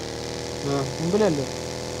 ബഗ്ഗിയോ? മുമ്പിലല്ലേ?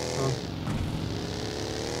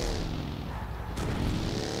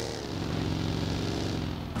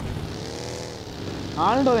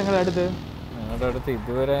 ആളുണ്ടോ നിങ്ങളുടെ അടുത്ത്? ഞങ്ങളുടെ അടുത്ത്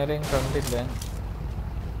ഇതുവരെ ആരെയും കണ്ടില്ല.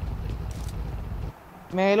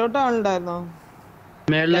 മേലോട്ട് ആളുണ്ടായിരുന്നോ?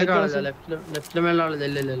 മേളിലേക്ക് ആളില്ല. ലെഫ്റ്റിലെ മേളിലെ ആളില്ല.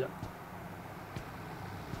 ഇല്ല.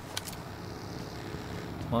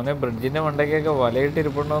 മോനെ ബ്രിഡ്ജിന്റെ മണ്ടയ്ക്കൊക്കെ വലയിട്ട്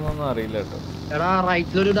ഇരിപ്പുണ്ടോന്നൊന്നും അറിയില്ല കേട്ടോ. എടാ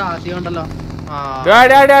റൈറ്റിലൊരു ഡാസി ഉണ്ടല്ലോ. ആ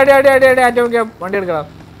വണ്ടി എടുക്കണം.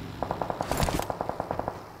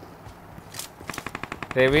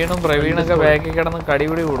 രവീണും പ്രവീണൊക്കെ ബാക്കിൽ കിടന്ന്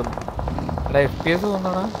കടിപിടി കൂടുന്നു. എടാ FPS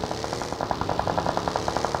തോന്നണ.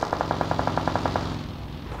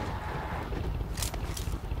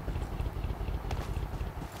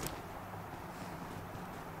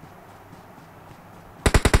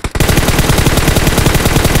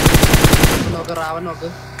 നോക്ക് റാവൻ നോക്ക്.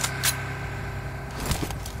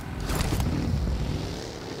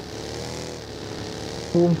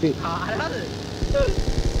 ആരാണത്?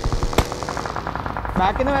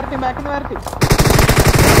 ബാക്കിന്ന് വരട്ടി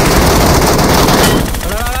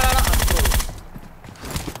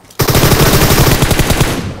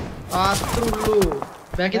അത്രേ ഉള്ളൂ.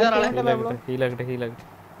 ബാക്കി തരാളെ ഹീലാക്കട്ടെ.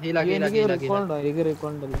 റീകോൾ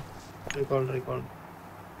ഉണ്ടല്ലോ. റീകോൾ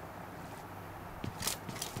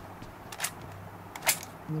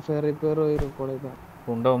ഫെയർ റിപ്പയർ പോയി റീകോൾ ചെയ്താ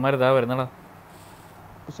ഉണ്ടോമാര് ഇതാ വരുന്നടാ.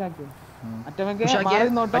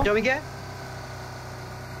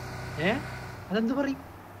 അതെന്ത് പറയും?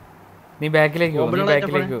 നീ ബാക്കിലേക്ക് പോ.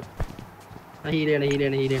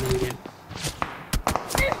 ഹീലാണ്.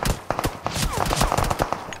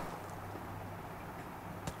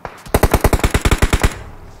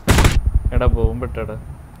 എടാ ബോംബിട്ടടാ.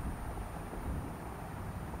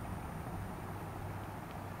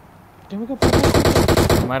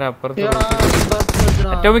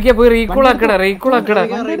 അറ്റോമിക്ക പോയി റീകോൾ ആക്കടാ.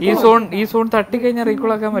 ഈ സോൺ തട്ടിക്കഴിഞ്ഞാൽ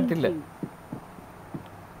റീകോൾ ആക്കാൻ പറ്റില്ല.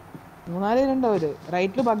 3-4 അവര്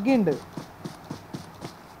റൈറ്റില് ബഗ്ഗി ഉണ്ട്.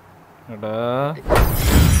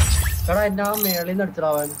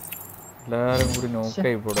 എല്ലാരും കൂടി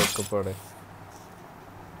നോക്കായി പോടെ ഒക്കെപ്പാടെ.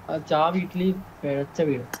 വീട്ടില് പിഴച്ച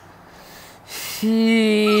വീട്.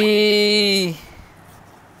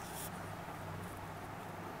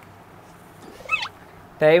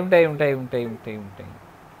 ടൈം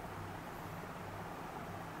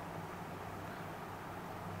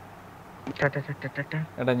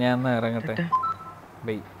എടാ ഞാൻ ഇറങ്ങട്ടെ.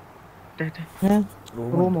 ബൈ.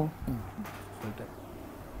 റൂമോ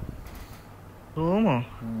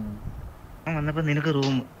വന്നപ്പോ നിനക്ക്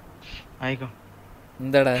റൂം ആയിക്കോ.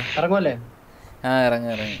 എന്താടാ ഇറങ്ങുമല്ലേ? ഇറങ്ങ.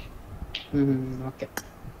 ഓക്കെ.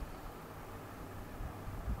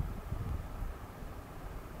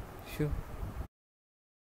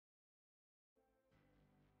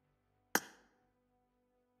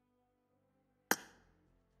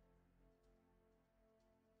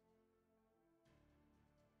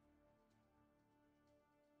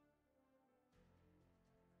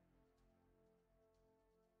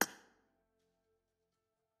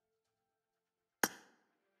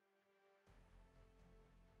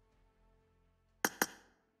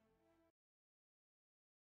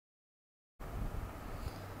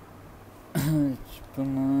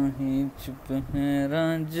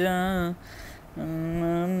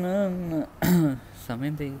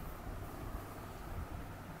 സമയം തേ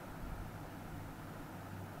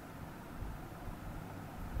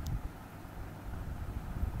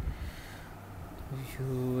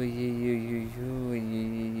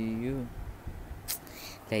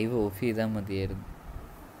ലൈവ് ഓഫ് ചെയ്താൽ മതിയായിരുന്നു.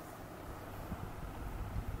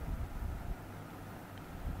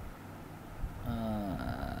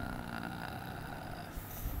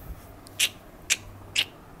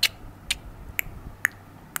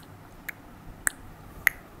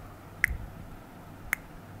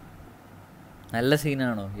 നല്ല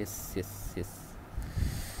സീനാണോ? യെസ്.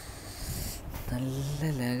 നല്ല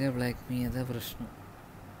ലാഗ ബ്ലാക്ക് മീ. അതാ പ്രശ്നം.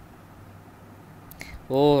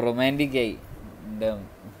 ഓ റൊമാൻറ്റിക് ആയി.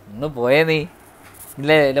 ഒന്ന് പോയേ നീ.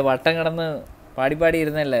 ഇല്ല വട്ടം കിടന്ന് പാടി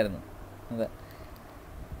ഇരുന്നല്ലായിരുന്നു. അതെ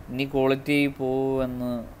ഇനി ക്വാളിറ്റി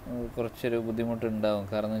പോവെന്ന് കുറച്ചൊരു ബുദ്ധിമുട്ടുണ്ടാവും.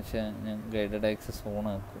 കാരണം എന്ന് വെച്ചാൽ ഞാൻ ഗൈഡഡ് ആക്സസ്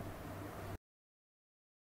ഓണാക്കും.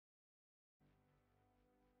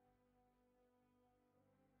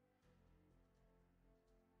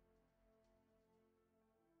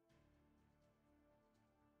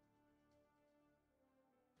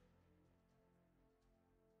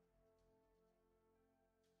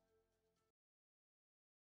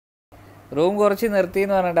 റൂം കുറച്ച്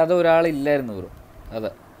നിർത്തിയെന്ന് പറഞ്ഞിട്ട് അത് ഒരാളില്ലായിരുന്നു ബ്രോ.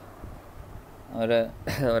 അതെ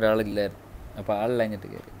ഒരാളില്ലായിരുന്നു. അപ്പോൾ ആളില്ലാഞ്ഞിട്ട്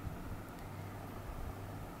കയറി.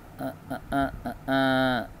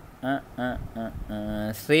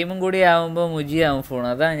 സ്ട്രീമും കൂടി ആവുമ്പോൾ മുജിയാവും ഫോൺ.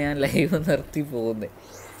 അതാ ഞാൻ ലൈവ് നിർത്തി പോകുന്നത്.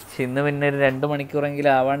 പക്ഷെ ഇന്ന് പിന്നെ ഒരു 2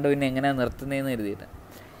 മണിക്കൂറെങ്കിലും ആവാണ്ട് പിന്നെ എങ്ങനെയാണ് നിർത്തുന്നതെന്ന് കരുതിയിട്ടാണ്.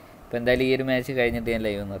 അപ്പോൾ എന്തായാലും ഈ ഒരു മാച്ച് കഴിഞ്ഞിട്ട് ഞാൻ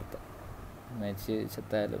ലൈവ് നിർത്താം. മാച്ച്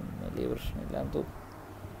ചെത്താലും വലിയ പ്രശ്നമില്ലാന്ന്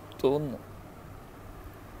തോന്നുന്നു.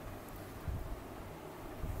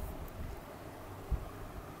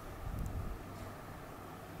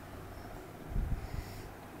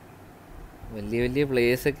 വലിയ വലിയ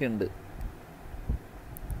പ്ലേയേഴ്സ് ഒക്കെ ഉണ്ട്.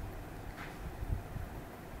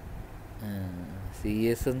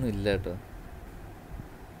 CS ഒന്നും ഇല്ല കേട്ടോ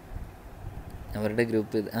അവരുടെ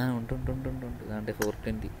ഗ്രൂപ്പ്. ഉണ്ട് ഉണ്ട് ഉണ്ട് ഉണ്ട് ഉണ്ട് അതാണ്ട്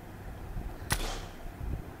 420.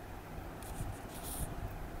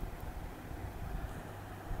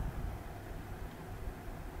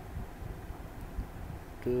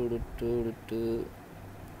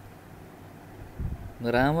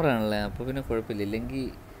 മിറാമറാണല്ലേ, അപ്പോൾ പിന്നെ കുഴപ്പമില്ല. ഇല്ലെങ്കിൽ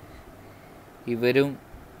ഇവരും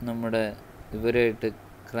ഇവരുമായിട്ട്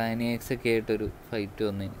ക്രാനിയാക്സൊക്കെ ആയിട്ടൊരു ഫൈറ്റ്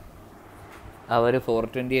വന്നേന്. അവർ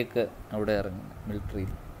 420 ഒക്കെ അവിടെ ഇറങ്ങുന്നു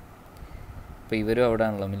മിലിറ്ററിയിൽ. അപ്പോൾ ഇവരും അവിടെ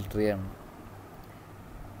ആണല്ലോ, മിലിറ്ററിയാണ്.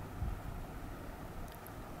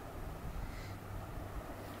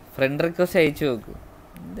 ഫ്രണ്ട് റിക്വസ്റ്റ് അയച്ചു നോക്കൂ.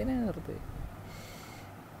 എന്തിനാ വെറുതെ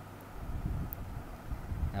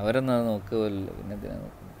അവരൊന്നും അത് നോക്കുമല്ലോ, പിന്നെ എന്തിനാ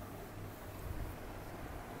നോക്കും.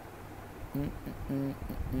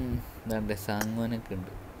 ഇതാണ്ട് സാങ്ങോനൊക്കെ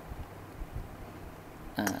ഉണ്ട്.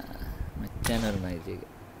 മച്ചാനൊരു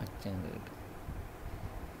അയച്ചേക്കാം. മച്ചാൻ കേട്ട്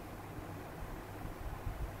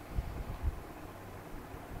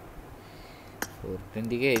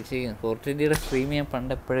 $420 അയച്ചേക്കാം. 420 സ്ട്രീം ഞാൻ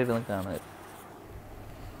പണ്ട് എപ്പോഴും ഇരുന്ന് കാണുമായിരുന്നു.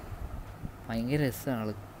 ഭയങ്കര രസമാണ്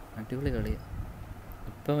ആള്, അടിപൊളി കളിയാണ്.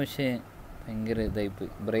 ഇപ്പം പക്ഷേ ഭയങ്കര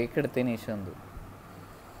ഇതായിപ്പോയി. ബ്രേക്ക് എടുത്തതിന് ശേഷം എന്തോ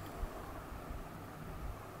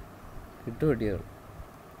കിട്ടുപടിയാൾ.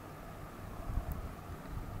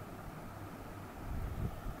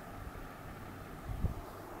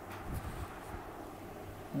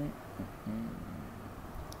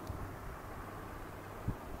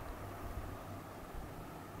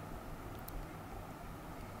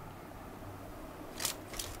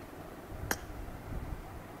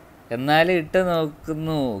 എന്നാലും ഇട്ട്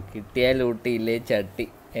നോക്കുന്നു, കിട്ടിയാൽ ഊട്ടിയില്ലേ ചട്ടി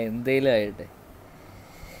എന്തേലും ആയിട്ട്.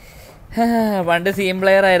 പണ്ട് സീം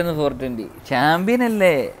പ്ലെയർ ആയിരുന്നു 420, ചാമ്പ്യൻ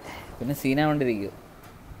അല്ലേ, പിന്നെ സീനാകൊണ്ടിരിക്കും.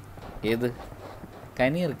 ഏത്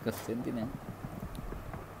കനി റിക്വസ്റ്റ് എന്തിനാ,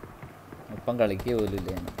 ഒപ്പം കളിക്കുക പോലും ഇല്ല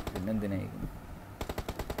ഞാൻ, പിന്നെന്തിനായിരിക്കും.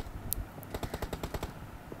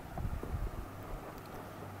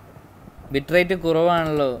 ബിറ്റ് റേറ്റ്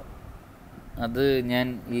കുറവാണല്ലോ, അത് ഞാൻ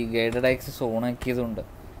ഈ ഗൈഡഡ് ആക്സസ് ഓണാക്കിയതുകൊണ്ട്.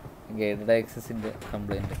 ഗൈഡഡ് ആക്സസിൻ്റെ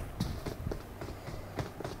കംപ്ലൈൻറ്റ്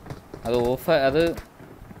അത്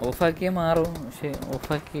ഓഫാക്കിയാൽ മാറും. പക്ഷേ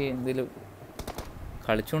ഓഫാക്കി എന്തെങ്കിലും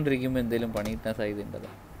കളിച്ചുകൊണ്ടിരിക്കുമ്പോൾ എന്തെങ്കിലും പണി കിട്ടാൻ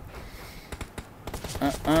സാധ്യതയുണ്ടല്ലോ.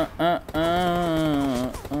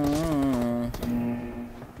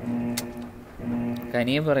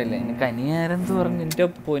 കനിയെ പറയില്ല, ഇനി കനിയാരെന്ത് പറഞ്ഞു. എൻ്റെ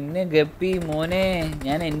പൊന്നെ ഗപ്പി മോനെ,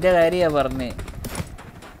 ഞാൻ എൻ്റെ കാര്യമാണ് പറഞ്ഞേ.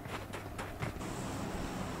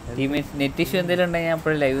 ടീമേറ്റ്സ് നെറ്റ് ഇഷ്യൂ എന്തെങ്കിലും ഉണ്ടെങ്കിൽ ഞാൻ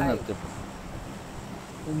അപ്പോഴും ലൈവ് നിർത്തും.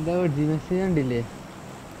 എന്താ മെസ്സേജ് കണ്ടില്ലേ?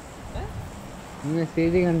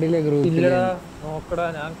 മെസ്സേജ് കണ്ടില്ലേ ഗ്രൂപ്പിൽ? നോക്കടാ,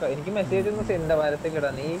 എനിക്ക് മെസ്സേജ് ഒന്നും സെൻഡ് വാരത്തേക്ക് ഇടാ.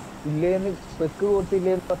 നീ ഇല്ലേന്ന് സ്പെക്ക്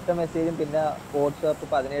കൊടുത്തില്ലേ ഒറ്റ മെസ്സേജും, പിന്നെ വാട്സാപ്പ്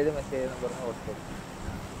 17 മെസ്സേജ് പറഞ്ഞു വാട്സാപ്പ്.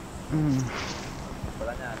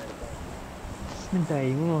 അപ്പോഴാ ഞാനെടുക്കാം.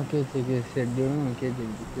 ടൈം നോക്കി വെച്ചേക്ക്, ഷെഡ്യൂൾ നോക്കി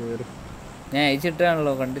വെച്ചേക്ക്. ഞാൻ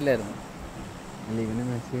അയച്ചിട്ടാണല്ലോ, കണ്ടില്ലായിരുന്നു. അല്ല ഇങ്ങനെ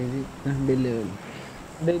മെസ്സേജ് കണ്ടില്ലേ?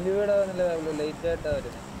 ഡെലിവേർഡ് ആവുന്നില്ല, ലേറ്റ് ആയിട്ടാ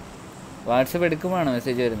വരുന്നത്. വാട്സപ്പ് എടുക്കുമ്പോഴാണോ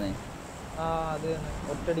മെസ്സേജ് വരുന്നത്? ആ അത് തന്നെ,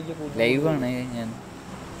 ഒറ്റടിക്ക് ലൈവാണ് ഞാൻ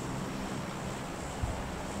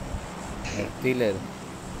നിർത്തിയില്ലായിരുന്നു,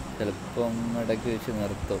 ചിലപ്പം ഇടയ്ക്ക് വെച്ച്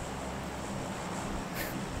നിർത്തും.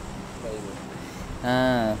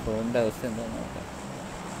 ഫോണിൻ്റെ അവസ്ഥ എന്താ നോക്കാം.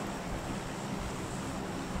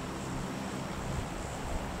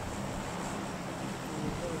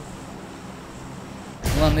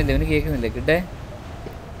 വന്നില്ല, ഇവന് കേൾക്കുന്നില്ല. കിട്ടേ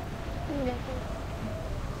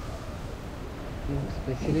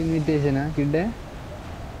സ്പെഷ്യൽ ഇൻവിറ്റേഷനാ കിട്ടേ?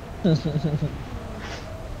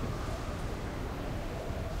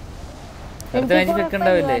 അടുത്ത മാച്ച്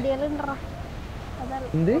വെക്കുണ്ടാവില്ലേ?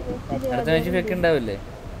 എന്ത് അടുത്ത മാച്ച് വെക്കുണ്ടാവില്ലേ?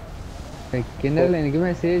 വെക്കണ്ടല്ലേ, എനിക്ക്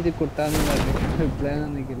മെസ്സേജ് കുട്ടാന്ന് പറഞ്ഞു, റിപ്ലൈ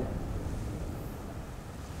ഒന്നിക്കില്ല.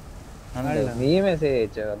 നീ മെസ്സേജ്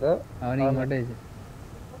അയച്ചോ അതോ അവൻ ഇങ്ങോട്ട് അയച്ചു?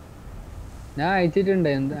 ഞാൻ അയച്ചിട്ടുണ്ട്,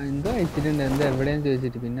 എന്തോ അയച്ചിട്ടുണ്ട്, എന്താ എവിടെയാന്ന്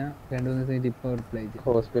ചോദിച്ചിട്ട്. പിന്നെ 2-3 ദിവസം ഇപ്പൊ റിപ്ലൈ അയച്ചു.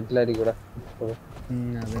 ഹോസ്പിറ്റലായിരിക്കും.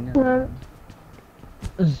 അതന്നെ.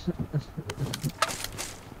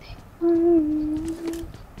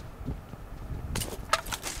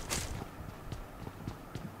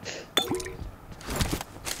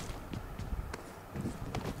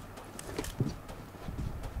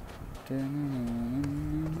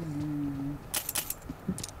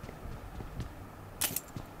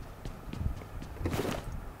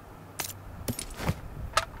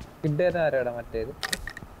 ആരാടാ മറ്റേത്?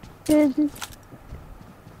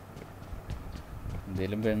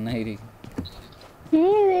 എന്തേലും പെണ്ണായിരിക്കും.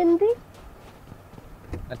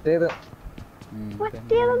 മറ്റേത്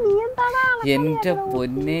എന്റെ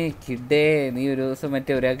പൊന്നെ കിഡേ, നീ ഒരു ദിവസം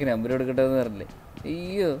മറ്റേ ഒരാൾക്ക് നമ്പർ കൊടുക്കട്ടെന്ന് പറഞ്ഞില്ലേ?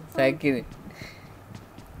 അയ്യോ സാക്കിന്,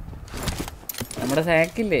 നമ്മുടെ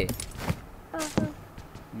സാക്കില്ലേ,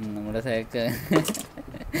 നമ്മുടെ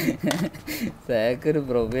സാക്കൊരു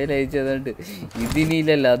പ്രൊഫൈൽ അയച്ചതുകൊണ്ട്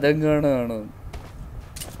ഇതിനില്ലല്ലോ അതെങ്ങാണോ.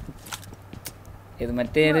 ഇത്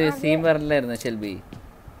മറ്റേ ഒരു സീൻ പറഞ്ഞില്ലായിരുന്നു ഷെൽബി?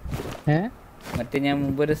 മറ്റേ ഞാൻ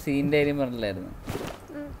മുമ്പൊരു സീനിന്റെ കാര്യം പറഞ്ഞില്ലായിരുന്നു?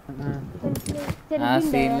 ആ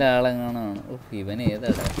സീനിലെ ആളെങ്ങാണോ. ഇവൻ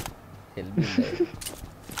ഏതാടാ ഷെൽബി?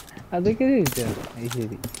 അതൊക്കെ ചോദിച്ചാ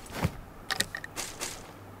ശരി.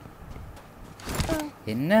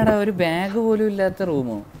 എന്നാടാ ഒരു ബാഗ് പോലും ഇല്ലാത്ത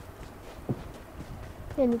റൂമോ?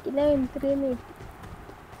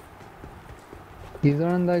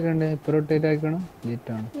 ഇതെന്താക്കണ്ടേ? ഇപ്പൊ റൊട്ടേറ്റ് ആക്കണം.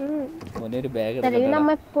 ഒരു ബാഗ്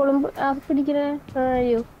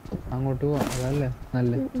അങ്ങോട്ട് പോവാം, അതല്ലേ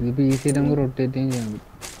നല്ല. ഇതിപ്പോ ഈസി നമുക്ക് റൊട്ടേറ്റ് ചെയ്യാൻ.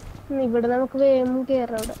 ഇവിടെ നമുക്ക് വേഗം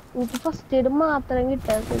കേറാം. അവിടെ എനിക്ക് ഫസ്റ്റ് എയ്ഡ് മാത്രം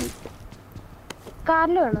കിട്ടാത്ത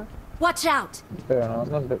കാറിൽ വേണം.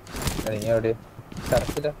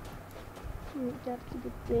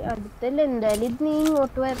 അടുത്തല്ലേ എന്തായാലും ഇത് നീ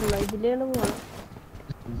ഇങ്ങോട്ട് വരണം. ഇതിലാണ് പോണം.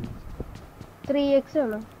 3x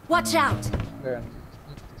വേണം.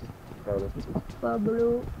 പാബ്ലോ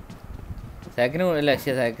സാക്കിന് അല്ല,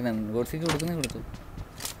 സാക്കിന് ഗോഡ്സിക്ക് കൊടുക്കുന്നേ കൊടുത്തു.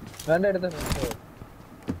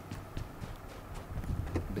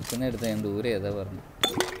 എടുക്കുന്ന എടുത്ത ഞാൻ ദൂരെ ഏതാ പറഞ്ഞു.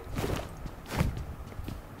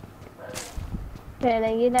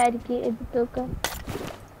 വേണമെങ്കിൽ ആയിരിക്കും എടുത്തോക്കാം.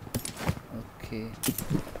 ഓക്കെ,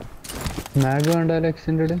 മാഗ് വേണ്ടല്ലോ.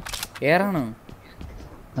 എക്സ്റ്റൻഡ് എയറാണോ?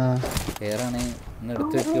 എയറാണ്. ഇന്ന്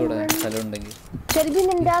എടുത്ത് വെക്കൂടെ സ്ഥലം ഉണ്ടെങ്കിൽ. ശരിക്കും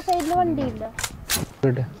നിന്റെ ആ സൈഡില് വണ്ടിയില്ല?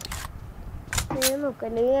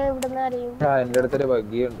 നോക്കല്ലേ ഇവിടെ അറിയും. എന്റെ അടുത്തൊരു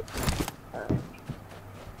ബഗ്ഗിയുണ്ട്.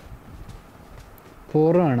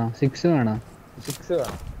 4 വേണോ 6 വേണോ? 6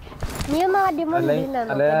 വേണം. നീ ഒന്ന് ആദ്യം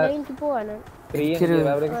എനിക്ക് പോവാണ്.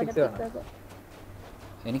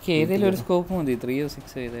 എനിക്ക് ഏതെങ്കിലും ഒരു സ്കോപ്പ് മതി. 3 or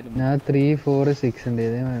 6 ഏതായാലും. ഞാൻ 3, 4, 6 ഉണ്ട്.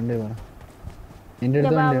 ഏതേ വേണ്ടേ പറ. എന്റെ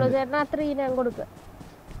അടുത്ത് ഞാൻ കൊടുക്കാം.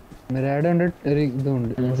 മിറാഡ് ഉണ്ട്, ഒരു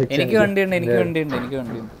ഇതുണ്ട്. എനിക്ക് വണ്ടിയുണ്ട്.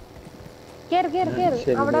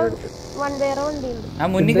 അവിടെ വേറെ വണ്ടിയുണ്ട്. ആ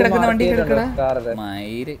മുന്നിൽ കിടക്കുന്ന വണ്ടി എടുക്കടാ.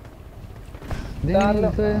 മയിര്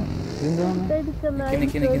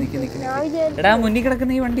എടാ, മുന്നിൽ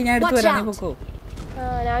കിടക്കുന്ന ഈ വണ്ടി ഞാൻ എടുത്തു വരാം. നീ പൊക്കോ.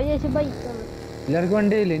 എല്ലാവർക്കും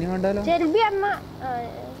വണ്ടിയില്ലേ? ഇനി വേണ്ടാലോ.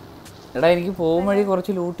 എടാ എനിക്ക് പോകും വഴി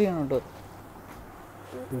കുറച്ച് ലൂട്ട് ചെയ്യണം കേട്ടോ.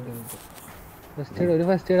 ഒരു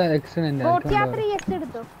ഫസ്റ്റ് എയ്ഡ് എക്സ്റ്റൻഡ്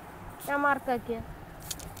എടുത്തോ. ഞാൻ മാർക്ക് ആക്കിയ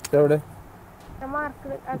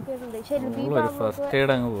ഫസ്റ്റ്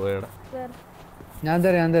എയ്ഡ് അങ്ങ് പോയടാ. ഞാൻ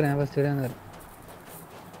തരാം ഫസ്റ്റ് എയ്ഡ് ഞാൻ തരാം.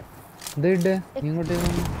 ഇത് ഇട്ടേ ഇങ്ങോട്ടേക്ക്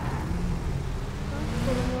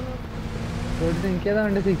എനിക്കേതാ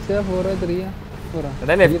വേണ്ട? 6, 4, 3, 4.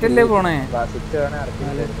 എടാ ലെഫ്റ്റ് അല്ലേ പോണേ?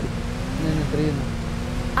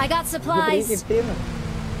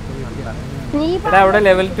 എടാ അവിടെ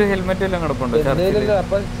ലെവൽ 2 ഹെൽമെറ്റ് എല്ലാം കിടപ്പുണ്ടോ?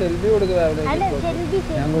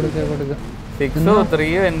 ഞാൻ കൊടുക്കാം. 6 or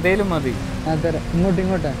 3 എന്തേലും മതി. ഞാൻ തരാം.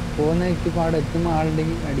 ഇങ്ങോട്ടാ പോകുന്ന പാടെ എത്തുമ്പോ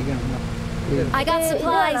ആളുണ്ടെങ്കിൽ അടിക്കണം.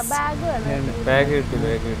 ബാഗ് കിട്ടി.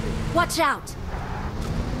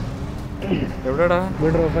 എവിടെടാ?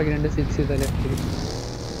 ഇവിടെ ഡ്രോപ്പ് ആക്കി 2 6 തല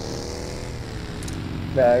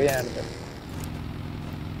ബാഗ് ഞാൻ എടുത്തു.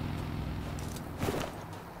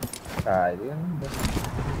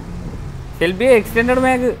 Shelby extended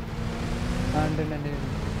bag.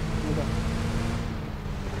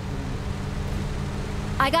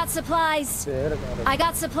 I got supplies.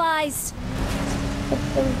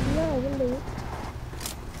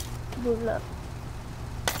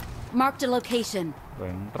 Marked a location.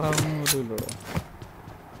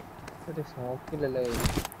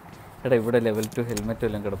 എടാ ഇവിടെ ലെവൽ 2 ഹെൽമെറ്റ്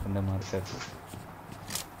എല്ലാം കിടപ്പുണ്ട്. മാർക്കാക്കി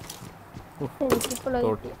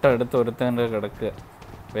തൊട്ടടുത്ത് ഒരുത്തൻ്റെ കിടക്കുക.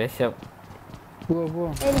 വേഷം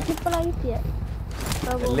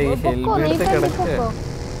അല്ലേ ഈ ഹെൽമെറ്റ് കിടക്കുക.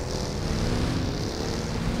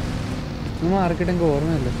 മാർക്കറ്റ് എനിക്ക്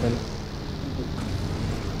ഓർമ്മയില്ല സ്ഥലം.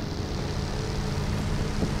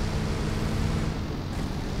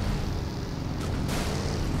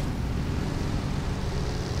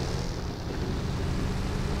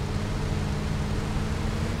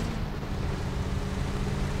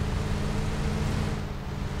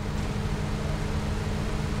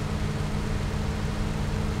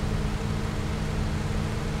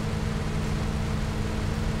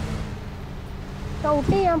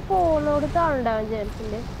 സ്കൗട്ട് ചെയ്യാൻ പോകുന്നോട് താളുണ്ടാവും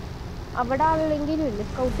വിചാരിച്ചില്ലേ? അവിടെ ആളില്ലെങ്കിലും ഇല്ല.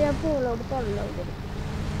 സ്കൗട്ട് ചെയ്യാൻ പോകുന്നോട് താളുണ്ടാവും വിചാരിക്കും.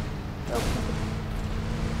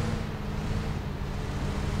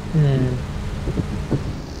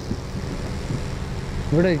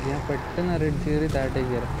 ഇവിടെ ഞാൻ പെട്ടെന്ന് റെഡ് കയറി താഴത്തേക്ക്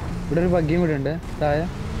കയറാം. ഇവിടെ ഒരു ബഗ്ഗിയും കൂടെ ഉണ്ട് താഴെ.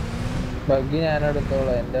 ബഗ്ഗി ഞാൻ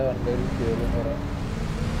എടുത്തോളാം. എന്റെ വണ്ടിയിൽ ഫ്യൂലും കുറേ.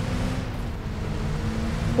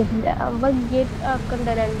 ഇല്ല ബഗ്ഗി ആക്കണ്ട,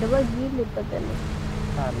 2 ബഗ്ഗി ഇല്ല ഇപ്പൊ തന്നെ.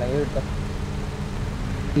 അല്ലെങ്കിൽ കിട്ടാം.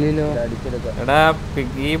 ഇല്ലല്ലോ അടിച്ചെടുക്കാം. എടാ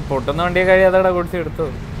ഈ പൊട്ടുന്ന വണ്ടിയെ കഴിയാതെടാ കൊടുത്ത് എടുത്തു.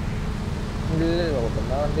 ഇല്ലല്ലോ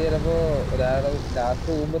ഓട്ടുന്ന വണ്ടി ചിലപ്പോ ഒരാള് ലാസ്റ്റ്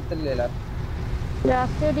പോകുമ്പത്തില്ലേ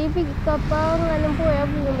ലാസ്റ്റ് ഒരു പിക്കപ്പ് അങ്ങനെ പോയാൽ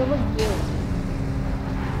വീണ്ടും ബഗ്ഗിയാവും.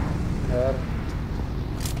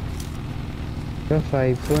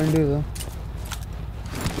 5.0 ഇതോ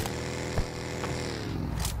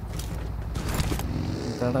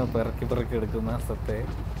എന്താടാ പെറക്കി പെറക്കി എടുക്കുന്ന സത്തെ.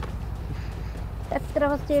 എത്ര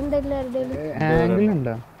ഫസ്റ്റ് ഉണ്ട് എല്ലാവരുടെയും? ആംഗിൾ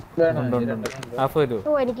ഉണ്ടോ? ഹാഫ് വരൂ.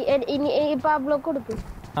 ഓ എനിക്ക് ഇനി പാബ്ലോ കൊടുക്കും.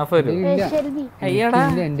 ഹാഫ് വരൂ. ഷെൽബി അയ്യടാ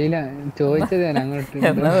എന്റെ ചോദിച്ചത് ഞാൻ അങ്ങോട്ട്.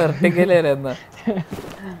 എന്നാ വെർട്ടിക്കല് വരാം. എന്നാ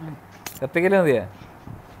വെർട്ടിക്കല് മതിയാ?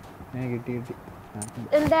 കിട്ടി കിട്ടി.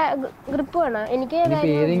 എന്താ ഗ്രിപ്പ് വേണോ? എനിക്ക്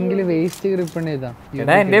ഏതെങ്കിലും വേസ്റ്റ് ഗ്രിപ്പ് ഉണ്ട്. ഇതാ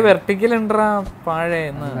എടാ എന്റെ വെർട്ടിക്കൽ ഉണ്ടാ പാഴേ.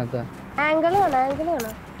 ആംഗിൾ വേണോ? ആംഗിൾ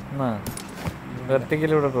വേണോ? എന്നാ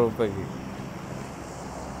വെർട്ടിക്കലൂടെ ഡ്രോപ്പ് ആക്കി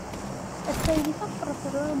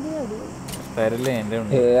തരില്ലേ. എന്റെ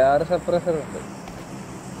ഉണ്ട് സപ്രസർ ഉണ്ട്.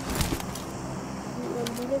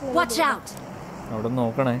 അവിടെ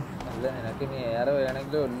നോക്കണേ. അല്ല നിനക്ക് ഇനി ഏറെ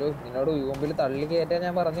വേണമെങ്കിലും ഉള്ളൂ. നിന്നോട് യൂമ്പിൽ തള്ളി കയറ്റാൻ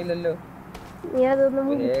ഞാൻ പറഞ്ഞില്ലല്ലോ. നീ അതൊന്നും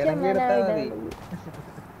വേണമെങ്കിൽ എടുത്താ മതി.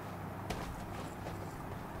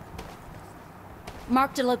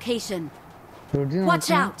 Marked a location. Watch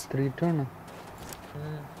out. 3-2 ആണ്.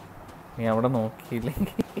 നീ അവിടെ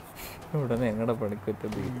നോക്കിയില്ലെങ്കിൽ ഇവിടെ ഞങ്ങളുടെ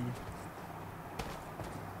പണിക്കുറ്റത്.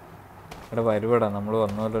 ഇവിടെ വരുവാടാ. നമ്മള്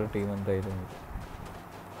വന്ന പോലെ ഒരു ടീം എന്തായാലും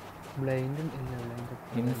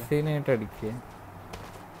ഇൻസൈനായിട്ട് അടിക്കുക.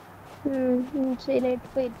 ഇൻസൈനായിട്ട്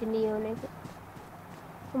പോയിട്ട് നിയോനൊക്കെ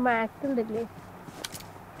മാക്ക് ഉണ്ടല്ലേ.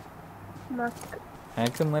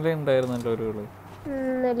 മാക്ക് ഇന്നലെ ഉണ്ടായിരുന്നല്ലോ ഒരു കളി.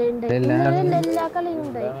 എല്ലാ കളിയും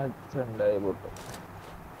ഉണ്ടായി.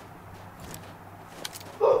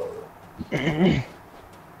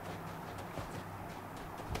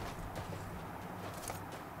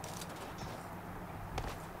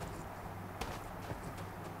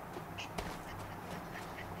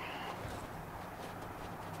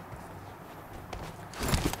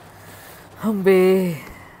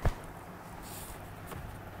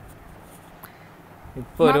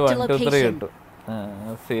 ഇപ്പൊ ഒരു 1 2 3 കിട്ടും.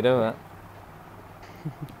 സ്ഥിരവാ.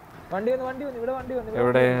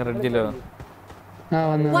 എവിടെ? റിഡ്ജിലോ?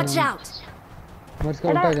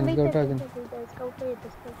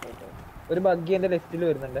 ഒരു ബഗ്ഗി എന്റെ ലെഫ്റ്റിൽ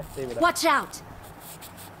വരുന്നുണ്ട്.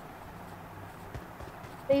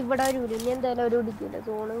 ഇവിടെ ഒരു ഇനി എന്തായാലും ഒരു ഇടിക്കില്ല.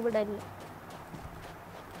 സോണ് ഇവിടെ അല്ല.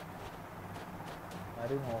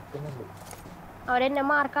 അവരെന്നെ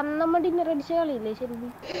മാർക്കാന്ന് നമ്മ ഡിന്നർ അടിച്ച കളിയില്ലേ ശരി.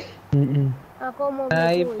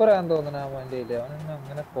 ഇപ്പഴാന്ന് തോന്നണ അവന്റെ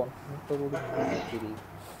അങ്ങനെ കോൺഫിഡൻസ് കൂടി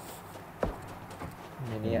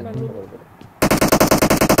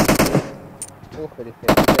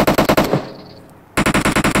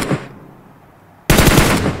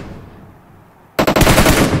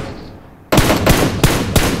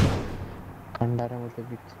കണ്ടാരമത്തെ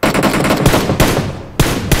പിച്ച്.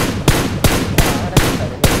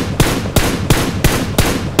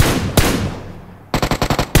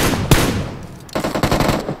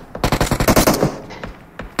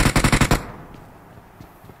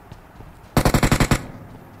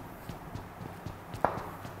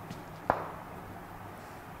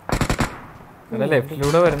 ഇവിടെ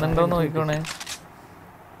ലെഫ്റ്റിലൂടെ വരുന്നുണ്ടോന്ന് നോക്കണേ.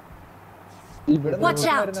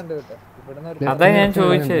 അതാ ഞാൻ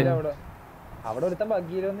ചോദിച്ചത്. അവിടെ ഒരുത്തൻ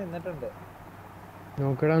ബഗ്ഗിയിലോ നിന്നിട്ടുണ്ട്.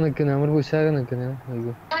 നോക്കടാ നിക്കുന്ന നമ്മൾ ഉഷാറ് നിക്കുന്ന.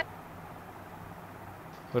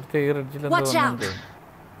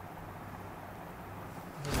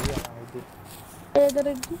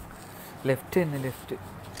 ലെഫ്റ്റ് തന്നെ ലെഫ്റ്റ്.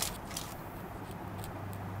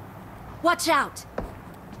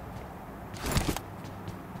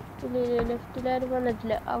 ലെഫ്റ്റിലാരും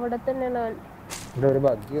വന്നിട്ടില്ല. അവിടെ തന്നെയാണ്.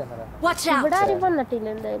 ഇവിടെ ആരും വന്നിട്ടില്ല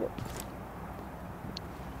എന്തായാലും.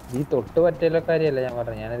 ഈ തൊട്ട് പറ്റിയല്ലോ കാര്യല്ല ഞാൻ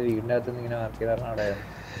പറഞ്ഞു. ഞാനത് വീടിന്റെ അകത്ത് ഇങ്ങനെ മാർക്ക് ചെയ്താണ്. അവിടെ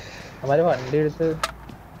അവന്മാര് വണ്ടി എടുത്ത്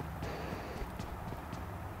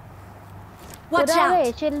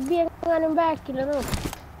ഷെൽബി എങ്ങാനും ബാക്കില് നോക്കും.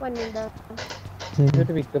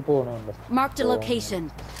 പിക്കപ്പ് പോകണുണ്ട്.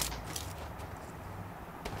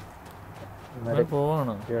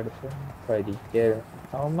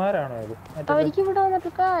 അവന്മാരാണോ അവർക്ക് ഇവിടെ വന്നിട്ട്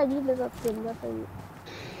കാര്യമില്ല സത്യം പറഞ്ഞു.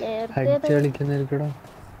 കളിക്കുന്ന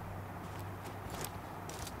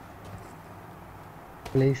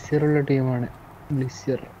ബ്ലേസിയർ ഉള്ള ടീമാണ്.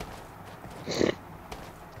 ബ്ലേസിയർ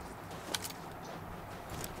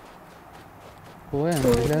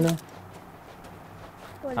പോയാലോ?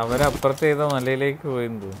 അവരപ്പുറത്ത് ഏതോ മലയിലേക്ക്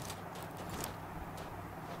പോയെന്ന് തോന്നുന്നു.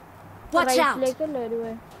 റൈറ്റിലേക്കല്ലേ ഒരു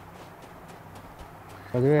പോയെ?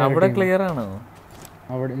 അവിടെ ക്ലിയർ ആണോ?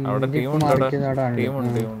 അവിടെ ടീം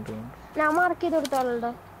ഞാൻ മാർക്ക് ചെയ്ത് കൊടുത്ത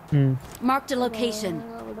ആളുണ്ടോ? Marked a location.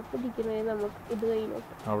 അവിടെ പിടിക്കണേ നമുക്ക് ഇത്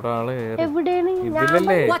കഴിഞ്ഞോട്ട്. അവിടെ ആള് എവിടെയാണ്?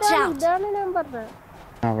 ഇതാണ് ഞാൻ പറഞ്ഞത്.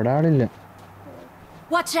 അവിടെ ആളില്ല.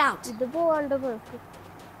 Watch out. ഇത് പോവാണ്ട് നോക്ക്.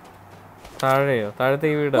 താഴെയോ? താഴത്തെ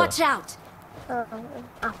ഈ വീടോ? Watch out.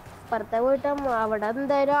 അപ്പുറത്തെ പോയിട്ട് അവിടെ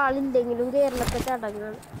എന്തായാലും ആളില്ലെങ്കിലും കേരളത്തെ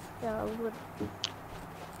ചടങ്ങാണ്.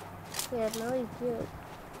 കേരള വഴിക്ക്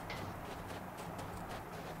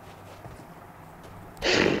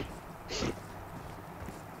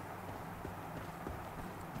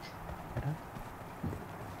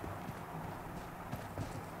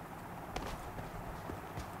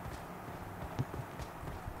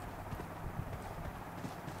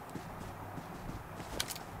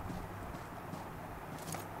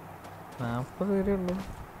പേരേ ഉള്ളൂ.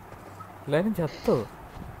 എല്ലാരും ചത്തോ?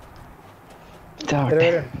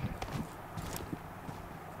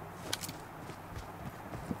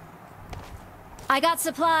 I got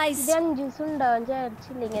supplies. ഇത് 5 ദിവസം ഉണ്ടാവാൻ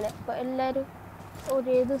വിചാരിച്ചില്ല. ഇങ്ങനെ ഇപ്പൊ എല്ലാരും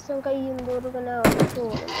ഒരേ ദിവസം കഴിയുന്തോറും ഇങ്ങനെ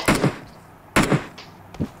തോന്നുന്നു.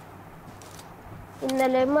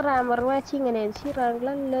 ഇന്നലെ മിറാമർ മാച്ച് ഇങ്ങനെ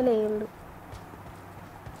ചിറാങ്കിലല്ലേ ഉണ്ട്.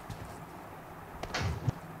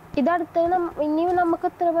 ഇതടുത്ത ഇനി നമുക്ക്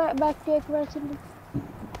എത്ര ബാക്ക് ടു ബാക്ക് മാച്ച് ഉണ്ട്?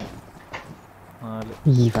 4.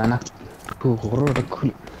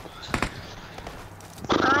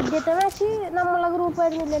 ആദ്യത്തെ മാച്ച് നമ്മളെ ഗ്രൂപ്പ്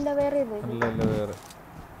ആയിരുന്നില്ലല്ലോ, വേറെ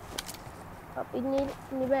അപ്പൊ ഇനി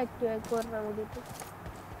ബാക്ക് ടു ബാക്ക് പറഞ്ഞാൽ കൂടിയിട്ട്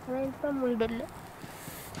നമ്മളിടല്ലോ.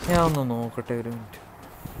 ഞാൻ ഒന്ന് നോക്കട്ടെ ഒരു മിനിറ്റ്.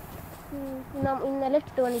 ഇന്നലെ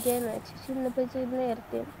 8 മണിക്കായിരുന്നു മാച്ച്. ഇന്നിപ്പോ ചെയ്ത്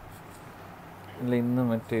നേരത്തെ ഇല്ല, ഇന്ന്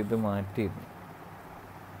മറ്റേ ഇത് മാറ്റിയിരുന്നു.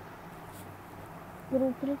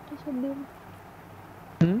 ഗ്രൂപ്പിലിട്ട്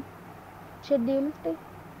ഷെഡ്യൂളിട്ട്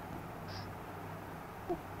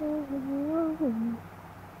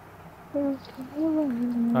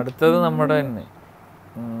അടുത്തത് നമ്മുടെ തന്നെ.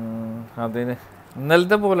 അതിന്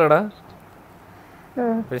ഇന്നലത്തെ പോലെടാ.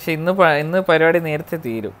 പക്ഷെ ഇന്ന് പരിപാടി നേരത്തെ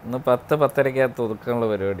തീരും. ഇന്ന് 10-10:30 ഒതുക്കാനുള്ള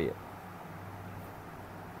പരിപാടിയാണ്.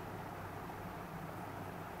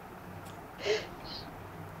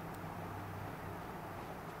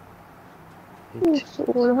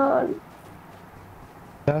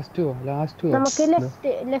 നമുക്ക്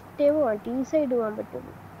ലെഫ്റ്റ് പോവാം. ഈ സൈഡ് പോകാൻ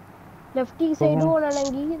പറ്റുള്ളൂ. ലെഫ്റ്റ് ഈ സൈഡ്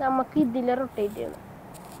പോകണമെങ്കിൽ നമുക്ക് ഇതിലെ റൊട്ടേറ്റ് ചെയ്യണം.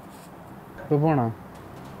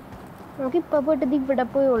 നമുക്ക് ഇപ്പൊ പോയിട്ട് ഇവിടെ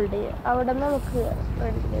പോയി ഹോൾഡ് ചെയ്യാം. അവിടെ നമുക്ക്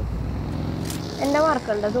എന്റെ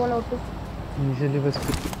മാർക്കുണ്ട് സോണോട്ട്.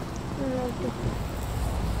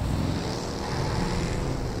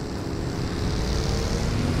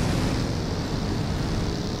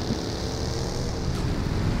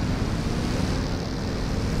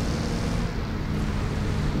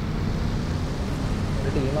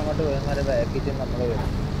 ടീം അങ്ങോട്ട് പോയമാരെ ബാക്കിച്ച് നമ്മള് വരും.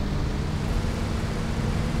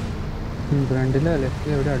 ഫ്രണ്ടിലോ ലെഫ്റ്റ്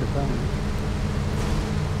എവിടെ അടുത്താണ്?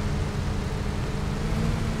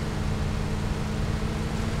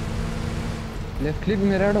 ലെഫ്റ്റിലേക്ക്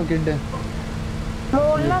മിറാഡോ കിഡ്.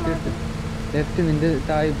 ലെഫ്റ്റ് നിന്റെ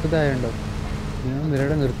ഇപ്പൊ താഴെയുണ്ടോ? ഞാൻ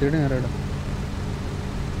മിറാഡോ നിർത്തിയിട്ട് മിറാഡോ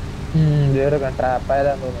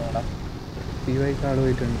ട്രാപ്പായതാന്ന് തോന്നുന്നു. ഈ വൈക്ക് ആള്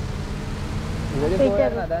പോയിട്ടുണ്ട്. ഇവര്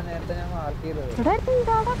പോയായിരുന്നു, അതാ നേരത്തെ ഞാൻ മാർക്ക് ചെയ്തത്.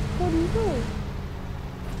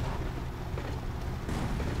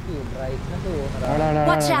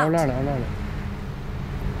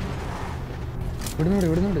 ഇവിടുന്നുണ്ട്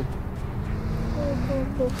ഇവിടെ ഒരു വണ്ടി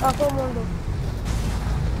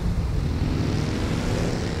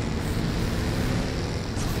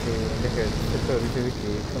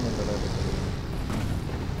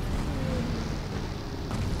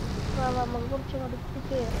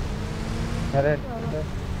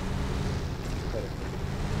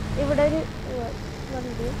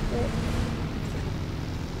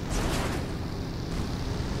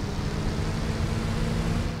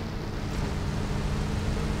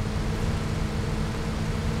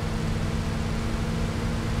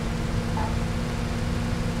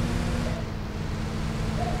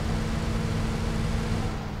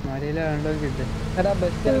മലയിലാണ്ടോ കിട്ടും.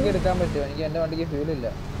 ബസ് എനിക്ക് എടുക്കാൻ പറ്റുമോ? എനിക്ക് എന്റെ വണ്ടിക്ക് ഫ്യൂൽ ഇല്ല.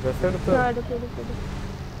 ബസ് എടുത്ത്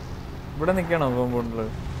ഇവിടെ നിക്കണോ പോകുമ്പോൾ?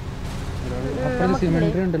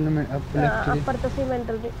 സിമെന്റ് ഉണ്ടല്ലോ അപ്പുറത്തെ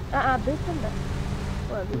സിമെന്റ് അത്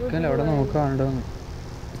അവിടെ നോക്കാണ്ടോന്ന്.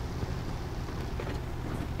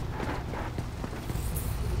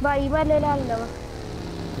 ഈ മലയിലാണല്ലോ.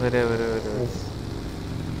 വരെ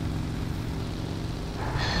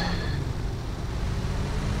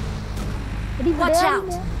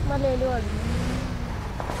മലയില്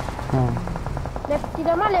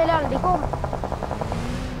ലെഫ്റ്റിലെ മലയിലാണ്ടി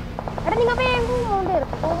എടാ നിങ്ങ വേഗം കോമ്പൗണ്ട്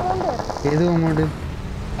ഏത് കോമ്പൗണ്ട്?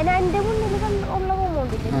 എന്റെ മുന്നിൽ ഉള്ള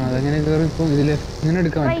കോമ്പൗണ്ടില്ലേ അതെങ്ങനെ കേറി ഇപ്പൊ ഇതില് ഇങ്ങനെ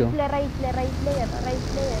എടുക്കാൻ പറ്റുമോ? റൈറ്റിലെ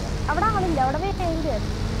അവിടെ ആളില്ല, അവിടെ വേഗം കയറി.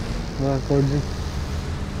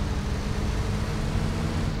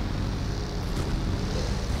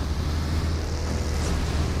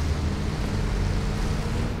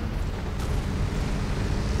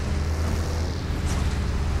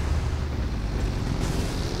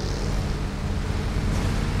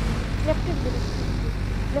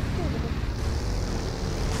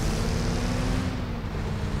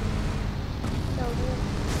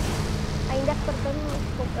 അതിന്റെ അപ്പുറത്ത്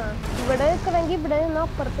ഇവിടെ നിൽക്കണമെങ്കിൽ ഇവിടെ നിന്ന്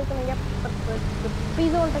അപ്പുറത്ത് നിൽക്കണമെങ്കിൽ അപ്പുറത്ത്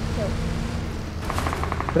ഇതുകൊണ്ടൊക്കെയാവും.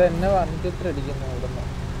 ഇവിടെ എന്നെ വന്നിട്ട് ഇത്ര അടിക്കുന്നു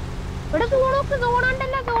ഇവിടെ സോൺ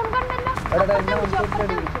കണ്ടല്ലോ സോൺ കണ്ട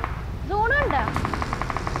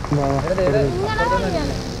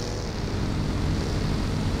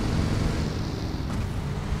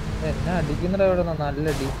എന്നെ അടിക്കുന്നടാ ഇവിടെ നല്ല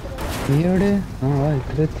അടി. നീ എവിടെ?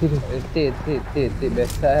 എത്തി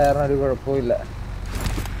ബസ്സായ കാരണം ഒരു കുഴപ്പമില്ല.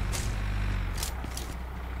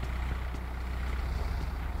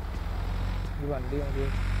 ഈ വണ്ടി മതി.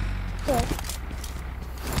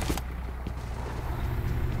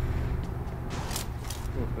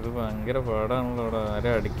 ഇത് ഭയങ്കര പാടാണല്ലോ അവിടെ, ആരെ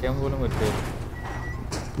അടിക്കാൻ പോലും പറ്റില്ല.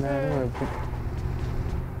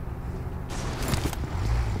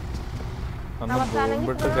 അന്ന്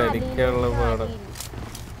ബോംബിട്ട് കരിക്കാനുള്ള പാട.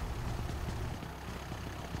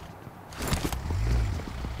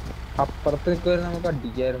 അപ്പുറത്ത് നിൽക്കുവാനും നമുക്ക്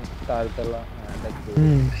അടിക്കായിരുന്നു താഴത്തുള്ള.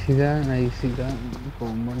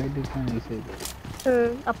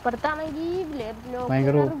 അപ്പുറത്താണെങ്കിൽ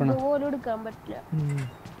പോലും എടുക്കാൻ പറ്റില്ല.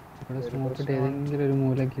 ഏതെങ്കിലും ഒരു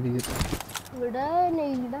മൂലക്ക് ഇരിക്കും. ഇവിടെ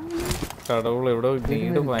കടവുള്ള ഇവിടെ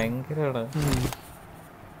വീട് ഭയങ്കര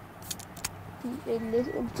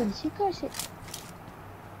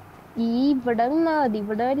ഈ ഇവിടെ നിന്നാ മതി.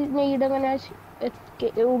 ഇവിടെ നെയ്ഡ് അങ്ങനെ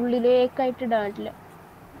ഉള്ളിലേക്കായിട്ട് ഇടാൻ പറ്റില്ല.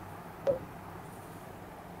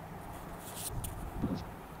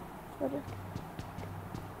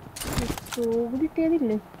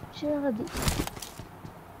 കിട്ടിയതില്ലേ മതി.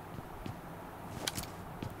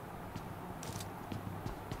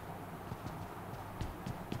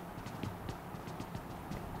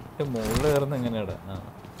 മുകളിൽ കയറുന്ന എങ്ങനെയാടാ?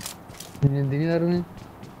 എന്തിനു കയറുന്നു?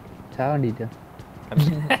 ചാ വേണ്ടിട്ടാ?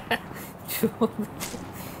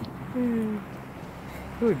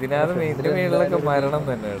 ഇതിനകത്ത് മേളിലൊക്കെ മരണം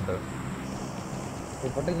തന്നെ കേട്ടോ.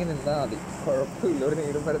 ഇപ്പോട്ടെ ഇങ്ങനെ നിന്നാ മതി, കുഴപ്പമില്ല. ഒരു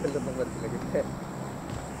നീടും പരത്തില്ലൊന്നും പരത്തില്ല കിട്ടേ.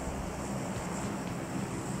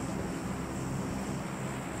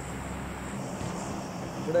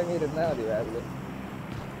 ഇവിടെ അങ്ങ് ഇരുന്നാ മതി ബാഗില്.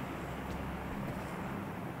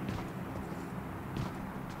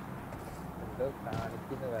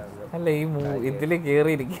 അല്ല ഈ ഇതില്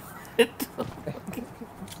കേറിയിരിക്കും.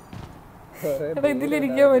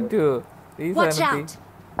 ഇതിലിരിക്കാൻ പറ്റുമോ ഈ സാധനത്തിൽ?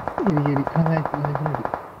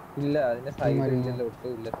 ഇല്ല, അതിന്റെ സൈഡില്ലല്ലോ, ഒട്ടും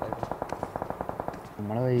ഇല്ല സൈഡ്.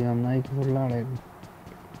 നമ്മളെ വൈ നന്നായിട്ടുള്ള ആളായിരുന്നു.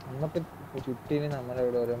 നമ്മക്ക് ചുറ്റിന്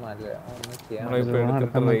നമ്മളിവിടെ ഓരോ മല ഒന്നും ചെയ്യാൻ.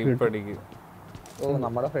 ഓ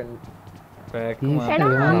നമ്മുടെ ഫ്രണ്ട്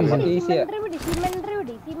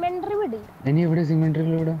ഇനി എവിടെ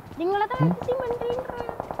സിമെന്ററിലൂടെ?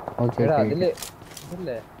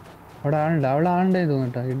 അവിടെ ആളുണ്ട്, അവിടെ ആളുണ്ടേ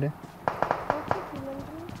തോന്നിട്ടാ ഇവിടെ.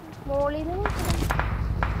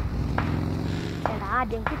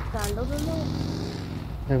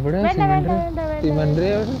 എവിടെ സിമെന്ററി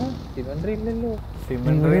ഇല്ലല്ലോ.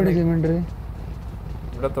 സിമെന്ററി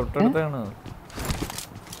ഇവിടെ തൊട്ടടുത്താണ്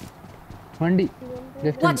വണ്ടി.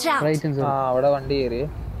 അവിടെ വണ്ടി കയറി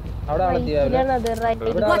അവിടെ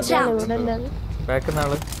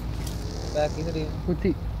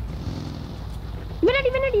കുത്തി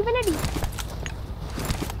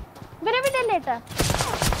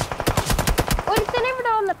ഒരുത്തനെ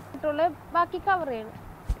ഇവിടെ വന്നിട്ടുള്ളു, ബാക്കി കവർ ചെയ്യണം.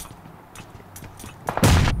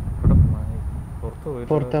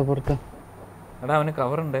 പുറത്താ. എടാ അവന്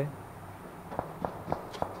കവറുണ്ടേ.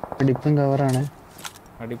 അടിപ്പം കവറാണ്.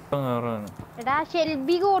 എടാ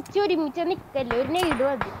ഷെൽബി കുറച്ച് ഒരുമിച്ച് നിക്കല്ലേ, ഒരു നെയ്ഡ്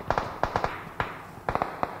മതി.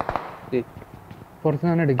 പുറത്ത്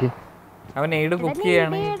തന്നെ എടുക്ക്. അവൻ നെയ്ഡ് കുക്ക്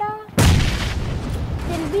ചെയ്യാണ്.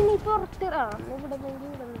 ഷെൽബി നീ പുറത്ത് ഇവിടെ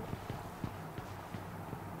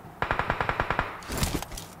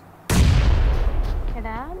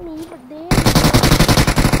എടാ നീ അത്രേ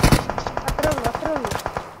ഉള്ളു.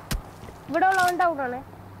 ഇവിടെ ഉള്ളവൻ ഔട്ടാണ്.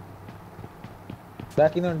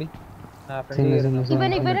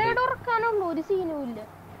 ഇവനെ ഉറക്കാനുള്ളൂ, ഒരു സീനും ഇല്ല.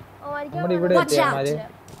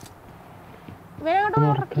 ഇവനെ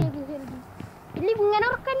ഉറക്കിയത് ഇല്ല, ഇങ്ങനെ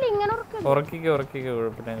ഉറക്കല്ലേ, ഇങ്ങനെ ഉറക്കല്ലേ. ഉറക്കിക്കോ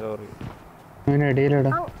കുഴപ്പമില്ല.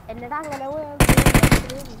 ഇടയിലടാ എന്നടാ അങ്ങനെ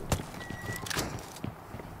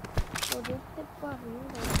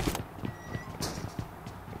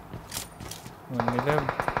മുന്നിലെ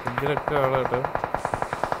ഇതിലൊക്കെ ആളാട്ടോ.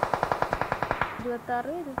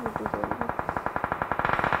 26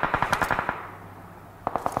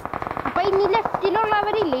 അപ്പൊ ഇനി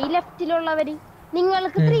ലെഫ്റ്റിലുള്ളവരില്ലേ, ഈ ലെഫ്റ്റിലുള്ളവര്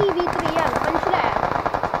നിങ്ങൾക്ക് 3v3 ആണ്, മനസ്സിലായോ?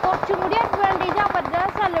 കുറച്ചും കൂടി അഡ്വാൻറ്റേജ് അവരുടെ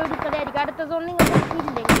സ്ഥലം എടുക്കലായിരിക്കും. അടുത്ത സോൺ നിങ്ങൾക്ക്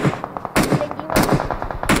ഇല്ലെങ്കിൽ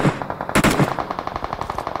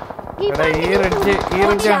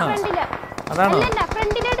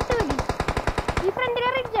ഫ്രണ്ടിലെടുത്ത് വരും. ഈ ഫ്രണ്ടിലെ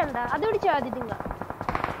റിഡ്ജ് ഉണ്ടാ, അത് പിടിച്ചാൽ മതി നിങ്ങൾ.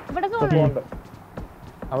 ഇവിടെ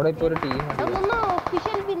അവിടെ ഇപ്പൊ ഒരു ടീം അതൊന്നും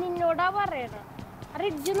ഒഫീഷ്യൽ നിന്നോടാ പറയണ.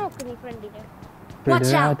 റിഡ്ജ് നോക്ക് നീ ഫ്രണ്ടില്.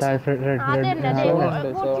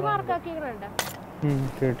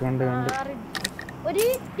 ഒരു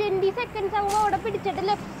 20 സെക്കൻഡ്സ് ആകുമ്പോ അവിടെ പിടിച്ചിട്ട്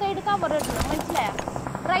ലെഫ്റ്റ് സൈഡ് കവർ ഇടണം, മനസ്സിലായോ?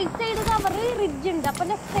 റൈറ്റ് സൈഡ് കവർ റിഡ്ജ് ഉണ്ട്, അപ്പൊ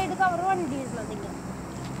ലെഫ്റ്റ് സൈഡ് കവർ വണ്ടി ഇടണം നിങ്ങൾ.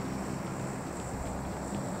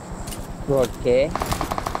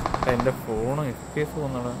 എന്റെ ഫോണ് FPS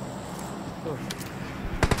പോകുന്നടാ.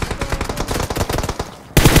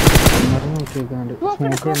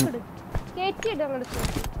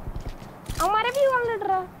 അവന്മാരെ വ്യൂ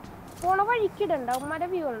ആണിടാ, പോണ വഴിക്കിടണ്ട. അവന്മാരെ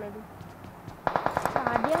വ്യൂ ആണിട്.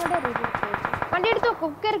 വണ്ടി എടുത്ത്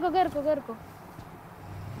നോക്കും. കേറിക്കോ കേറിക്കോ കേറിക്കോ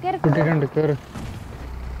കേറിക്കോ.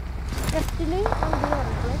 ലെഫ്റ്റില് വണ്ടി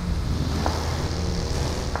കയറിക്കോ.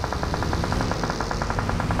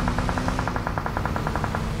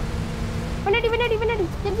 വണ്ടി വണ്ടി വണ്ടി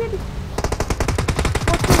ചെറിയ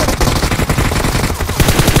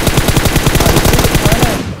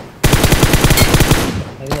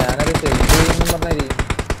ഞാനത് സെൽഫി പറഞ്ഞ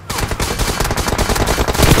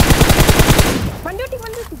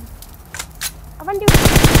വണ്ടി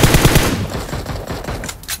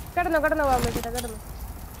കിടന്നോ കിടന്നോ പോകാൻ പറ്റില്ല. കിടന്നു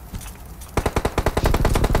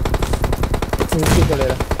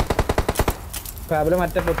പാബ്ലോ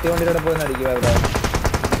മറ്റേ പൊട്ടി വണ്ടിയുടെ പോയി അടിക്കും. Pablo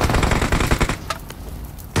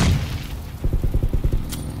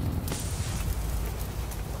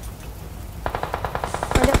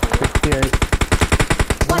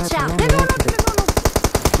Watch out!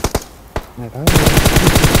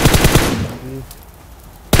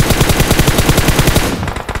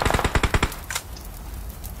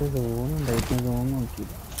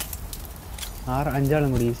 അഞ്ചാളും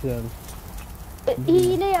കൂടി ഈസിയാണ്.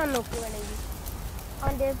 ഹീലയാൻ നോക്ക് വേണമെങ്കിൽ.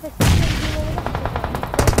 അവന്റെ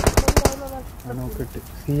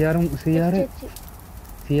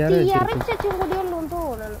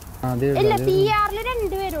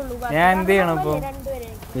ഞാൻ എന്ത് ചെയ്യണം ഇപ്പൊ?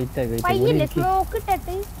 സ്മോക്ക്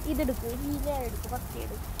ഇട്ടിട്ട് ഇതെടുക്കും. ഹീല എടുക്കും, ഫസ്റ്റ്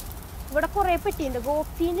എടുക്കും. ഇവിടെ കൊറേ പെട്ടിയുണ്ട്.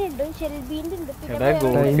 ഗോക്സീനുണ്ട്, ഷെൽബീന്റെ ഉണ്ട്.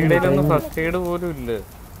 ഫസ്റ്റ് എയ്ഡ് പോലും ഇല്ല.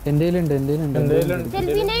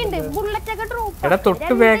 എടാ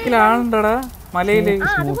തൊട്ട് ബാക്കിൽ ആളുണ്ടടാ മലയില്.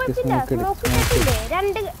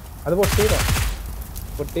 അത് പൊട്ടിയതാ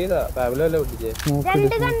പൊട്ടിയതാ. പാബ്ലോ അല്ലേ പൊട്ടിച്ചേ?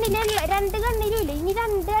 രണ്ട് കണ്ണിലും ഇല്ല. ഇനി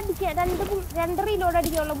രണ്ട് റീലോഡ്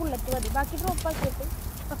അടിക്കാനുള്ള ബുള്ളറ്റ് മതി. ബാക്കി ഡ്രോപ്പ് ആക്കിയിട്ട്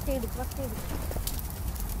ഫസ്റ്റ് എയ്ഡ്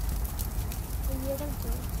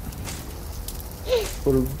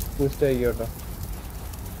ഫുൾ ബൂസ്റ്റ് ആയിക്കോട്ടെ.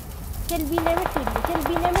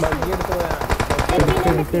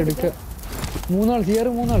 മൂന്നാള് സിയാറ്,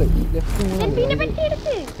 മൂന്നാള് ലെഫ്റ്റ്,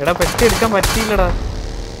 എടാ പെട്ടി എടുക്കാൻ പറ്റിയില്ലടാ.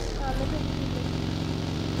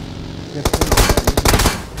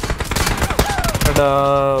 എടാ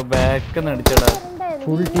ബാക്ക് അടിച്ചടാ.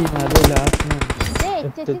 Full team. അത് ലാസ്റ്റ്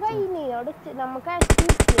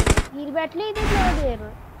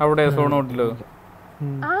അവിടെ സോണോട്ടിലോ?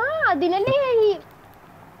 അതിനല്ലേ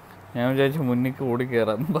ഞാൻ വിചാരിച്ചു മുന്നിക്ക് ഓടി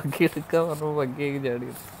കയറാം. ബഗ്ഗി എടുക്കാൻ പറഞ്ഞു, ബഗ്ഗിയൊക്കെ ചാടി.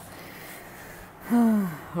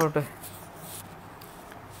 ഓട്ടെ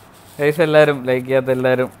ഗൈസ്, എല്ലാവരും ലൈക്ക് ചെയ്യാത്ത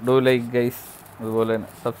എല്ലാവരും ഡു ലൈക്ക് ഗൈസ്. അതുപോലെ തന്നെ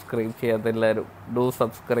സബ്സ്ക്രൈബ് ചെയ്യാത്ത എല്ലാവരും ഡു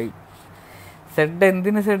സബ്സ്ക്രൈബ്. സെഡ്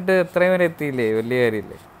എന്തിന് സെഡ് എത്രയും വരെ എത്തിയില്ലേ, വലിയ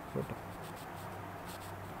കാര്യമില്ലേ. ഓട്ടെ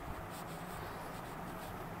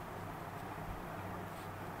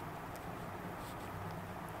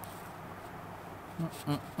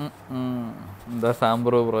എന്താ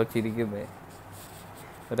സാമ്പ്രോ ബ്രോ ചിരിക്കുന്നേ?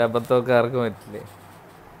 ഒരബദ്ധമൊക്കെ ആർക്കും പറ്റില്ലേ?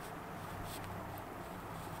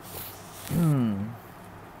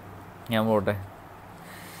 ഞാൻ പോട്ടെ,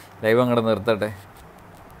 ലൈവ് അങ്ങോട്ട് നിർത്തട്ടെ,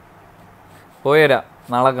 പോയി വരാം.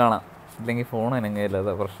 നാളെ കാണാം. ഇല്ലെങ്കിൽ ഫോൺ അനങ്ങയില്ല,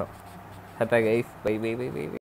 അതാ പ്രശ്നം. Tata guys, bye bye bye bye.